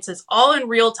 experiences, all in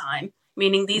real time,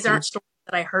 meaning these aren't stories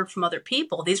that I heard from other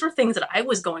people. These were things that I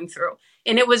was going through.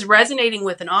 And it was resonating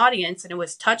with an audience, and it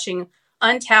was touching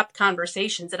untapped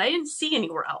conversations that I didn't see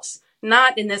anywhere else,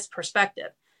 not in this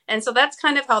perspective. And so that's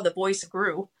kind of how the voice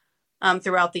grew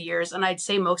throughout the years. And I'd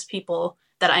say most people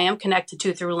that I am connected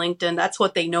to through LinkedIn, that's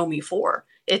what they know me for.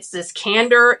 It's this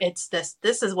candor. It's this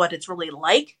is what it's really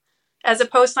like as a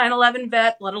post 9/11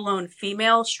 vet, let alone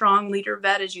female strong leader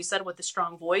vet, as you said, with a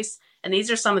strong voice. And these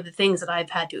are some of the things that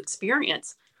I've had to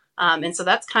experience. And so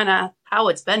that's kind of how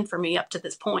it's been for me up to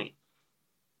this point.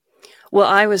 Well,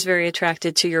 I was very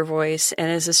attracted to your voice. And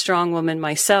as a strong woman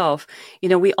myself,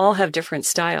 we all have different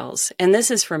styles. And this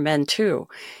is for men too.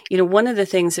 One of the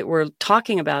things that we're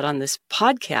talking about on this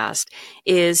podcast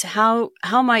is how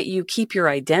might you keep your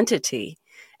identity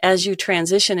as you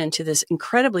transition into this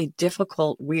incredibly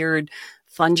difficult, weird,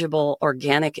 fungible,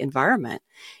 organic environment.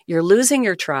 You're losing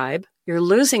your tribe. You're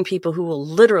losing people who will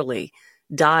literally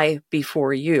die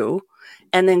before you.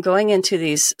 And then going into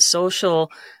these social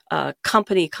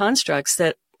company constructs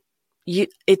that you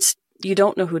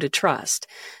don't know who to trust.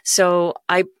 So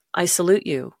I salute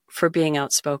you for being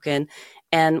outspoken.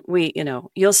 And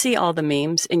you'll see all the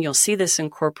memes, and you'll see this in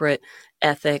corporate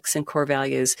ethics and core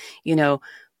values,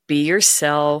 be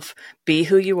yourself, be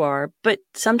who you are. But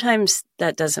sometimes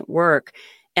that doesn't work.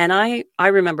 And I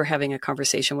remember having a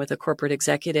conversation with a corporate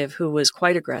executive who was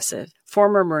quite aggressive,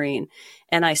 former Marine.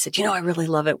 And I said, I really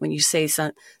love it when you say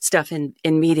some stuff in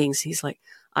meetings. He's like,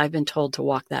 I've been told to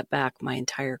walk that back my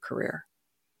entire career.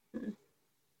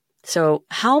 So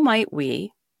how might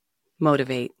we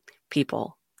motivate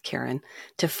people, Karen,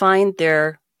 to find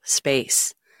their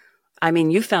space? I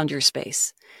mean, you found your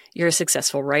space. You're a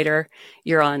successful writer.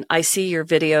 I see your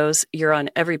videos. You're on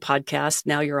every podcast.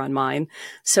 Now you're on mine.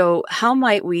 So how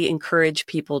might we encourage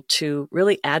people to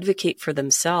really advocate for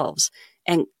themselves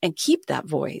and keep that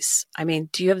voice? I mean,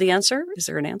 do you have the answer? Is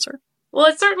there an answer? Well,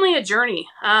 it's certainly a journey.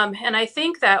 And I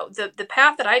think that the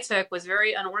path that I took was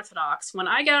very unorthodox. When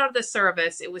I got out of the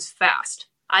service, it was fast.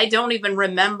 I don't even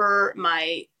remember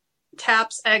my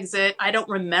TAPS exit. I don't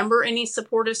remember any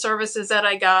supportive services that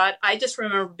I got. I just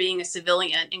remember being a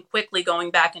civilian and quickly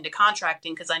going back into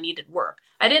contracting because I needed work.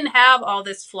 I didn't have all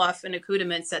this fluff and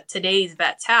accoutrements that today's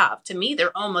vets have. To me,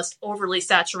 they're almost overly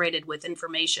saturated with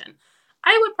information.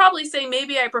 I would probably say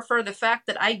maybe I prefer the fact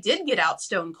that I did get out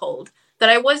stone cold, that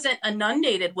I wasn't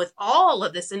inundated with all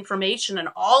of this information and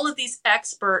all of these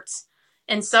experts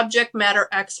and subject matter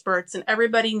experts and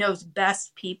everybody knows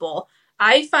best people.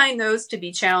 I find those to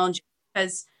be challenging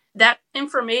because that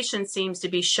information seems to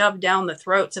be shoved down the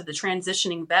throats of the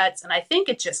transitioning vets, and I think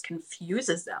it just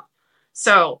confuses them.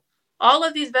 So all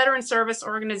of these veteran service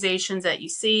organizations that you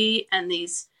see and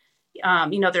these,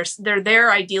 they're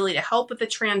there ideally to help with the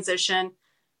transition.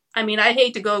 I mean, I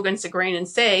hate to go against the grain and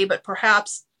say, but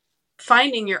perhaps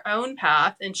finding your own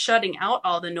path and shutting out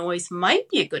all the noise might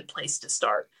be a good place to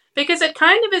start, because it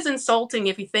kind of is insulting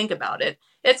if you think about it.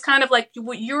 It's kind of like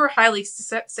you're highly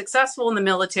successful in the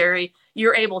military.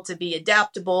 You're able to be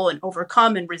adaptable and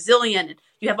overcome and resilient. And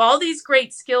you have all these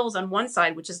great skills on one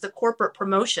side, which is the corporate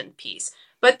promotion piece.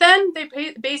 But then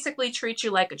they basically treat you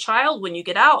like a child when you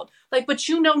get out. Like, but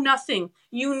you know nothing.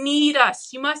 You need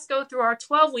us. You must go through our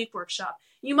 12-week workshop.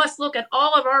 You must look at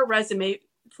all of our resume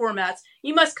formats.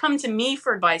 You must come to me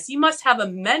for advice. You must have a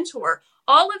mentor.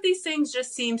 All of these things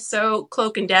just seem so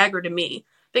cloak and dagger to me,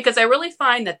 because I really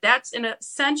find that that's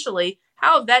essentially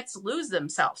how vets lose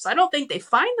themselves. I don't think they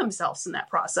find themselves in that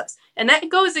process. And that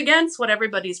goes against what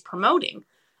everybody's promoting.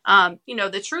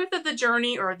 The truth of the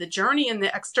journey, or the journey in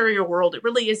the exterior world, it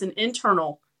really is an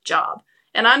internal job.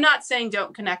 And I'm not saying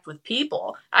don't connect with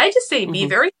people. I just say be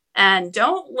very, and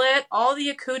don't let all the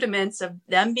accoutrements of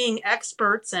them being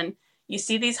experts, and you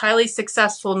see these highly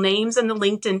successful names in the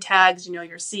LinkedIn tags, your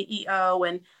CEO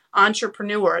and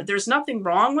entrepreneur. There's nothing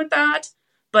wrong with that,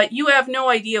 but you have no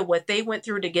idea what they went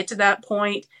through to get to that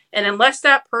point. And unless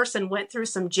that person went through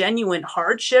some genuine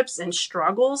hardships and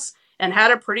struggles and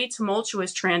had a pretty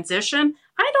tumultuous transition,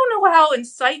 I don't know how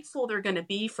insightful they're going to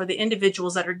be for the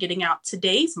individuals that are getting out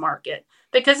today's market,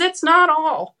 because it's not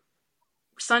all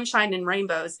sunshine and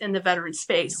rainbows in the veteran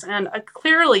space. And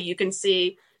clearly you can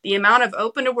see the amount of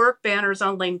open to work banners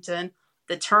on LinkedIn,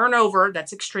 the turnover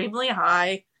that's extremely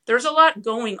high. There's a lot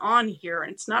going on here,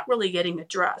 and it's not really getting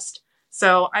addressed.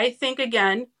 So I think,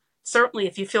 again, certainly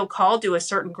if you feel called to a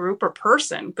certain group or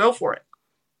person, go for it.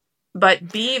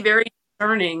 But be very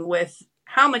discerning with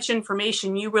how much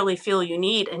information you really feel you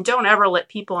need, and don't ever let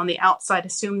people on the outside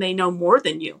assume they know more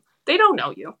than you. They don't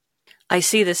know you. I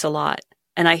see this a lot.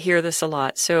 And I hear this a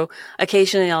lot. So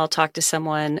occasionally I'll talk to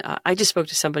someone. I just spoke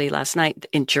to somebody last night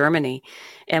in Germany,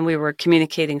 and we were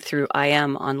communicating through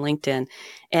IM on LinkedIn.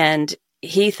 And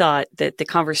he thought that the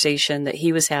conversation that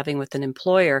he was having with an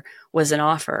employer was an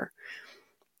offer.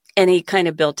 And he kind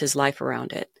of built his life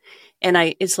around it. And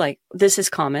it's like, this is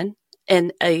common.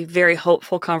 And a very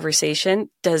hopeful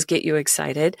conversation does get you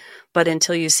excited, but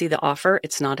until you see the offer,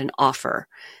 it's not an offer.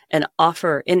 An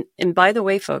offer, and by the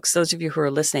way, folks, those of you who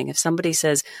are listening, if somebody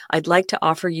says, I'd like to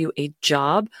offer you a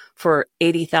job for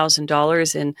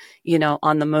 $80,000 in,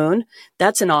 on the moon,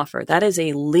 that's an offer. That is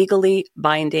a legally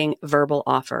binding verbal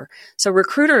offer. So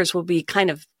recruiters will be kind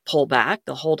of pull back.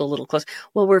 They'll hold a little close.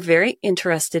 Well, we're very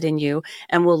interested in you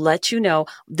and we'll let you know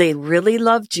they really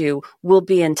loved you. We'll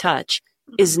be in touch.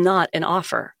 Is not an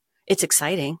offer. It's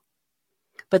exciting,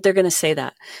 but they're going to say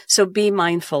that. So be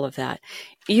mindful of that.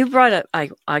 You brought up,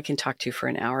 I can talk to you for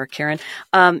an hour, Karen.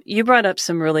 You brought up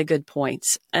some really good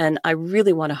points, and I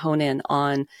really want to hone in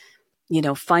on,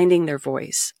 finding their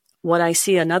voice. What I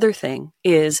see another thing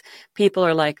is people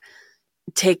are like,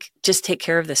 just take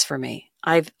care of this for me.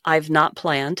 I've not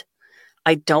planned.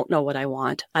 I don't know what I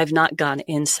want. I've not gone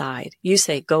inside. You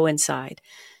say, go inside.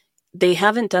 They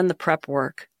haven't done the prep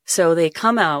work. So they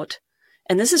come out,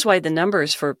 and this is why the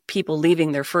numbers for people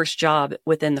leaving their first job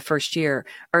within the first year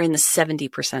are in the 70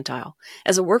 percentile.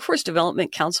 As a workforce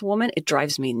development councilwoman, it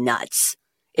drives me nuts.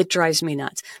 It drives me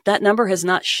nuts. That number has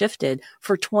not shifted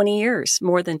for 20 years,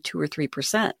 more than 2 or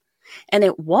 3%. And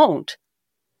it won't.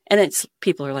 And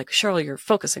people are like, Cheryl, you're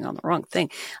focusing on the wrong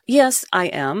thing. Yes, I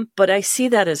am, but I see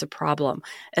that as a problem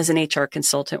as an HR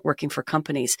consultant working for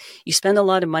companies. You spend a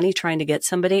lot of money trying to get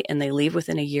somebody and they leave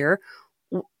within a year.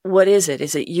 What is it?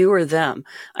 Is it you or them?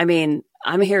 I mean,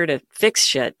 I'm here to fix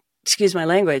shit, excuse my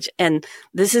language, and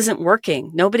this isn't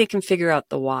working. Nobody can figure out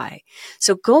the why.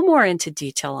 So go more into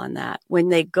detail on that. When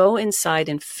they go inside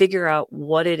and figure out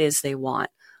what it is they want,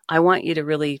 I want you to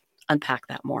really unpack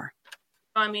that more.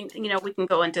 I mean, we can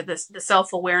go into the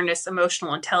self-awareness,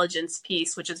 emotional intelligence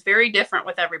piece, which is very different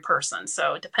with every person.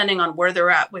 So depending on where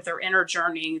they're at with their inner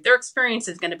journey, their experience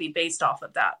is going to be based off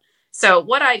of that. So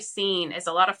what I've seen is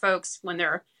a lot of folks when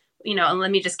they're, and let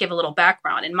me just give a little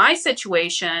background. In my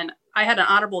situation, I had an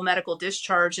honorable medical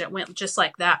discharge that went just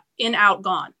like that, in, out,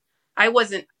 gone. I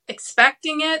wasn't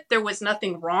expecting it. There was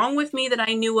nothing wrong with me that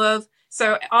I knew of.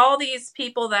 So all these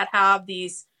people that have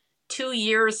these 2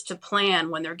 years to plan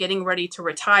when they're getting ready to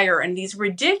retire and this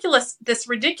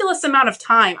ridiculous amount of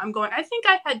time, I'm going, I think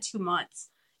I had 2 months.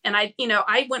 And I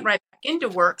went right back into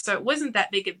work. So it wasn't that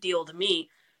big of a deal to me.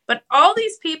 But all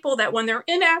these people that when they're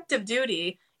in active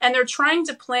duty and they're trying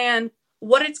to plan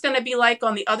what it's going to be like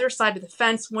on the other side of the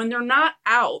fence when they're not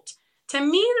out, to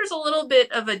me, there's a little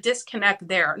bit of a disconnect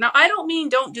there. Now, I don't mean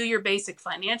don't do your basic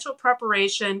financial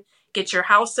preparation, get your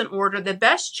house in order the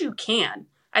best you can.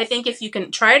 I think if you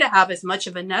can try to have as much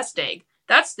of a nest egg,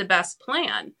 that's the best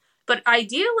plan. But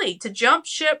ideally, to jump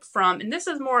ship from, and this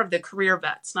is more of the career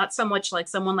vets, not so much like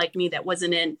someone like me that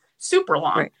wasn't in super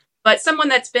long. Right. But someone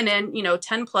that's been in,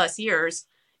 10 plus years,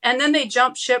 and then they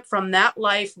jump ship from that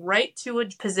life right to a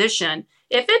position.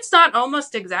 If it's not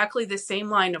almost exactly the same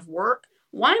line of work,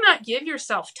 why not give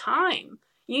yourself time?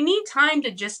 You need time to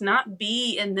just not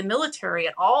be in the military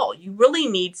at all. You really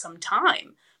need some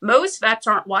time. Most vets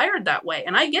aren't wired that way.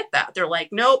 And I get that. They're like,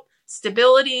 nope,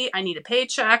 stability. I need a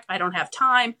paycheck. I don't have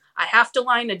time. I have to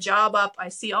line a job up. I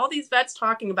see all these vets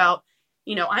talking about,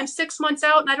 I'm 6 months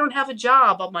out and I don't have a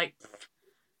job. I'm like,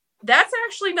 that's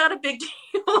actually not a big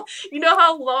deal. You know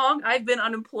how long I've been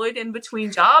unemployed in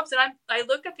between jobs? And I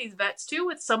look at these vets too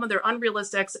with some of their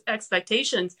unrealistic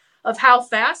expectations of how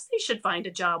fast they should find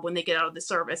a job when they get out of the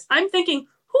service. I'm thinking,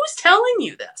 who's telling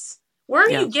you this? Where are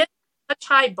you getting such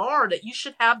high bar that you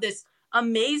should have this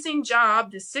amazing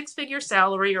job, this 6-figure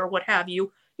salary or what have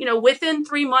you, within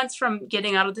 3 months from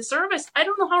getting out of the service? I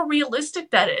don't know how realistic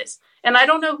that is. And I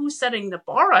don't know who's setting the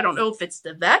bar. I don't know if it's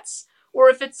the vets or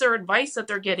if it's their advice that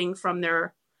they're getting from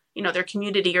their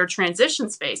community or transition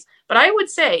space. But I would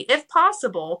say, if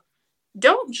possible,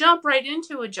 don't jump right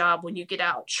into a job when you get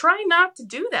out. Try not to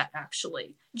do that,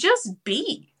 actually. Just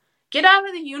be. Get out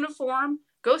of the uniform.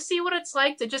 Go see what it's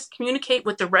like to just communicate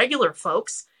with the regular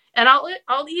folks. And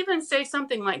I'll even say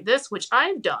something like this, which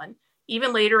I've done,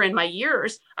 even later in my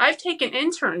years. I've taken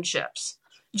internships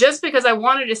just because I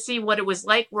wanted to see what it was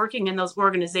like working in those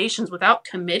organizations without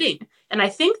committing. And I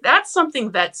think that's something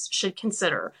vets should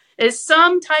consider, is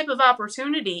some type of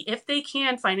opportunity, if they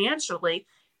can financially,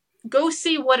 go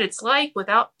see what it's like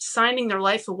without signing their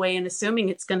life away and assuming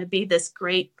it's going to be this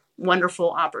great,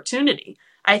 wonderful opportunity.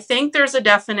 I think there's a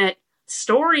definite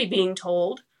story being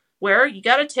told where you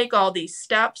got to take all these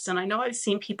steps. And I know I've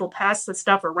seen people pass the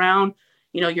stuff around,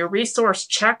 your resource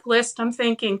checklist. I'm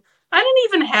thinking, I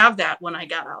didn't even have that when I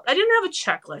got out. I didn't have a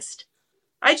checklist.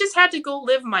 I just had to go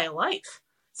live my life.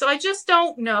 So I just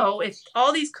don't know if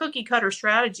all these cookie cutter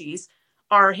strategies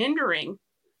are hindering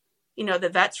the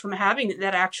vets from having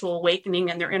that actual awakening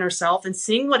in their inner self and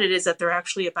seeing what it is that they're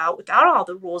actually about without all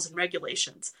the rules and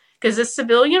regulations. Because the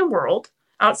civilian world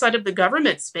outside of the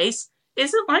government space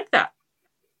isn't like that.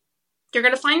 You're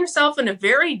going to find yourself in a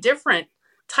very different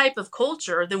type of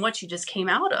culture than what you just came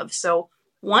out of. So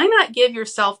why not give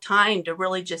yourself time to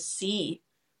really just see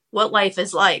what life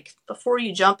is like before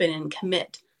you jump in and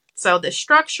commit? So the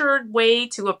structured way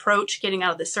to approach getting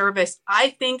out of the service, I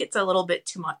think it's a little bit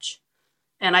too much.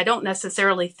 And I don't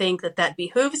necessarily think that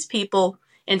behooves people.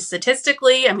 And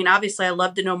statistically, I mean, obviously, I'd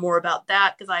love to know more about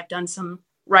that because I've done some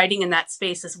writing in that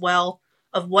space as well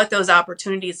of what those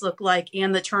opportunities look like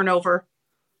and the turnover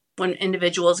when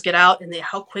individuals get out and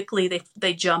how quickly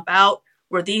they jump out.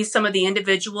 Were these some of the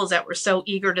individuals that were so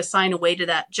eager to sign away to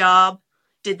that job?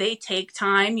 Did they take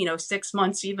time, 6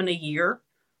 months, even a year?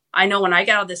 I know when I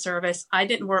got out of the service, I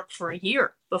didn't work for a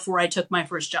year before I took my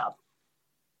first job.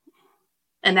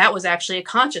 And that was actually a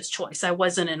conscious choice. I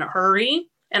wasn't in a hurry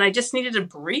and I just needed to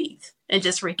breathe and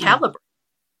just recalibrate.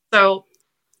 So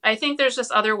I think there's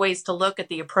just other ways to look at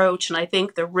the approach. And I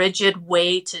think the rigid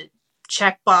way to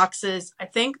check boxes, I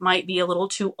think might be a little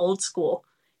too old school.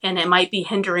 And it might be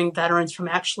hindering veterans from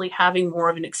actually having more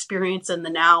of an experience in the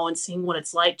now and seeing what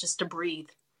it's like just to breathe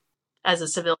as a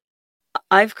civilian.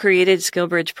 I've created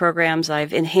SkillBridge programs.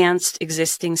 I've enhanced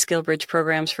existing SkillBridge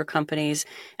programs for companies.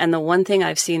 And the one thing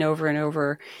I've seen over and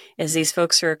over is these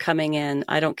folks who are coming in,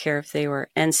 I don't care if they were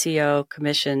NCO,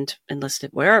 commissioned,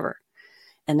 enlisted, wherever.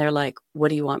 And they're like, what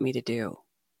do you want me to do?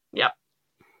 Yeah.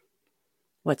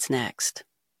 What's next?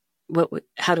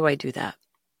 How do I do that?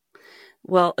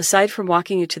 Well, aside from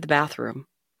walking you to the bathroom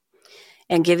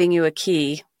and giving you a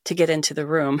key to get into the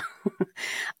room,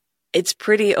 it's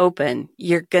pretty open.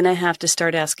 You're going to have to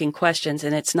start asking questions,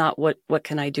 and it's not what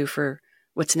can I do for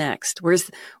what's next? Where's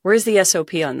the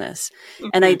SOP on this? Mm-hmm.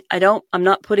 And I'm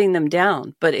not putting them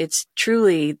down, but it's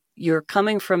truly, you're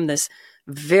coming from this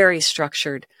very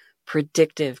structured,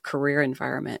 predictive career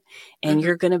environment, and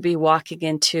you're going to be walking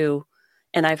into,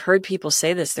 and I've heard people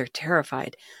say this, they're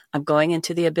terrified. I'm going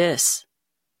into the abyss.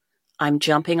 I'm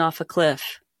jumping off a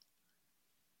cliff.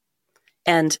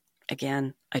 And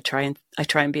again, I try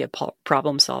and be a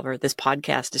problem solver. This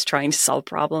podcast is trying to solve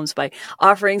problems by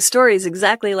offering stories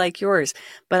exactly like yours,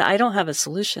 but I don't have a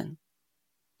solution.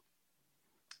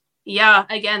 Yeah,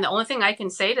 again, the only thing I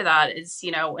can say to that is,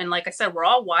 and like I said, we're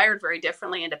all wired very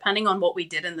differently, and depending on what we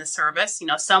did in the service,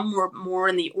 some were more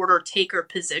in the order taker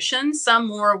position, some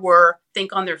more were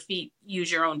think on their feet,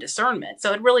 use your own discernment.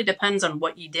 So it really depends on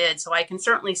what you did. So I can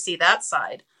certainly see that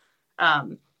side.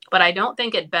 But I don't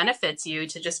think it benefits you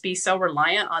to just be so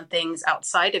reliant on things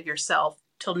outside of yourself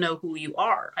to know who you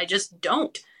are. I just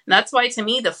don't. And that's why, to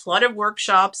me, the flood of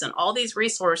workshops and all these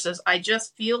resources, I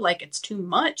just feel like it's too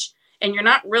much. And you're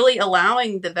not really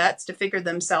allowing the vets to figure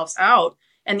themselves out.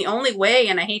 And the only way,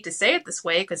 and I hate to say it this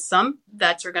way, because some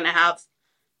vets are going to have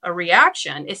a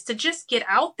reaction, is to just get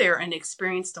out there and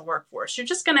experience the workforce. You're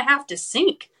just going to have to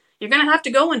sink. You're going to have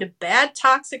to go into bad,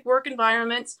 toxic work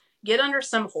environments, get under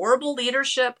some horrible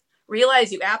leadership,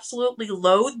 realize you absolutely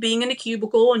loathe being in a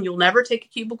cubicle and you'll never take a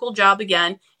cubicle job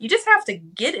again. You just have to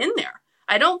get in there.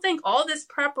 I don't think all this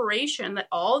preparation that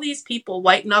all these people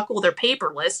white knuckle their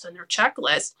paper list and their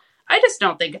checklist, I just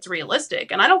don't think it's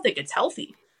realistic, and I don't think it's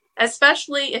healthy,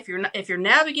 especially if you're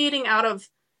navigating out of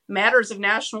matters of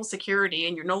national security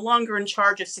and you're no longer in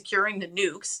charge of securing the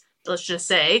nukes. Let's just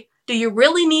say, do you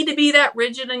really need to be that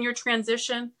rigid in your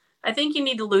transition? I think you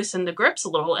need to loosen the grips a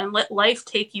little and let life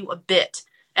take you a bit.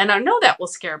 And I know that will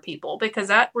scare people because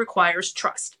that requires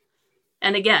trust.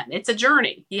 And again, it's a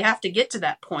journey. You have to get to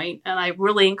that point. And I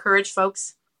really encourage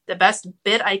folks, the best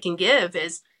bit I can give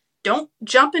is don't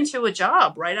jump into a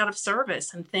job right out of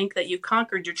service and think that you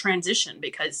conquered your transition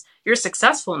because you're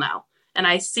successful now. And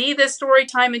I see this story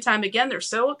time and time again. They're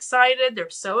so excited.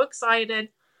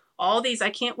 All these,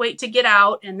 I can't wait to get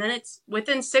out. And then it's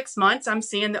within 6 months, I'm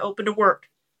seeing the open to work.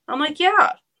 I'm like,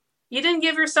 yeah, you didn't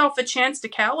give yourself a chance to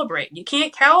calibrate. You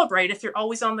can't calibrate if you're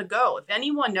always on the go. If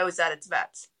anyone knows that, it's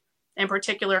vets, in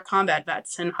particular combat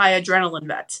vets and high adrenaline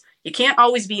vets. You can't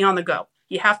always be on the go.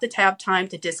 You have to have time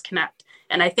to disconnect.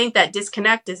 And I think that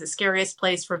disconnect is the scariest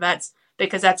place for vets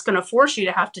because that's going to force you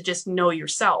to have to just know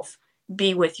yourself,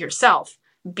 be with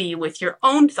your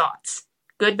own thoughts,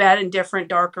 good, bad, indifferent,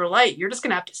 dark, or light. You're just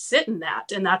going to have to sit in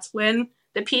that. And that's when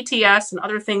the PTS and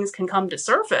other things can come to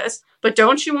surface. But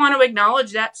don't you want to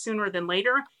acknowledge that sooner than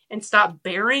later and stop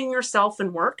burying yourself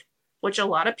in work, which a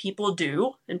lot of people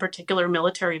do, in particular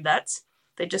military vets.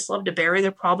 They just love to bury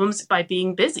their problems by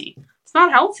being busy. It's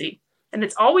not healthy. And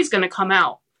it's always going to come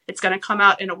out. It's going to come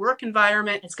out in a work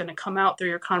environment. It's going to come out through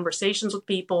your conversations with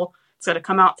people, It's got to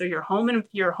come out through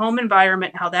your home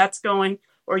environment, how that's going,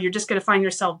 or you're just going to find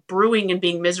yourself brewing and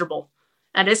being miserable.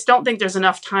 I just don't think there's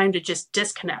enough time to just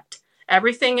disconnect.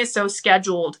 Everything is so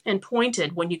scheduled and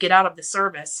pointed when you get out of the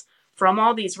service from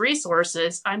all these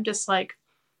resources. I'm just like,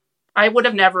 I would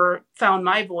have never found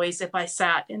my voice if I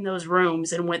sat in those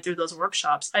rooms and went through those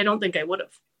workshops. I don't think I would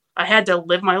have. I had to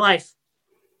live my life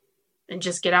and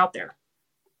just get out there.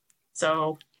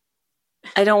 So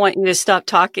I don't want you to stop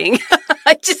talking.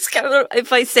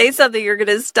 If I say something, you're going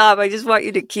to stop. I just want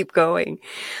you to keep going.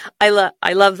 I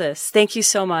love this. Thank you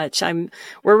so much.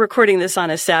 We're recording this on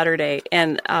a Saturday,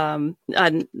 and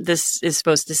this is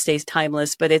supposed to stay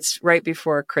timeless, but it's right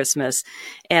before Christmas.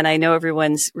 And I know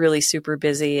everyone's really super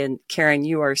busy, and Karen,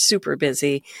 you are super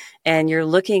busy, and you're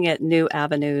looking at new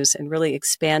avenues and really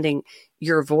expanding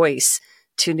your voice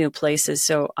to new places.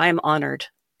 So I'm honored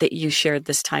that you shared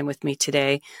this time with me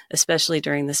today, especially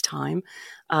during this time.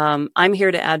 I'm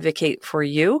here to advocate for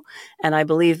you. And I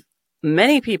believe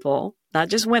many people, not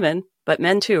just women, but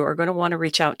men too, are going to want to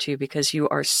reach out to you because you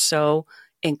are so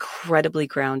incredibly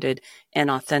grounded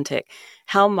and authentic.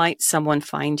 How might someone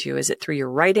find you? Is it through your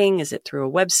writing? Is it through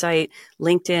a website,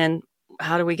 LinkedIn?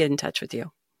 How do we get in touch with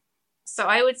you? So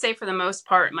I would say for the most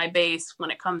part, my base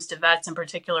when it comes to vets in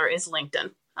particular is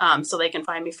LinkedIn. So they can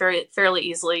find me fairly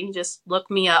easily. Just look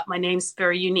me up. My name's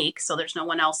very unique, so there's no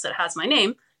one else that has my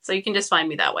name. So you can just find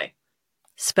me that way.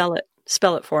 Spell it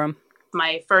for them.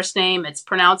 My first name, it's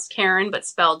pronounced Karen, but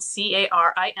spelled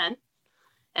Carin.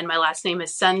 And my last name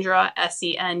is Sendra,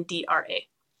 Sendra.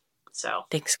 So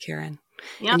thanks, Karen.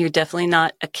 Yeah. And you're definitely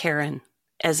not a Karen,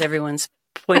 as everyone's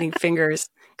pointing fingers,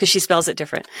 because she spells it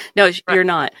different. No, right. You're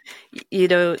not.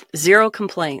 Zero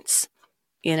complaints.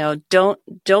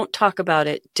 Don't talk about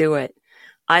it. Do it.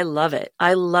 I love it.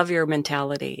 I love your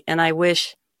mentality. And I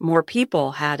wish more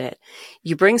people had it.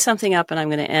 You bring something up, and I'm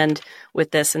going to end with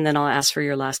this, and then I'll ask for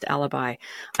your last alibi.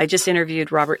 I just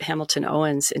interviewed Robert Hamilton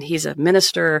Owens, and he's a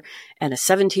minister and a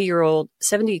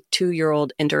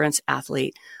 72-year-old endurance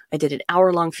athlete. I did an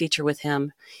hour-long feature with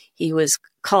him. He was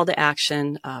called to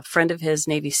action. A friend of his,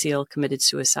 Navy SEAL, committed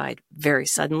suicide very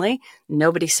suddenly.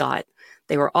 Nobody saw it.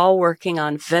 They were all working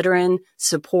on veteran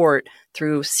support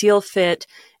through SEAL Fit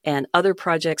and other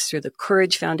projects through the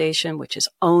Courage Foundation, which is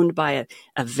owned by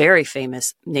a very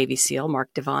famous Navy SEAL, Mark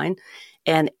Devine.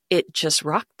 And it just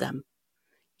rocked them.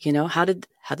 How did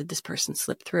this person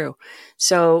slip through?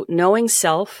 So knowing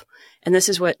self, and this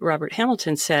is what Robert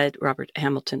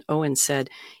Hamilton Owens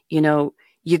said, you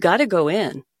got to go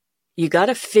in. You got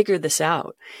to figure this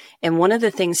out. And one of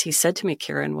the things he said to me,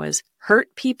 Karen, was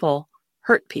hurt people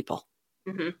hurt people.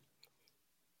 Mm-hmm.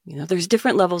 There's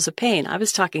different levels of pain. I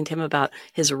was talking to him about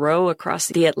his row across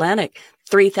the Atlantic,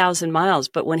 3,000 miles.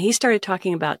 But when he started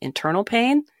talking about internal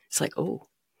pain, it's like, oh,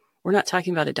 we're not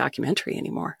talking about a documentary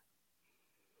anymore.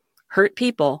 Hurt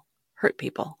people hurt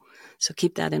people. So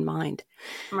keep that in mind.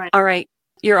 Right. All right.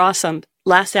 You're awesome.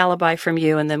 Last alibi from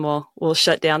you, and then we'll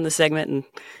shut down the segment and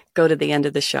go to the end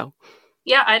of the show.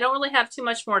 Yeah, I don't really have too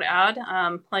much more to add.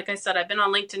 Like I said, I've been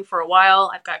on LinkedIn for a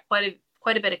while. I've got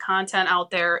quite a bit of content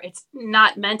out there. It's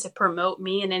not meant to promote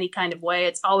me in any kind of way.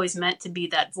 It's always meant to be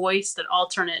that voice, that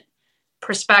alternate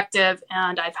perspective.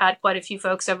 And I've had quite a few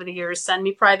folks over the years send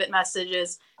me private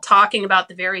messages talking about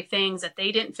the very things that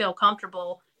they didn't feel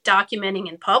comfortable documenting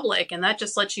in public. And that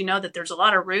just lets you know that there's a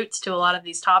lot of roots to a lot of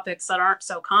these topics that aren't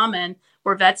so common,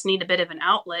 where vets need a bit of an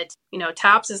outlet.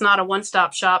 TAPS is not a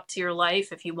one-stop shop to your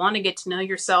life. If you want to get to know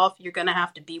yourself, you're going to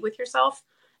have to be with yourself.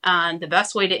 And the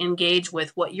best way to engage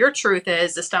with what your truth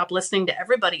is to stop listening to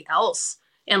everybody else,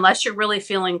 unless you're really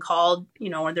feeling called,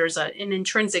 or there's an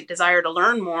intrinsic desire to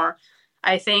learn more.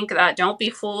 I think that don't be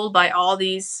fooled by all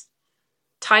these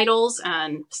titles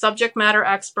and subject matter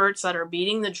experts that are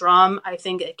beating the drum. I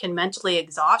think it can mentally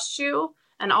exhaust you.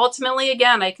 And ultimately,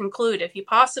 again, I conclude, if you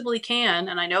possibly can,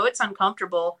 and I know it's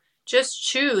uncomfortable, just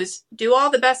choose, do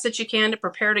all the best that you can to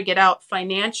prepare to get out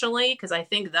financially, because I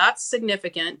think that's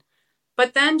significant.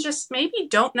 But then just maybe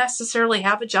don't necessarily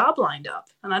have a job lined up.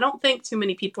 And I don't think too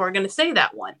many people are going to say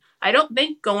that one. I don't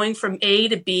think going from A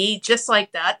to B just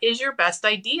like that is your best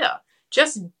idea.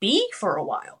 Just be for a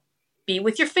while. Be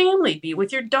with your family, be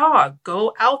with your dog,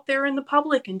 go out there in the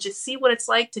public and just see what it's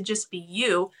like to just be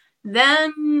you.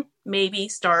 Then maybe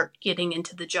start getting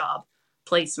into the job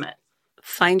placement.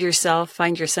 Find yourself,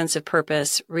 find your sense of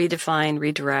purpose, redefine,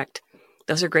 redirect.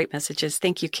 Those are great messages.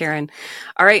 Thank you, Karen.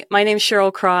 All right. My name's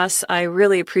Cheryl Cross. I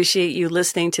really appreciate you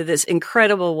listening to this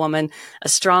incredible woman, a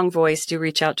strong voice. Do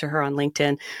reach out to her on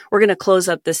LinkedIn. We're going to close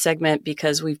up this segment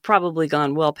because we've probably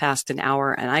gone well past an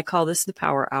hour, and I call this the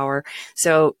Power Hour.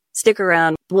 So stick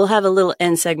around. We'll have a little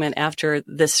end segment after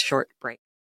this short break.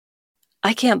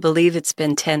 I can't believe it's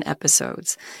been 10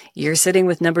 episodes. You're sitting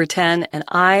with number 10, and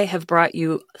I have brought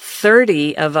you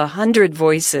 30 of 100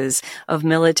 voices of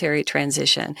military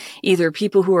transition, either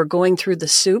people who are going through the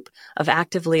soup of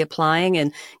actively applying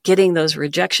and getting those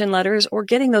rejection letters or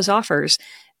getting those offers,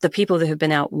 the people that have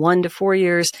been out 1 to 4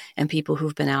 years and people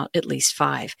who've been out at least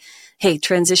 5. Hey,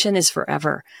 transition is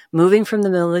forever. Moving from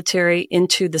the military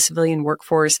into the civilian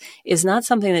workforce is not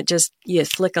something that just you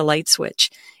flick a light switch.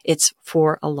 It's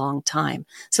for a long time.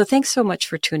 So thanks so much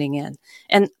for tuning in.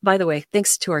 And by the way,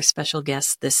 thanks to our special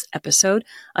guests this episode.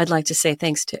 I'd like to say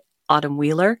thanks to Autumn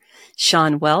Wheeler,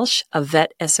 Sean Welsh of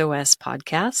Vet SOS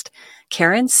podcast,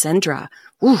 Karen Sendra.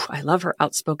 Ooh, I love her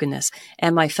outspokenness.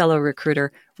 And my fellow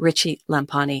recruiter, Richie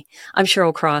Lampani. I'm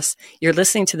Cheryl Cross. You're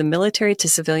listening to the Military to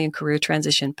Civilian Career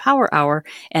Transition Power Hour.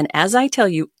 And as I tell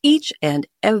you each and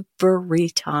every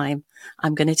time,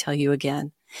 I'm going to tell you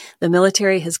again. The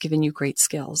military has given you great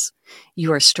skills.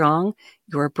 You are strong,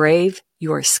 you are brave,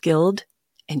 you are skilled,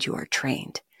 and you are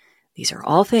trained. These are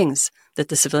all things that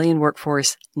the civilian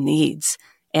workforce needs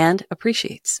and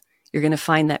appreciates. You're going to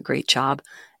find that great job,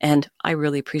 and I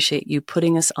really appreciate you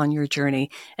putting us on your journey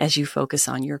as you focus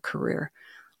on your career.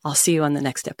 I'll see you on the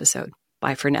next episode.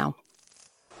 Bye for now.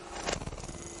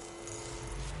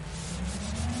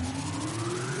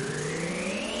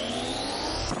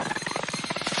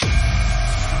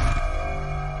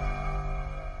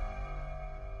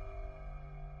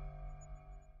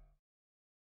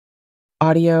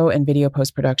 Audio and video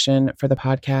post-production for the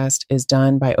podcast is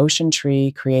done by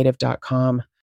oceantreecreative.com.